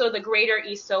 and also the greater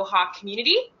ISOHA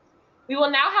community. We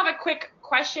will now have a quick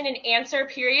question and answer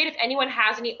period if anyone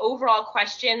has any overall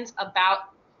questions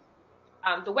about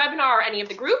the webinar or any of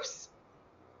the groups.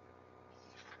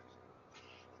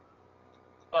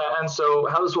 And so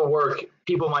how this will work,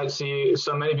 people might see,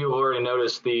 so many people have already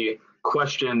noticed the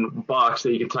question box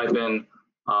that you can type in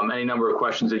any number of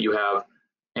questions that you have.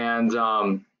 And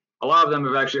a lot of them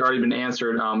have actually already been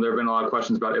answered. There have been a lot of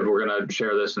questions about if we're going to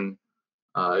share this, and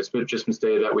it's just been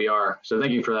stated that we are. So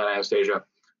thank you for that, Anastasia.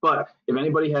 But if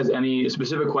anybody has any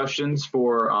specific questions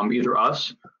for either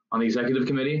us on the executive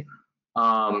committee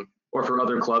or for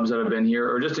other clubs that have been here,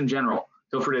 or just in general,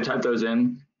 feel free to type those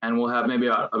in, and we'll have maybe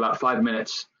about 5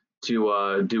 minutes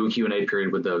to do a Q&A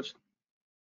period with those.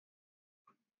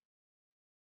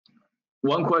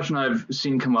 One question I've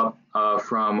seen come up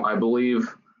from, I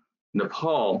believe,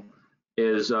 Nepal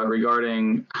is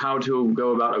regarding how to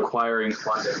go about acquiring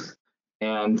funding.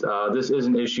 And this is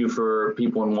an issue for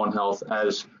people in One Health,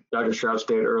 as Dr. Strauss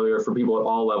stated earlier, for people at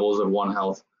all levels of One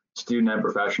Health, student and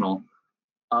professional.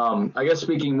 I guess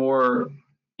speaking more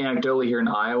anecdotally here in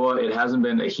Iowa, it hasn't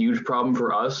been a huge problem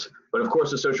for us, but of course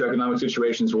the socioeconomic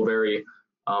situations will vary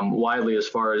widely as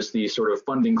far as the sort of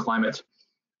funding climate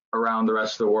around the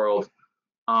rest of the world.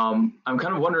 I'm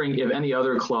kind of wondering if any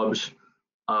other clubs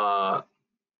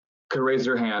could raise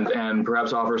their hand and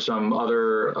perhaps offer some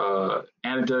other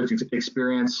anecdotes,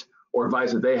 experience, or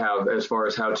advice that they have as far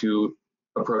as how to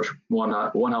approach One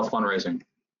Health fundraising.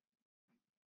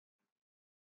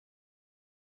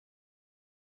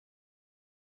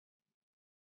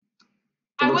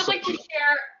 I would like to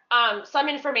share some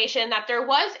information that there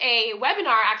was a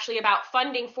webinar actually about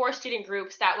funding for student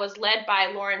groups that was led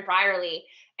by Lauren Brierly.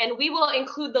 And we will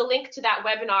include the link to that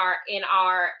webinar in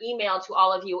our email to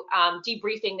all of you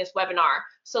debriefing this webinar.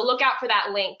 So look out for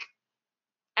that link.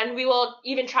 And we will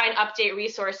even try and update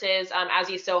resources as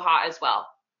ISOHA as well.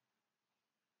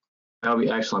 That would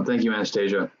be excellent. Thank you,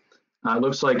 Anastasia. It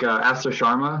looks like Asta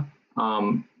Sharma,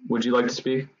 would you like to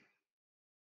speak?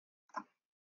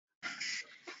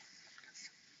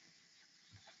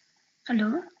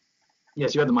 Hello.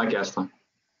 Yes, you have the mic, Aslan.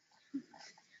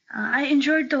 I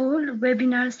enjoyed the whole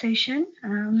webinar session.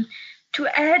 To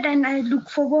add, and I look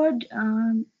forward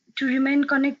to remain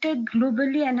connected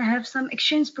globally and have some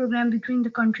exchange program between the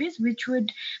countries, which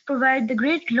would provide the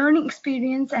great learning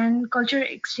experience and culture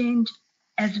exchange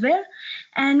as well.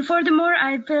 And furthermore,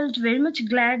 I felt very much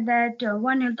glad that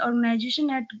One Health organization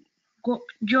at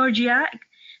Georgia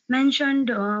mentioned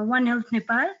One Health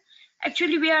Nepal.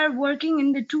 Actually, we are working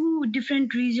in the two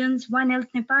different regions. One Health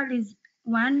Nepal is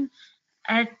one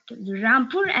at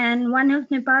Rampur and One Health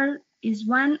Nepal is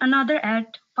one another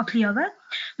at Pakliaga.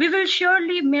 We will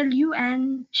surely mail you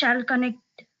and shall connect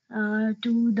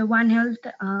to the One Health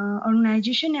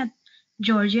organization at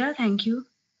Georgia. Thank you.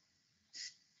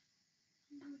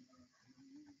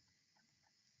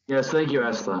 Yes, thank you,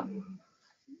 Esther.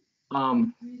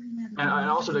 And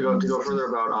also to go further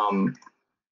about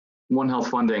One Health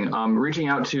funding, reaching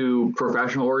out to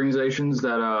professional organizations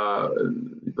that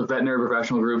the veterinary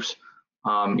professional groups,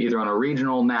 either on a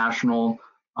regional, national,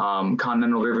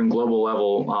 continental, or even global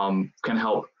level, can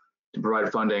help to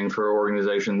provide funding for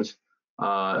organizations.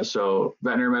 So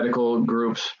veterinary medical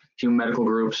groups, human medical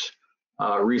groups,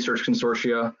 research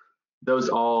consortia, those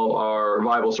all are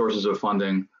viable sources of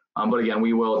funding. But again,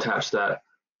 we will attach that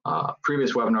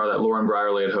previous webinar that Lauren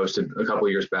Brierley had hosted a couple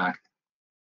of years back.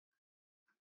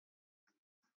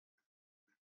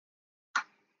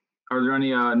 Are there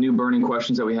any new burning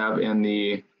questions that we have in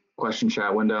the question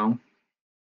chat window?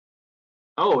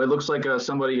 Oh, it looks like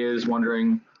somebody is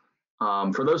wondering,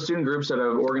 for those student groups that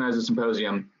have organized a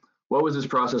symposium, what was this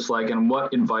process like and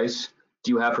what advice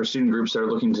do you have for student groups that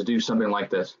are looking to do something like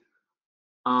this?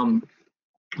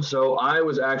 So I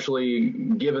was actually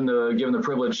given the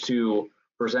privilege to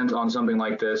present on something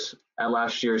like this at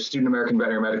last year's Student American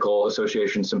Veterinary Medical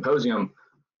Association Symposium.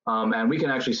 And we can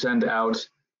actually send out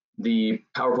the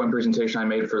PowerPoint presentation I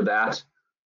made for that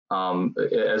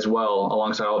as well,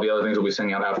 alongside all the other things we'll be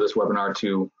sending out after this webinar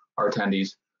to our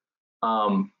attendees.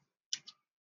 One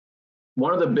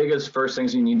of the biggest first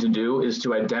things you need to do is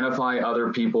to identify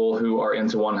other people who are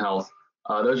into One Health.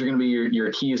 Those are going to be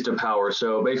your keys to power.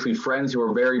 So basically friends who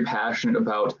are very passionate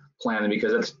about planning,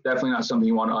 because that's definitely not something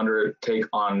you want to undertake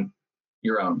on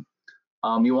your own.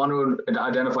 You want to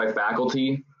identify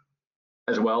faculty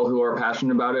as well who are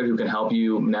passionate about it, who can help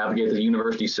you navigate the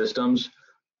university systems.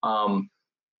 A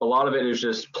lot of it is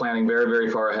just planning very, very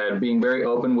far ahead, being very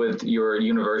open with your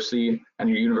university and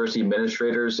your university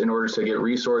administrators in order to get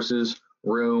resources,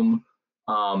 room,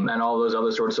 and all those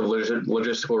other sorts of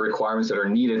logistical requirements that are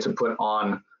needed to put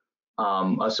on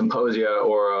a symposia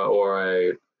or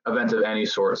a event of any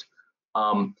sort.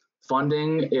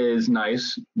 Funding is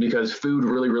nice because food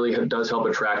really does help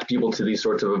attract people to these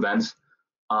sorts of events.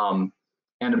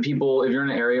 And if you're in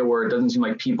an area where it doesn't seem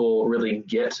like people really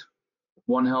get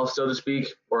One Health, so to speak,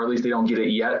 or at least they don't get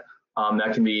it yet,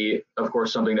 that can be, of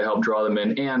course, something to help draw them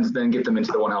in and then get them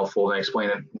into the One Health fold and explain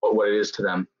what it is to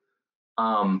them.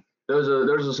 Those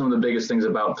are some of the biggest things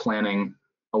about planning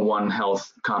a One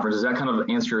Health conference. Does that kind of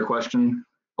answer your question,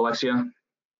 Alexia?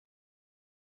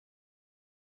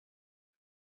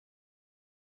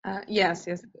 Yes,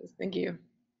 it does. Thank you.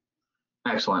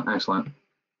 Excellent.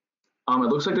 It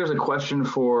looks like there's a question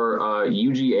for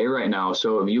UGA right now.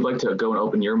 So if you'd like to go and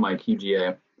open your mic,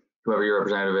 UGA, whoever your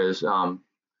representative is,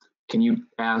 can you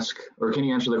ask or can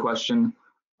you answer the question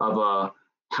of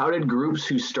how did groups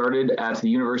who started at the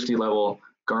university level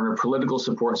garner political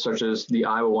support such as the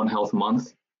Iowa One Health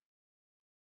Month?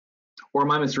 Or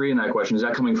am I misreading that question? Is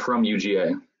that coming from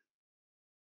UGA?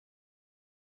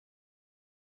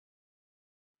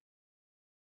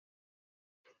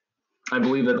 I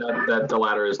believe that the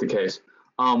latter is the case.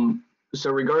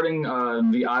 So regarding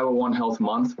the Iowa One Health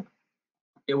Month,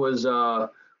 it was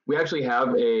we actually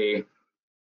have a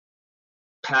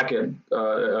packet,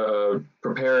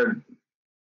 prepared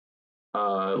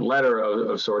letter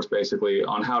of sorts, basically,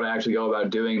 on how to actually go about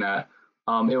doing that.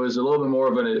 It was a little bit more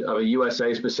of a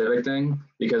USA specific thing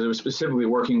because it was specifically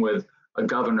working with a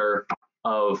governor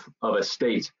of a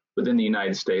state within the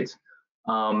United States.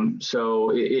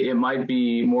 So it might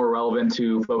be more relevant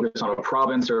to focus on a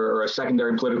province or a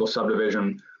secondary political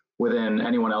subdivision within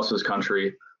anyone else's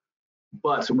country.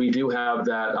 But we do have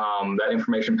that that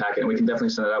information packet, and we can definitely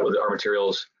send it out with our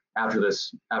materials after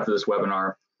this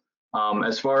webinar.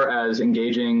 As far as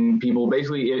engaging people,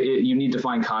 basically you need to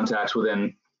find contacts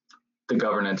within the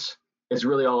governance. It's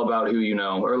really all about who you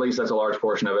know, or at least that's a large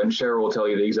portion of it. And Cheryl will tell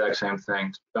you the exact same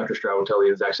thing. Dr. Stroud will tell you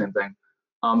the exact same thing.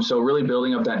 So really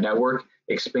building up that network,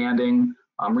 expanding,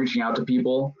 reaching out to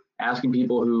people, asking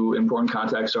people who important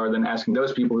contacts are, then asking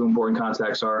those people who important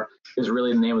contacts are, is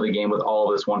really the name of the game with all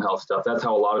of this One Health stuff. That's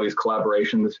how a lot of these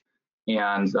collaborations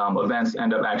and events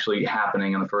end up actually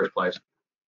happening in the first place.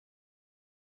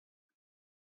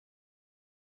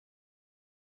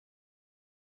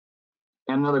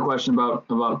 And another question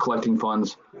about collecting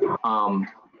funds.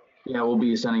 Yeah, we'll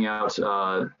be sending out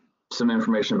some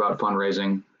information about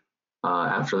fundraising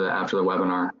after the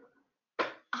webinar.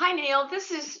 Hi, Neil.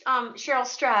 This is Cheryl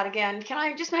Stroud again. Can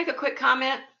I just make a quick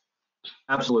comment?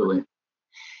 Absolutely.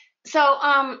 So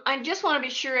I just want to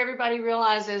be sure everybody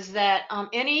realizes that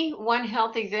any One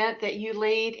Health event that you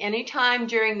lead anytime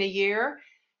during the year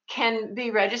can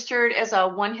be registered as a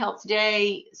One Health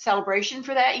Day celebration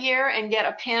for that year and get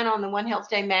a pin on the One Health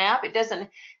Day map. It doesn't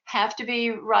have to be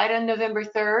right on November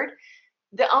 3rd.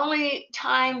 The only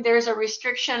time there's a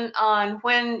restriction on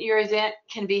when your event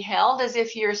can be held is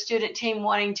if you're a student team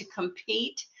wanting to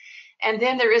compete. And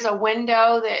then there is a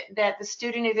window that the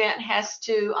student event has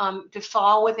to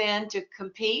fall within to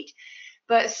compete.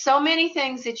 But so many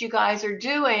things that you guys are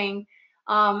doing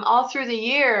all through the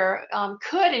year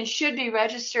could and should be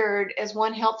registered as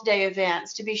One Health Day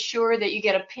events to be sure that you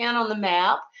get a pin on the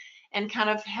map and kind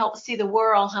of help see the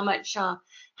world how much,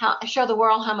 show the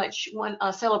world how much one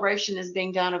celebration is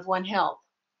being done of One Health.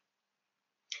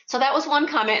 So that was one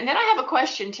comment. And then I have a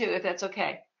question too, if that's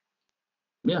okay.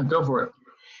 Yeah, go for it.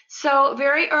 So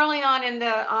very early on in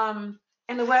the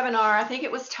webinar, I think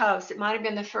it was Toast, it might have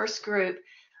been the first group,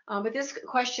 but this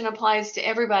question applies to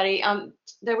everybody.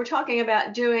 They were talking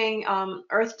about doing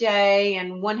Earth Day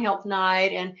and One Health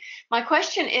Night, and my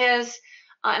question is,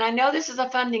 and I know this is a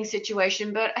funding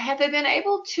situation, but have they been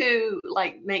able to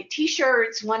like make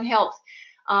T-shirts, One Health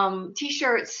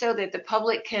T-shirts, so that the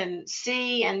public can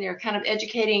see and they're kind of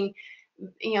educating,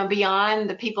 you know, beyond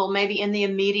the people maybe in the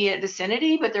immediate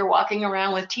vicinity, but they're walking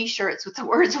around with T-shirts with the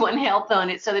words One Health on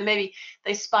it, so that maybe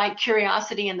they spike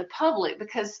curiosity in the public,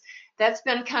 because that's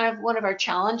been kind of one of our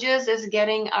challenges, is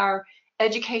getting our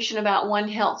education about One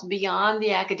Health beyond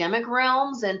the academic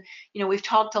realms. And you know, we've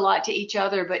talked a lot to each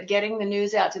other, but getting the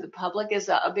news out to the public is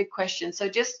a big question. So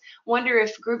just wonder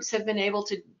if groups have been able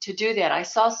to do that. I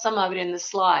saw some of it in the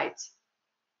slides.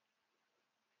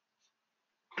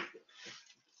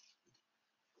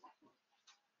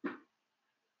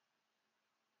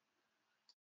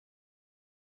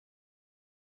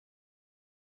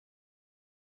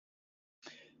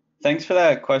 Thanks for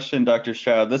that question, Dr.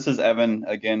 Stroud. This is Evan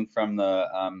again from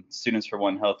the Students for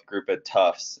One Health group at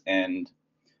Tufts. And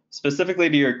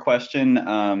specifically to your question,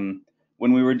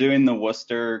 when we were doing the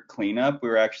Worcester cleanup, we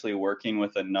were actually working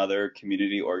with another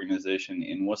community organization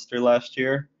in Worcester last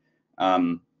year.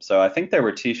 So I think there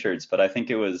were T-shirts, but I think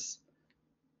it was,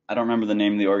 I don't remember the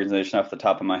name of the organization off the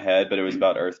top of my head, but it was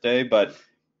about Earth Day. But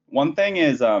one thing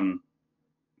is,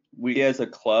 we as a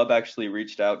club actually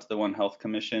reached out to the One Health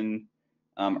Commission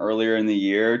earlier in the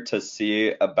year to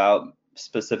see about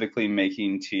specifically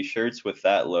making T-shirts with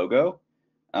that logo.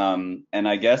 And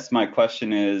I guess my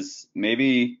question is,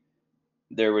 maybe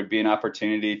there would be an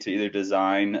opportunity to either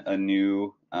design a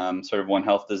new sort of One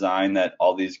Health design that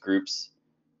all these groups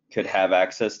could have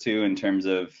access to in terms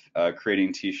of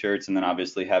creating T-shirts, and then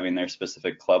obviously having their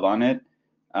specific club on it.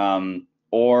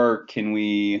 Or can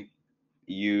we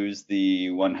use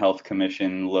the One Health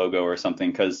Commission logo or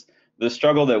something? Because the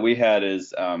struggle that we had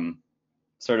is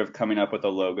sort of coming up with a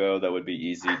logo that would be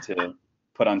easy to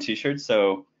put on T-shirts.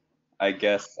 So I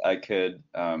guess I could,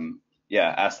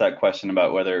 yeah, ask that question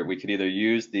about whether we could either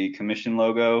use the commission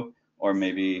logo or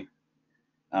maybe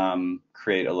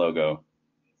create a logo.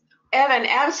 Evan,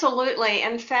 absolutely.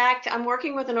 In fact, I'm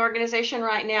working with an organization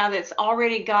right now that's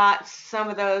already got some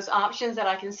of those options that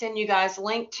I can send you guys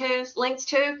links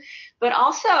to. But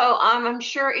also, I'm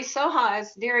sure ISOHA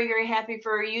is very, very happy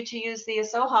for you to use the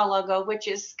ISOHA logo, which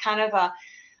is kind of a,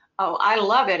 oh, I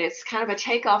love it. It's kind of a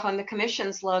takeoff on the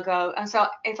commission's logo. And so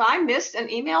if I missed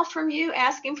an email from you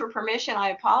asking for permission, I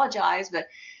apologize, but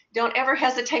don't ever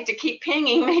hesitate to keep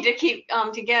pinging me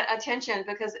to get attention,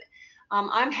 because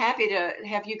I'm happy to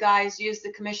have you guys use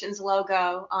the commission's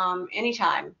logo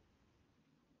anytime.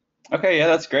 Okay, yeah,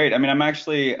 that's great. I mean, I'm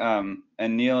actually, and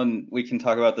Neil, and we can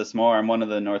talk about this more, I'm one of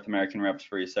the North American reps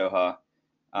for ISOHA.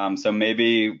 So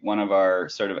maybe one of our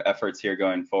sort of efforts here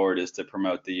going forward is to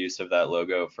promote the use of that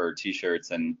logo for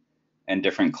T-shirts and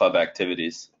different club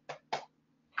activities.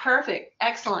 Perfect,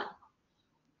 excellent.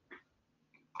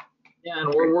 Yeah,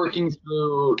 and we're working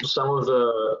through some of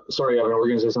the, sorry, Evan, we're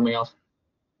gonna say something else?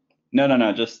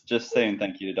 No, just saying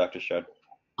thank you to Dr. Stroud.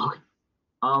 Okay.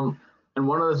 And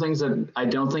one of the things that I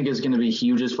don't think is going to be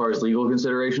huge as far as legal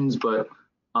considerations, but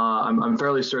I'm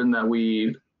fairly certain that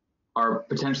we are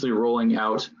potentially rolling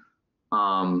out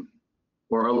or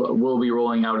will be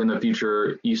rolling out in the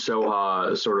future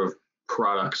ISOHA sort of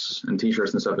products and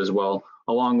t-shirts and stuff as well,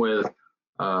 along with,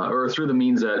 or through the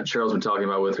means that Cheryl's been talking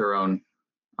about with her own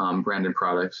branded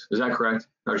products. Is that correct,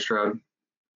 Dr. Stroud?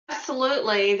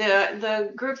 Absolutely.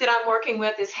 The group that I'm working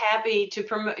with is happy to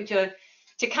promote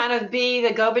to kind of be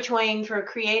the go-between for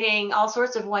creating all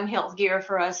sorts of One Health gear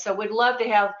for us. So we'd love to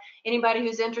have anybody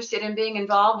who's interested in being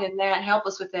involved in that help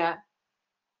us with that.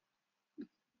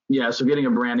 Yeah, so getting a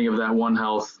branding of that One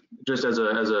Health just as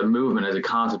a movement, as a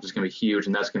concept, is going to be huge,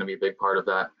 and that's going to be a big part of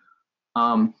that.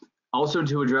 Also,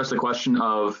 to address the question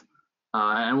of,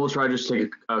 and we'll try to just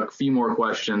take a few more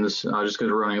questions, just because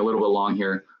we're running a little bit long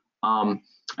here.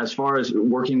 As far as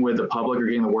working with the public or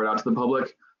getting the word out to the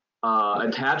public,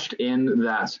 attached in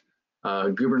that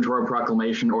gubernatorial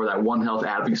proclamation or that One Health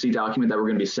advocacy document that we're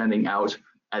going to be sending out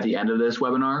at the end of this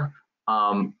webinar,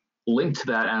 linked to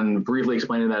that and briefly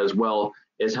explaining that as well,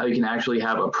 is how you can actually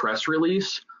have a press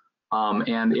release.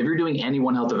 And if you're doing any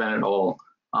One Health event at all,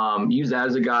 use that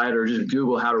as a guide, or just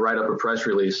Google how to write up a press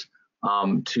release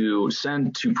to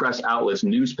send to press outlets,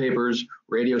 newspapers,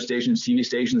 radio stations, TV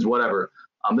stations, whatever.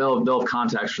 They'll have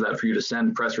contacts for that for you to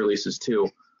send press releases to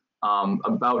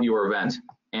about your event.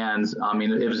 And I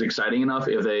mean, if it's exciting enough,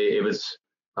 if it's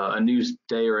a new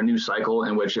day or a new cycle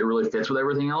in which it really fits with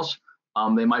everything else,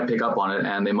 they might pick up on it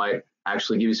and they might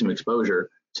actually give you some exposure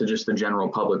to just the general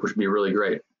public, which would be really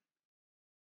great.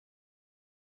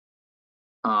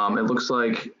 It looks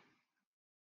like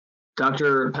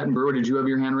Dr. Pettenbrewer, did you have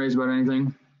your hand raised about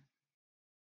anything?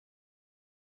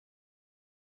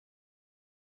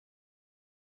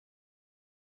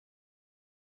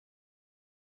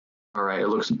 All right, it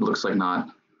looks like not.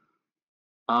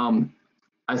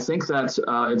 I think that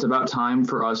it's about time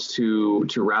for us to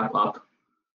wrap up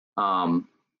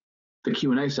the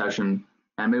Q&A session,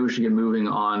 and maybe we should get moving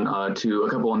on to a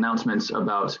couple announcements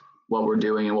about what we're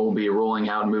doing and what we'll be rolling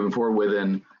out and moving forward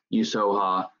within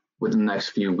ISOHA within the next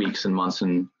few weeks and months,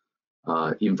 and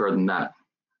even further than that.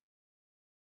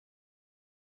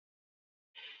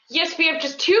 Yes, we have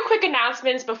just two quick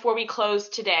announcements before we close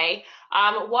today.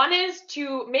 One is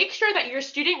to make sure that your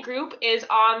student group is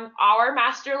on our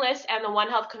master list and the One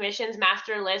Health Commission's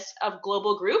master list of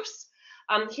global groups.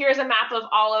 Here's a map of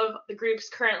all of the groups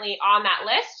currently on that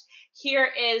list. Here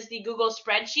is the Google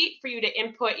spreadsheet for you to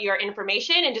input your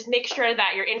information, and just make sure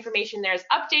that your information there is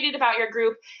updated about your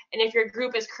group. And if your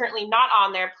group is currently not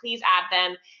on there, please add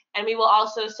them. And we will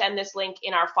also send this link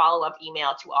in our follow-up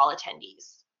email to all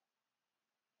attendees.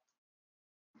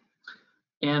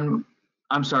 And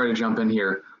I'm sorry to jump in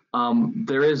here.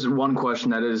 There is one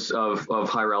question that is of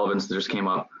high relevance that just came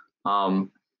up.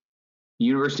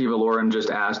 University of Aloran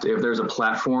just asked if there's a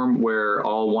platform where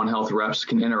all One Health reps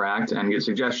can interact and get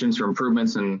suggestions for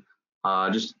improvements and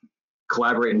just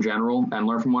collaborate in general and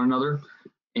learn from one another.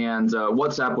 And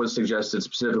WhatsApp was suggested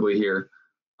specifically here.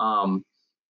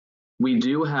 We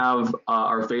do have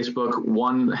our Facebook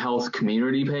One Health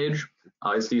community page.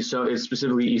 It's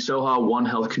specifically ISOHA One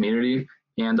Health community.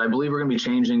 And I believe we're going to be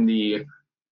changing the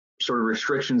sort of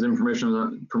restrictions and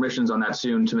permissions on that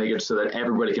soon to make it so that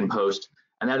everybody can post.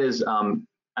 And that is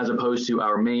as opposed to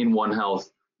our main One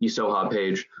Health ISOHA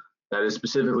page that is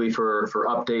specifically for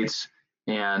updates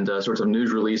and sorts of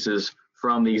news releases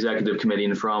from the executive committee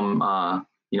and from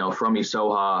from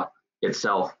ISOHA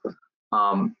itself.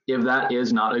 If that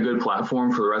is not a good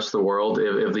platform for the rest of the world,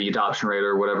 if the adoption rate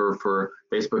or whatever for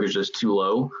Facebook is just too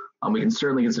low, we can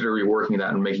certainly consider reworking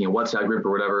that and making a WhatsApp group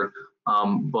or whatever.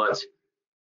 But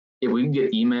if we can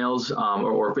get emails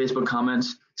or Facebook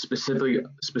comments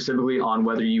specifically on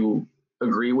whether you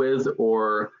agree with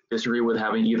or disagree with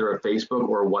having either a Facebook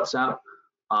or a WhatsApp,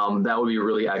 that would be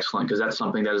really excellent, because that's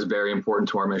something that is very important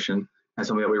to our mission and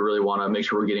something that we really want to make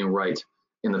sure we're getting right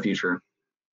in the future.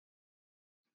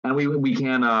 And we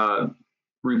can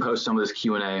repost some of this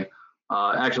Q&A.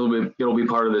 Actually, it'll be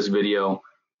part of this video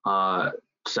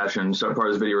session, so part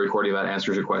of this video recording that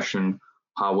answers your question,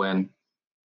 when.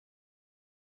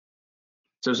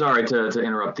 So sorry to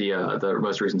interrupt the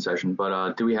most recent session,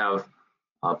 but do we have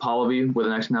Pallavi with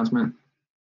the next announcement?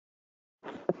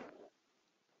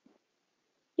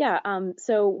 Yeah,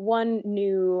 so one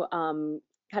new kind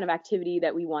of activity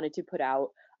that we wanted to put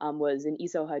out was an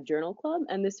ISOHA Journal Club,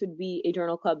 and this would be a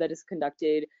journal club that is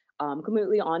conducted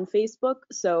completely on Facebook.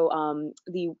 So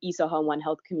the ISOHA One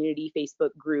Health Community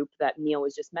Facebook group that Neil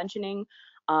was just mentioning,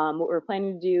 what we're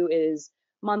planning to do is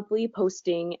monthly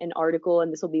posting an article,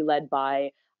 and this will be led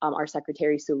by our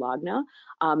secretary Sulagna.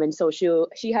 And so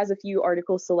she has a few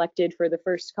articles selected for the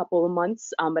first couple of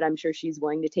months, but I'm sure she's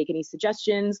willing to take any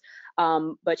suggestions.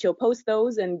 But she'll post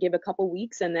those and give a couple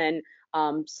weeks and then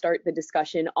start the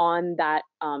discussion on that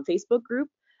Facebook group.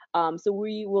 So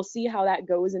we will see how that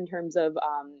goes in terms of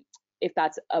if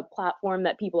that's a platform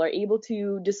that people are able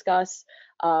to discuss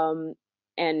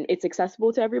and it's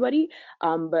accessible to everybody.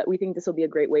 But we think this will be a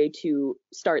great way to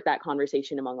start that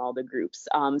conversation among all the groups.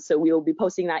 So we'll be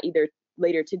posting that either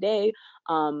later today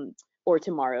or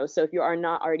tomorrow. So if you are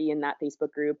not already in that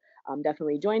Facebook group,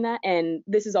 definitely join that. And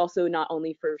this is also not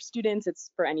only for students,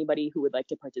 it's for anybody who would like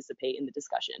to participate in the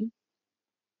discussion.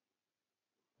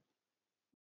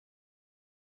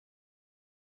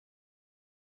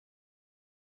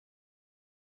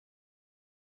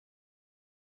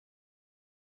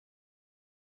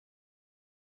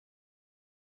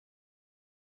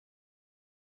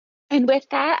 And with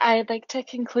that, I'd like to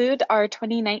conclude our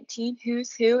 2019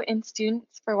 Who's Who in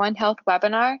Students for One Health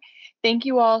webinar. Thank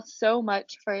you all so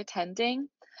much for attending.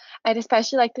 I'd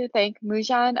especially like to thank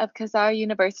Mujan of Khazar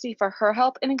University for her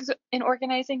help in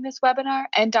organizing this webinar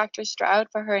and Dr. Stroud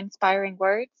for her inspiring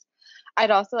words. I'd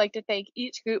also like to thank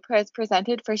each group who has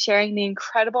presented for sharing the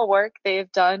incredible work they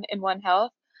have done in One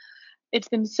Health. It's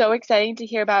been so exciting to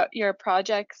hear about your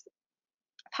projects,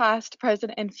 past,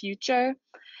 present, and future.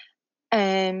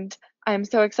 And I'm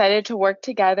so excited to work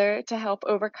together to help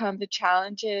overcome the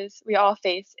challenges we all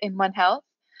face in One Health.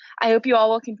 I hope you all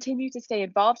will continue to stay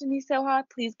involved in ISOHA.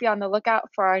 Please be on the lookout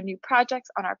for our new projects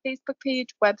on our Facebook page,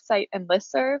 website, and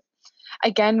listserv.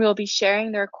 Again, we'll be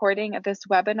sharing the recording of this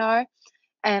webinar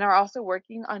and are also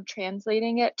working on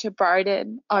translating it to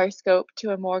broaden our scope to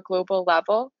a more global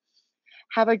level.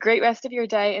 Have a great rest of your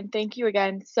day, and thank you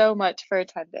again so much for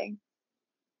attending.